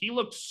injured, but he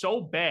looked so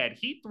bad.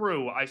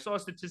 I saw a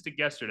statistic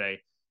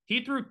yesterday,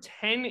 he threw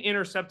 10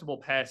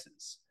 interceptable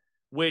passes,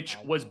 which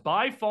was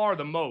by far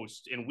the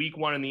most in week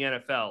 1 in the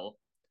NFL.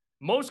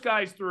 Most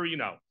guys threw,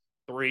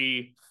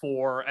 3,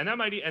 4,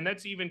 and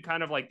that's even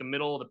kind of like the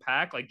middle of the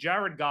pack. Like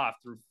Jared Goff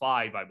threw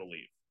 5, I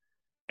believe.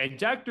 And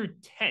Dak threw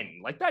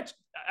 10. Like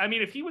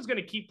if he was going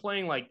to keep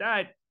playing like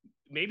that,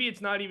 maybe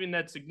it's not even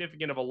that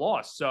significant of a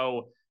loss.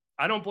 So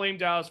I don't blame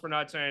Dallas for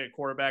not signing a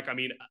quarterback. I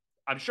mean,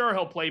 I'm sure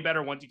he'll play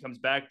better once he comes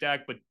back,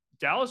 Dak, but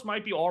Dallas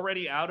might be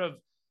already out of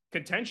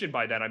contention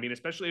by then. I mean,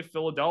 especially if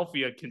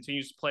Philadelphia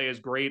continues to play as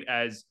great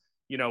as,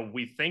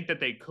 we think that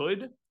they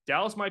could,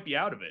 Dallas might be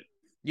out of it.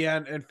 Yeah,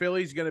 and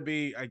Philly's going to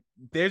be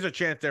there's a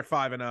chance they're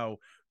 5-0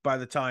 by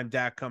the time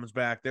Dak comes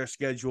back. Their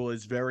schedule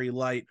is very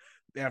light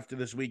after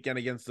this weekend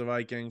against the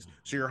Vikings.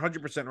 So you're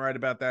 100% right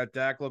about that.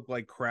 Dak looked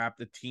like crap.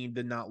 The team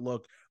did not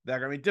look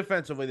that. I mean,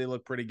 defensively, they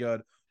look pretty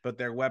good, but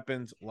their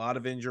weapons, a lot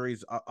of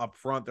injuries up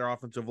front. Their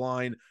offensive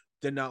line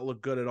did not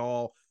look good at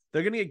all.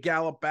 They're going to get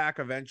Gallup back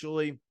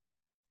eventually,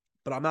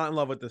 but I'm not in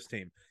love with this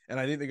team. And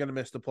I think they're going to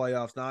miss the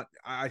playoffs.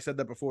 I said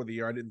that before the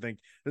year. I didn't think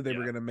that they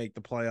were going to make the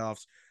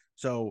playoffs.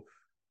 So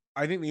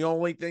I think the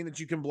only thing that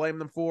you can blame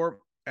them for,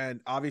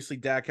 and obviously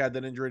Dak had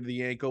that injury to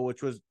the ankle,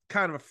 which was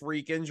kind of a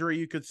freak injury,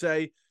 you could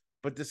say,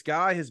 but this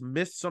guy has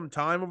missed some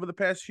time over the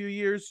past few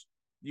years.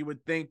 You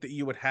would think that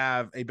you would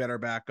have a better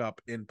backup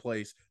in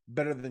place,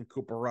 better than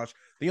Cooper Rush.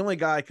 The only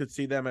guy I could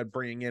see them at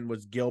bringing in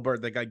was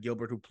Gilbert, that guy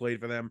Gilbert who played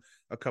for them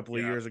a couple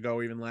of years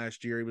ago, even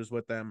last year he was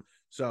with them.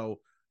 So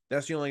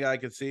that's the only guy I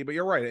could see. But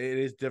you're right, it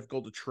is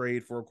difficult to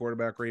trade for a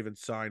quarterback or even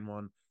sign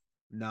one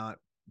not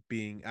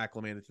being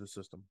acclimated to the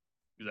system.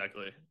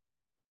 Exactly.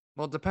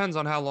 Well, it depends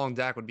on how long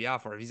Dak would be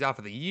out for. If he's out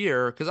for the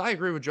year, because I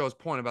agree with Joe's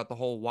point about the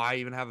whole why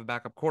even have a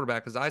backup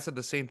quarterback, because I said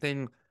the same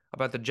thing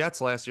about the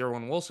Jets last year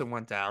when Wilson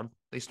went down.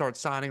 They start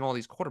signing all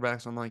these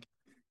quarterbacks. I'm like,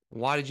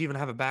 why did you even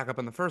have a backup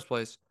in the first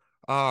place?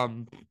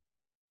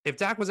 If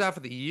Dak was out for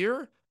the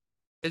year,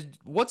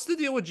 what's the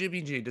deal with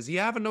Jimmy G? Does he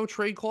have a no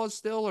trade clause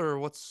still, or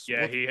what's?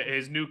 Yeah,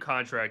 his new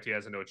contract, he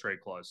has a no trade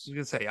clause. You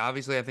can say,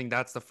 obviously, I think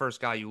that's the first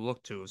guy you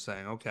look to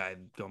saying, okay,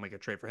 don't make a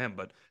trade for him,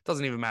 but it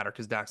doesn't even matter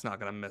because Dak's not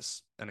going to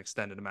miss an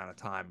extended amount of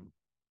time.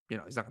 He's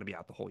not going to be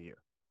out the whole year.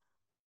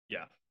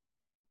 Yeah,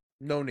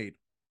 no need.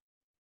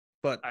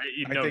 But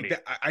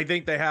I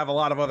think they have a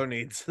lot of other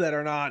needs that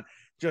are not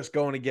just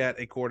going to get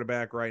a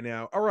quarterback right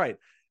now. All right.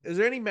 Is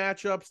there any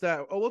matchups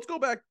that let's go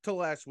back to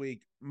last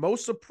week.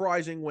 Most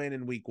surprising win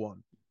in week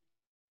 1.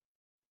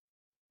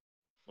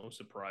 Most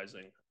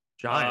surprising.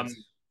 Giants.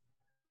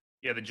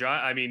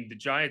 The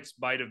Giants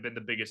might have been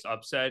the biggest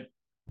upset.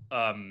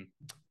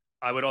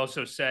 I would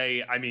also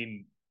say,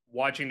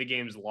 watching the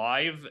games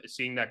live,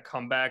 seeing that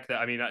comeback,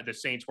 the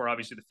Saints were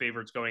obviously the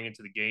favorites going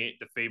into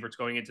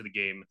the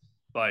game,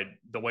 but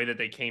the way that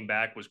they came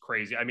back was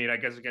crazy. I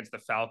guess against the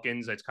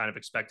Falcons, it's kind of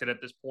expected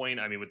at this point.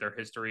 With their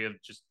history of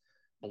just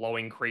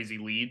blowing crazy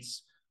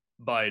leads,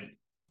 but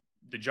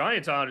the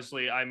Giants,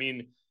 honestly,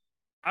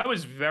 I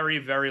was very,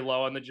 very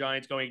low on the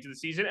Giants going into the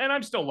season, and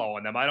I'm still low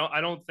on them.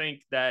 I don't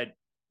think that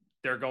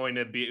they're going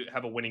to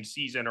have a winning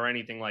season or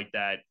anything like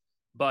that.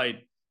 But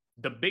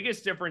the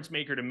biggest difference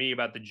maker to me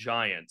about the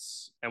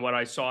Giants and what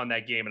I saw in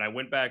that game, and I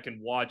went back and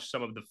watched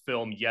some of the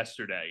film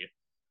yesterday,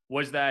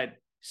 was that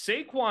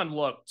Saquon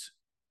looked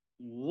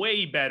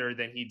way better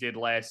than he did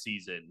last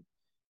season.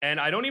 And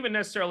I don't even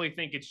necessarily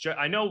think it's just,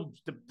 I know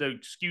the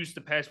excuse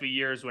the past few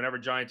years, whenever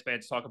Giants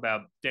fans talk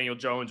about Daniel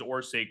Jones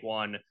or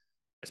Saquon,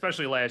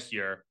 especially last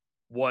year,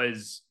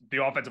 was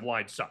the offensive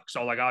line sucks.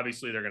 So,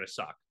 obviously they're going to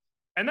suck.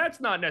 And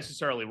that's not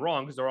necessarily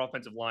wrong because their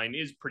offensive line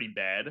is pretty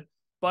bad.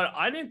 But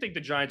I didn't think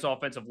the Giants'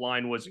 offensive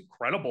line was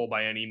incredible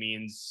by any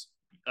means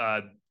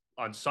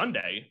on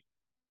Sunday.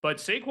 But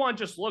Saquon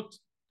just looked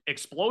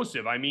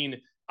explosive.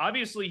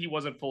 Obviously he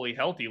wasn't fully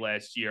healthy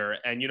last year.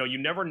 And, you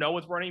never know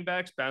with running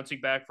backs bouncing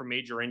back from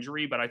major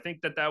injury. But I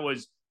think that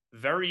was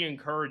very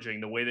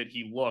encouraging the way that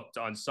he looked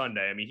on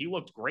Sunday. He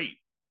looked great.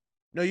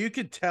 No, you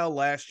could tell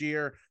last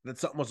year that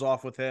something was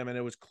off with him, and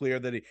it was clear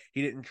that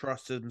he didn't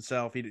trust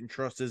himself. He didn't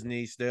trust his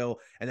knee still,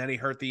 and then he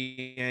hurt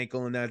the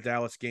ankle in that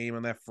Dallas game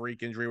on that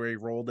freak injury where he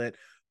rolled it.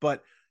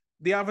 But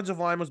the offensive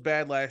line was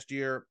bad last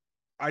year.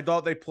 I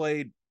thought they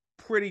played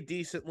pretty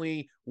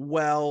decently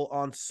well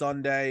on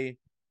Sunday,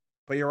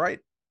 but you're right.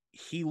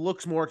 He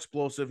looks more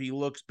explosive. He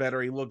looks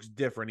better. He looks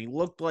different. He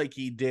looked like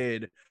he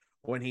did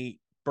when he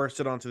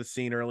bursted onto the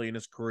scene early in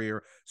his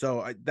career.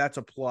 So that's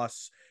a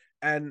plus.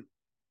 And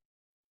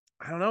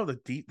I don't know,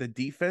 the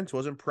defense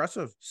was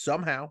impressive.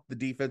 Somehow the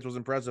defense was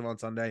impressive on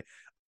Sunday.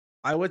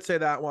 I would say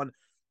that one.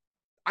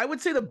 I would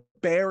say the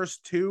Bears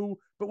too,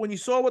 but when you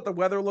saw what the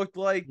weather looked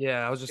like,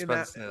 I was just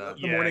about to say that.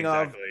 The morning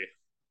of,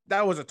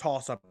 that was a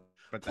toss-up.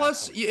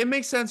 Plus, it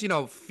makes sense, Trey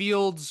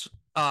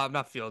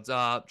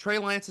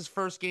Lance's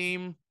first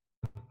game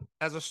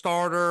as a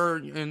starter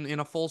in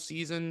a full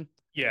season.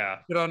 Yeah.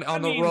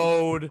 On the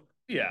road.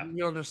 Yeah.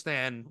 You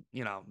understand,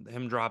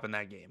 him dropping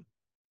that game.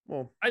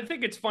 Well, I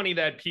think it's funny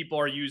that people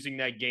are using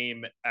that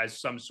game as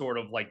some sort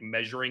of like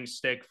measuring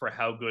stick for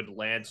how good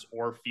Lance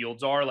or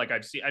Fields are. Like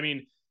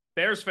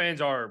Bears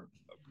fans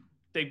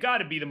they've got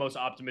to be the most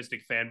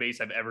optimistic fan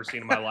base I've ever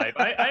seen in my life.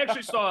 I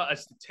actually saw a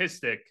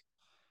statistic.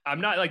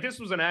 I'm not like, this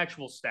was an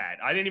actual stat.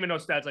 I didn't even know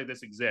stats like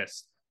this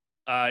exist.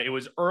 It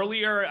was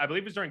earlier, I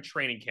believe it was during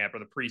training camp or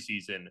the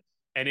preseason.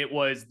 And it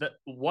was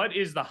what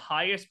is the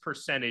highest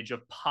percentage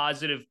of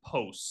positive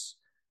posts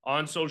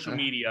on social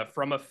media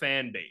from a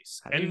fan base?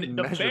 And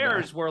the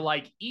Bears were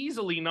like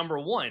easily number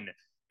one.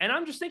 And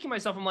I'm just thinking to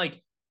myself, I'm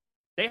like,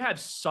 they have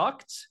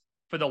sucked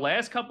for the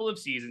last couple of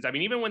seasons. I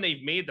mean, even when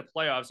they've made the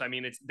playoffs, I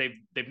mean,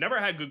 they've never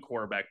had good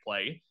quarterback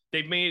play.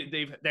 They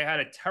had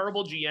a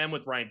terrible GM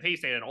with Ryan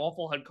Pace. They had an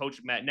awful head coach,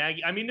 Matt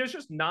Nagy. I mean, there's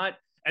just not.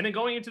 And then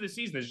going into the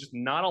season, there's just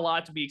not a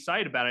lot to be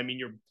excited about. I mean,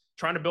 you're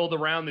trying to build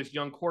around this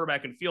young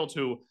quarterback in Fields,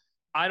 who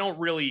I don't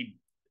really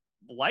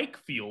like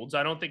Fields.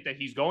 I don't think that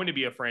he's going to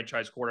be a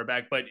franchise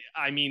quarterback. But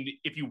I mean,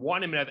 if you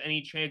want him to have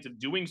any chance of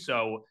doing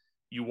so,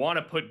 you want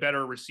to put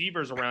better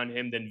receivers around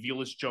him than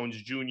Velus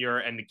Jones Jr.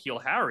 and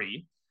N'Keal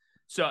Harry.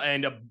 So,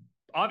 and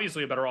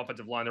obviously a better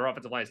offensive line. Their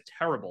offensive line is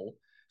terrible.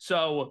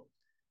 So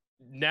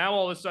now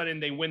all of a sudden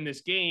they win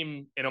this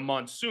game in a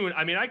monsoon.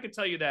 I mean, I could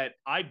tell you that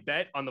I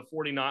bet on the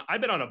 49. I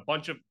bet on a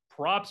bunch of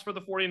props for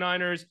the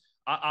 49ers.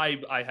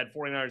 I had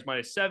 49ers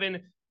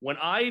 -7. When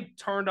I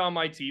turned on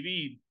my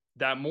TV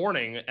that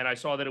morning and I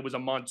saw that it was a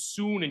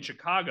monsoon in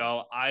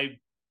Chicago, I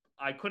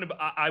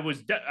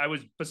was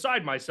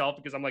beside myself,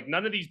 because I'm like,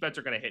 none of these bets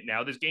are going to hit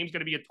now. This game's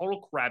going to be a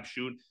total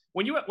crapshoot.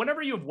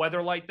 Whenever you have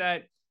weather like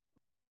that,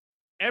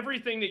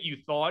 everything that you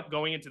thought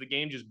going into the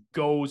game just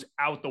goes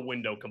out the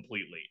window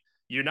completely.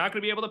 You're not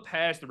going to be able to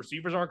pass. The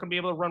receivers aren't going to be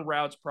able to run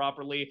routes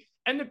properly.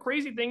 And the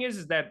crazy thing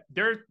is that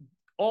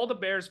all the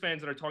Bears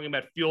fans that are talking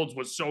about Fields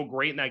was so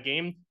great in that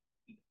game.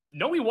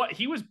 No,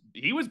 he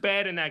was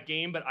bad in that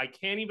game, but I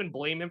can't even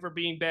blame him for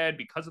being bad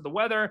because of the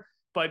weather.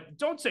 But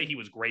don't say he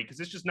was great,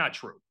 because it's just not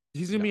true.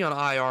 He's going to be on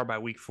IR by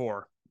week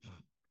 4.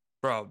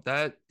 Bro,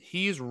 that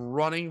he's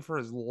running for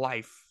his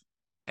life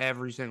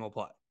every single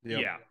play.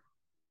 Yep. Yeah.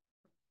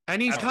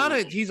 And he's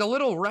he's a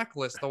little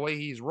reckless the way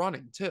he's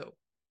running too.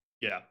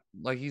 Yeah.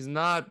 Like, he's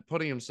not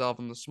putting himself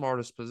in the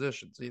smartest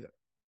positions either.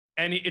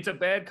 And it's a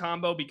bad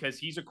combo, because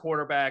he's a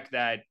quarterback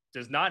that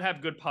does not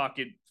have good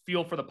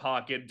feel for the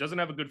pocket, doesn't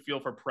have a good feel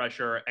for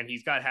pressure, and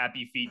he's got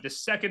happy feet. The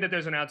second that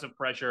there's an ounce of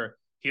pressure,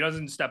 he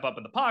doesn't step up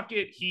in the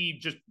pocket. He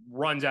just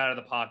runs out of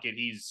the pocket.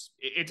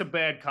 It's a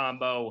bad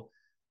combo.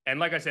 And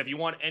like I said, if you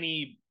want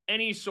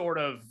any sort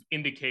of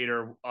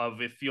indicator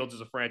of if Fields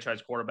is a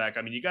franchise quarterback,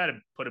 I mean, you got to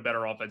put a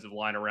better offensive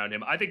line around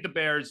him. I think the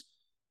Bears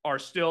are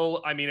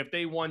still, I mean, if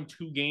they won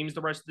 2 games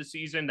the rest of the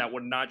season, that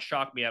would not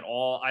shock me at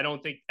all. I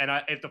don't think,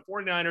 if the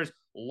 49ers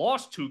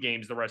lost 2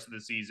 games the rest of the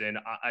season,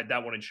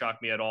 that wouldn't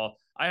shock me at all.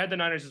 I had the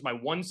Niners as my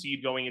 1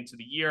 seed going into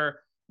the year.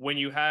 When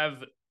you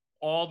have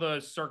all the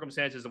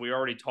circumstances that we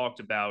already talked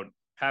about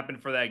happen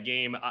for that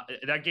game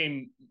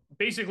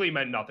basically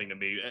meant nothing to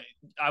me.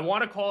 I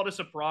want to call it a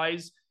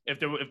surprise. If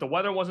the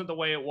weather wasn't the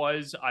way it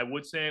was, I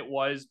would say it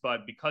was,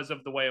 but because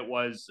of the way it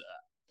was,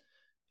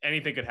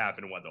 anything could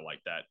happen in weather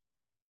like that.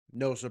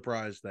 No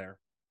surprise there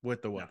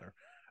with the weather.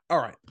 No.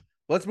 All right,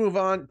 let's move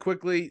on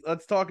quickly.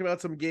 Let's talk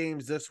about some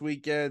games this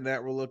weekend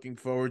that we're looking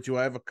forward to.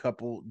 I have a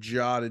couple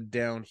jotted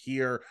down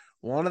here.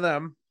 One of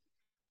them,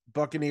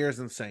 Buccaneers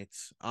and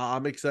Saints.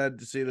 I'm excited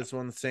to see this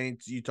one. The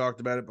Saints, you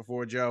talked about it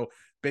before, Joe.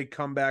 Big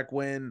comeback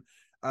win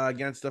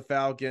against the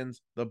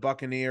Falcons. The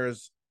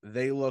Buccaneers,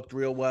 they looked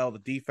real well. The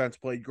defense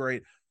played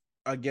great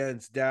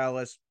against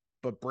Dallas,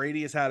 but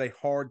Brady has had a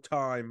hard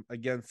time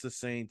against the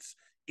Saints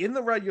in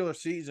the regular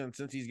season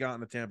since he's gotten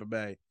to Tampa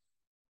Bay.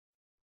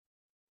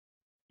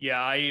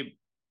 Yeah, I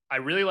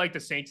really like the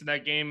Saints in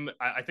that game.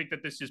 I think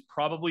that this is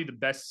probably the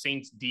best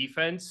Saints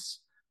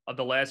defense of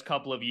the last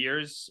couple of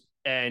years.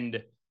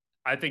 And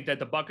I think that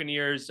the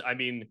Buccaneers, I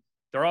mean,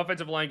 their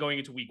offensive line going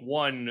into week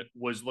 1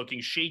 was looking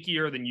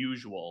shakier than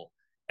usual.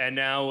 And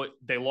now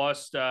they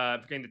lost,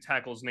 I'm forgetting the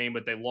tackle's name,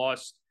 but they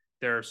lost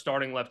their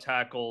starting left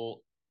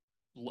tackle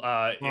in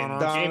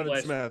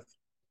Donovan Smith.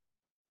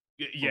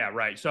 Yeah,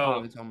 right.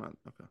 So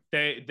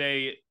okay.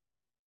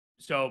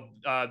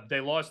 they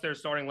lost their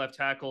starting left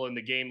tackle in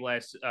the game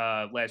last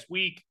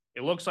week.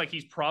 It looks like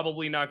he's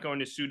probably not going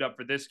to suit up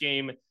for this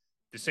game.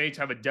 The Saints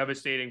have a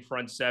devastating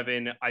front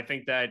 7. I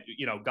think that,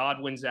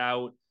 Godwin's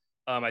out.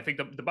 I think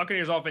the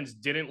Buccaneers offense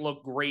didn't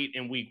look great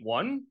in week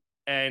 1,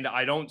 and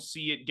I don't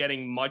see it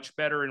getting much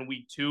better in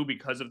week 2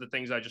 because of the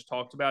things I just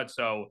talked about.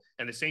 So,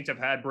 and the Saints have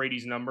had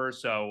Brady's number,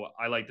 so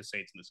I like the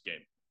Saints in this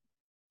game.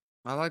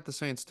 I like the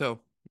Saints too.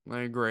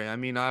 I agree. I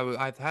mean,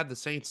 I've had the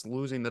Saints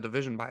losing the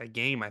division by a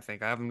game. I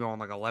think I have them going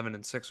like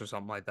 11-6 or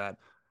something like that.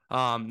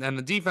 And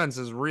the defense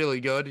is really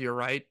good. You're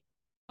right.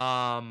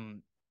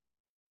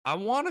 I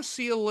want to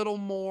see a little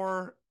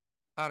more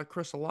out of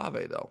Chris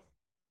Olave though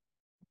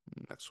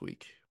next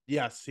week.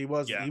 Yes, he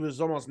was. Yeah. He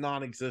was almost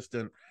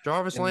non-existent.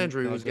 Jarvis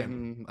Landry was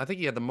getting. I think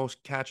he had the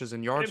most catches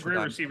and yards. They have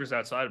great receivers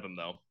outside of him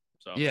though.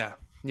 So yeah,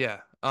 Yeah.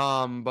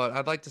 But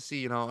I'd like to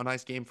see, a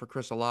nice game for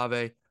Chris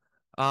Olave.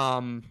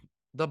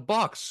 The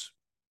Bucks,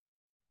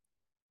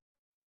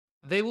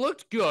 they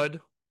looked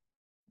good.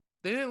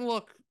 They didn't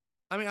look.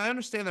 I mean, I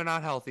understand they're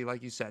not healthy,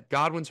 like you said.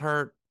 Godwin's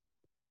hurt.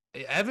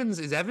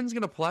 Is Evans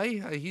gonna play?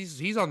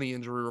 He's on the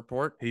injury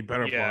report. He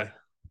better Yeah. play.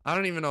 I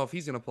don't even know if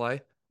he's gonna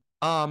play.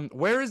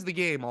 Where is the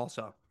game?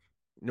 Also,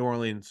 New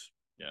Orleans.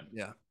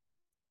 yeah.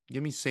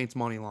 Give me Saints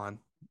money line.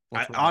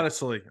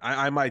 Honestly,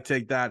 I might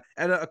take that.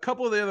 And a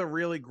couple of the other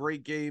really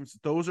great games.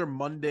 Those are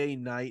Monday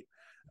night.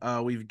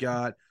 We've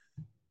got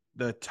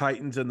the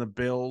Titans and the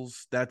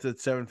Bills. That's at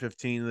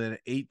 7:15. Then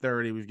at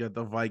 8:30, we've got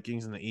the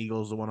Vikings and the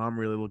Eagles, the one I'm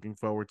really looking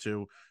forward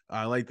to.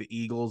 I like the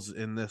Eagles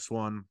in this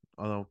one,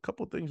 although a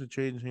couple of things have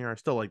changed here. I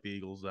still like the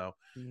Eagles, though,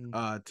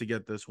 to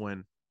get this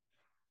win.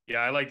 Yeah,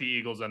 I like the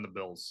Eagles and the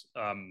Bills.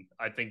 I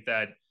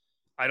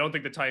don't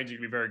think the Titans are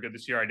going to be very good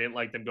this year. I didn't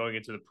like them going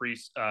into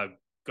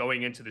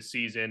the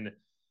season.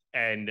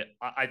 And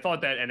I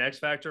thought that an X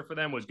factor for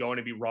them was going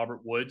to be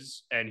Robert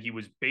Woods, and he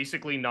was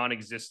basically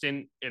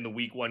non-existent in the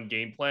week 1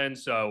 game plan.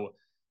 So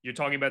you're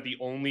talking about the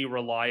only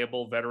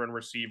reliable veteran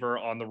receiver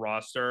on the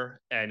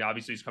roster. And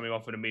obviously he's coming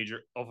off of a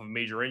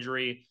major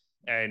injury.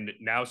 And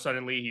now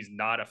suddenly he's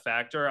not a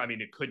factor. I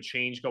mean, it could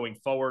change going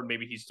forward.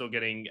 Maybe he's still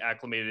getting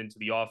acclimated into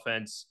the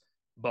offense,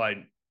 but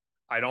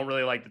I don't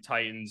really like the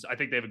Titans. I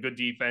think they have a good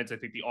defense. I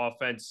think the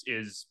offense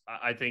is,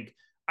 I think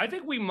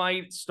we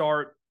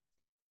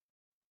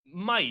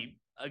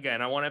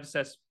again, I want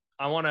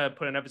to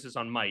put an emphasis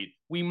on might.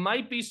 We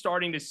might be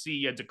starting to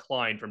see a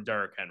decline from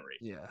Derrick Henry.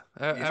 Yeah.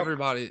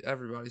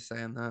 Everybody's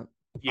saying that.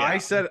 Yeah.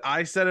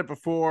 I said it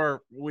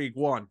before week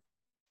 1.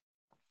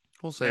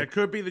 We'll see. It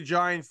could be the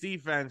Giants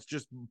defense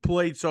just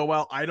played so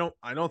well. I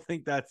don't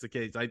think that's the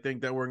case. I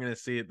think that we're going to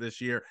see it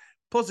this year.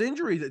 Plus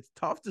injuries, it's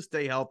tough to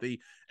stay healthy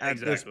at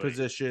this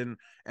position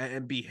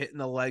and be hitting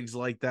the legs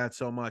like that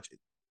so much.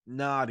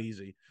 Not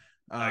easy.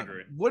 I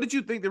agree. What did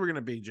you think they were going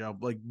to be, Joe?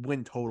 Like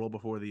win total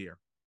before the year?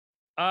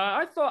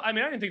 I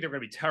didn't think they were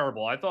going to be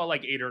terrible. I thought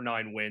like 8 or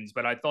 9 wins,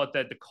 but I thought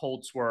that the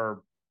Colts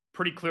were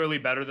pretty clearly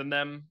better than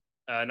them.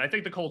 And I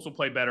think the Colts will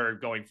play better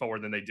going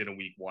forward than they did in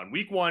week 1.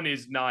 Week 1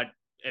 is not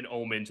an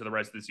omen to the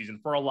rest of the season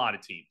for a lot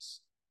of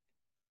teams.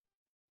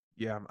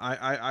 Yeah,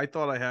 I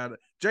thought I had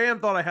JM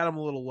thought I had them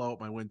a little low at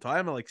my win total.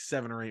 I'm at like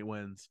 7 or 8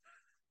 wins.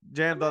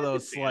 JM thought that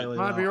was slightly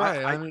low. Might be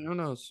right. I mean, who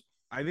knows?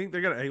 I think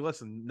they're gonna. Hey,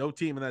 listen, no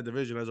team in that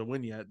division has a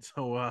win yet,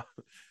 so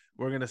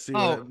we're gonna see.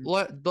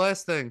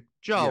 Last thing,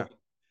 Joe. Yeah.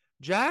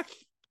 Jack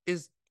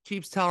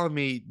keeps telling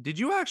me. Did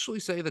you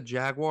actually say the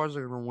Jaguars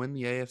are gonna win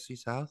the AFC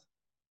South?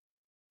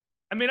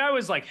 I mean, I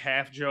was like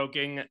half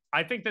joking.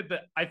 I think that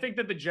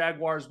the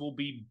Jaguars will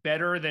be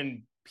better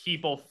than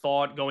people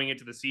thought going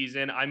into the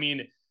season. I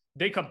mean,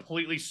 they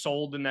completely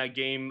sold in that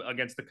game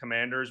against the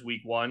Commanders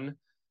week 1.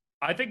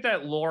 I think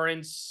that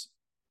Lawrence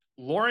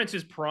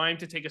is primed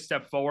to take a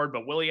step forward,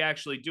 but will he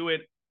actually do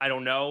it? I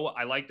don't know.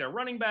 I like their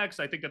running backs.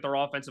 I think that their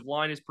offensive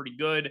line is pretty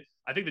good.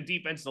 I think the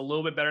defense is a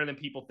little bit better than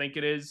people think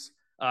it is.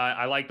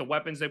 I like the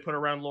weapons they put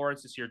around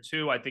Lawrence this year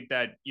too. I think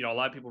that, a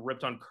lot of people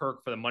ripped on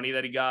Kirk for the money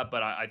that he got,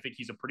 but I think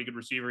he's a pretty good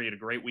receiver. He had a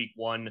great week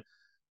 1.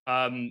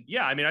 I mean,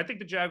 I think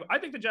the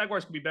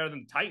Jaguars could be better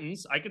than the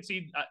Titans. I could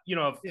see,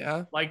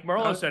 like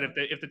Merlo said,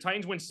 if the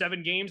Titans win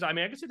 7 games, I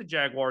mean, I could see the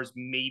Jaguars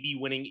maybe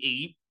winning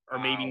 8 or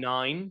maybe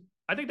 9.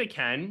 I think they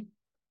can.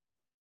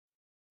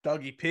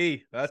 Dougie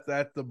P, that's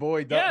the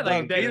boy.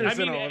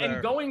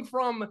 And going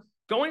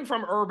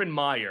from Urban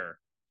Meyer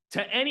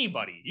to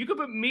anybody, you could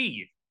put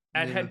me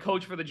at head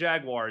coach for the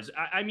Jaguars.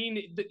 I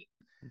mean,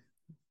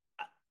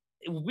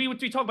 we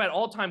talked about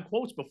all-time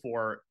quotes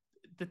before.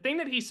 The thing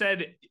that he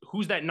said,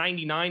 who's that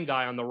 99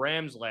 guy on the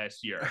Rams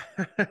last year?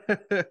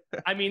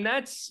 I mean,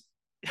 that's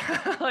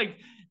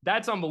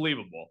that's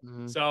unbelievable.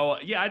 Mm-hmm. So,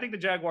 yeah, I think the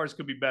Jaguars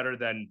could be better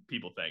than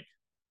people think.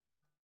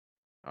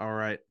 All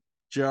right,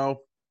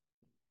 Joe,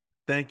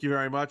 thank you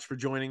very much for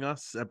joining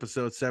us.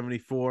 Episode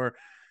 74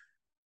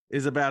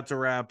 is about to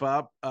wrap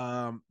up.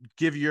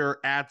 Give your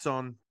ats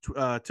on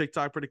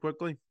TikTok pretty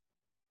quickly.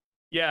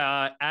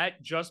 Yeah,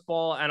 at Just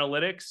Ball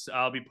Analytics.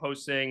 I'll be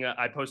posting.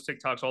 I post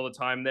TikToks all the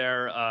time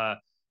there,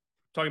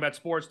 talking about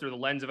sports through the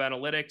lens of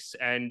analytics,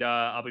 and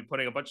I'll be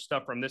putting a bunch of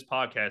stuff from this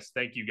podcast.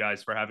 Thank you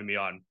guys for having me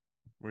on.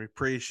 We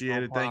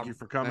appreciate it. Thank you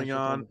for coming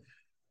on.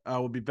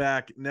 We'll be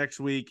back next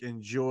week.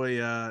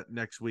 Enjoy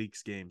next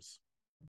week's games.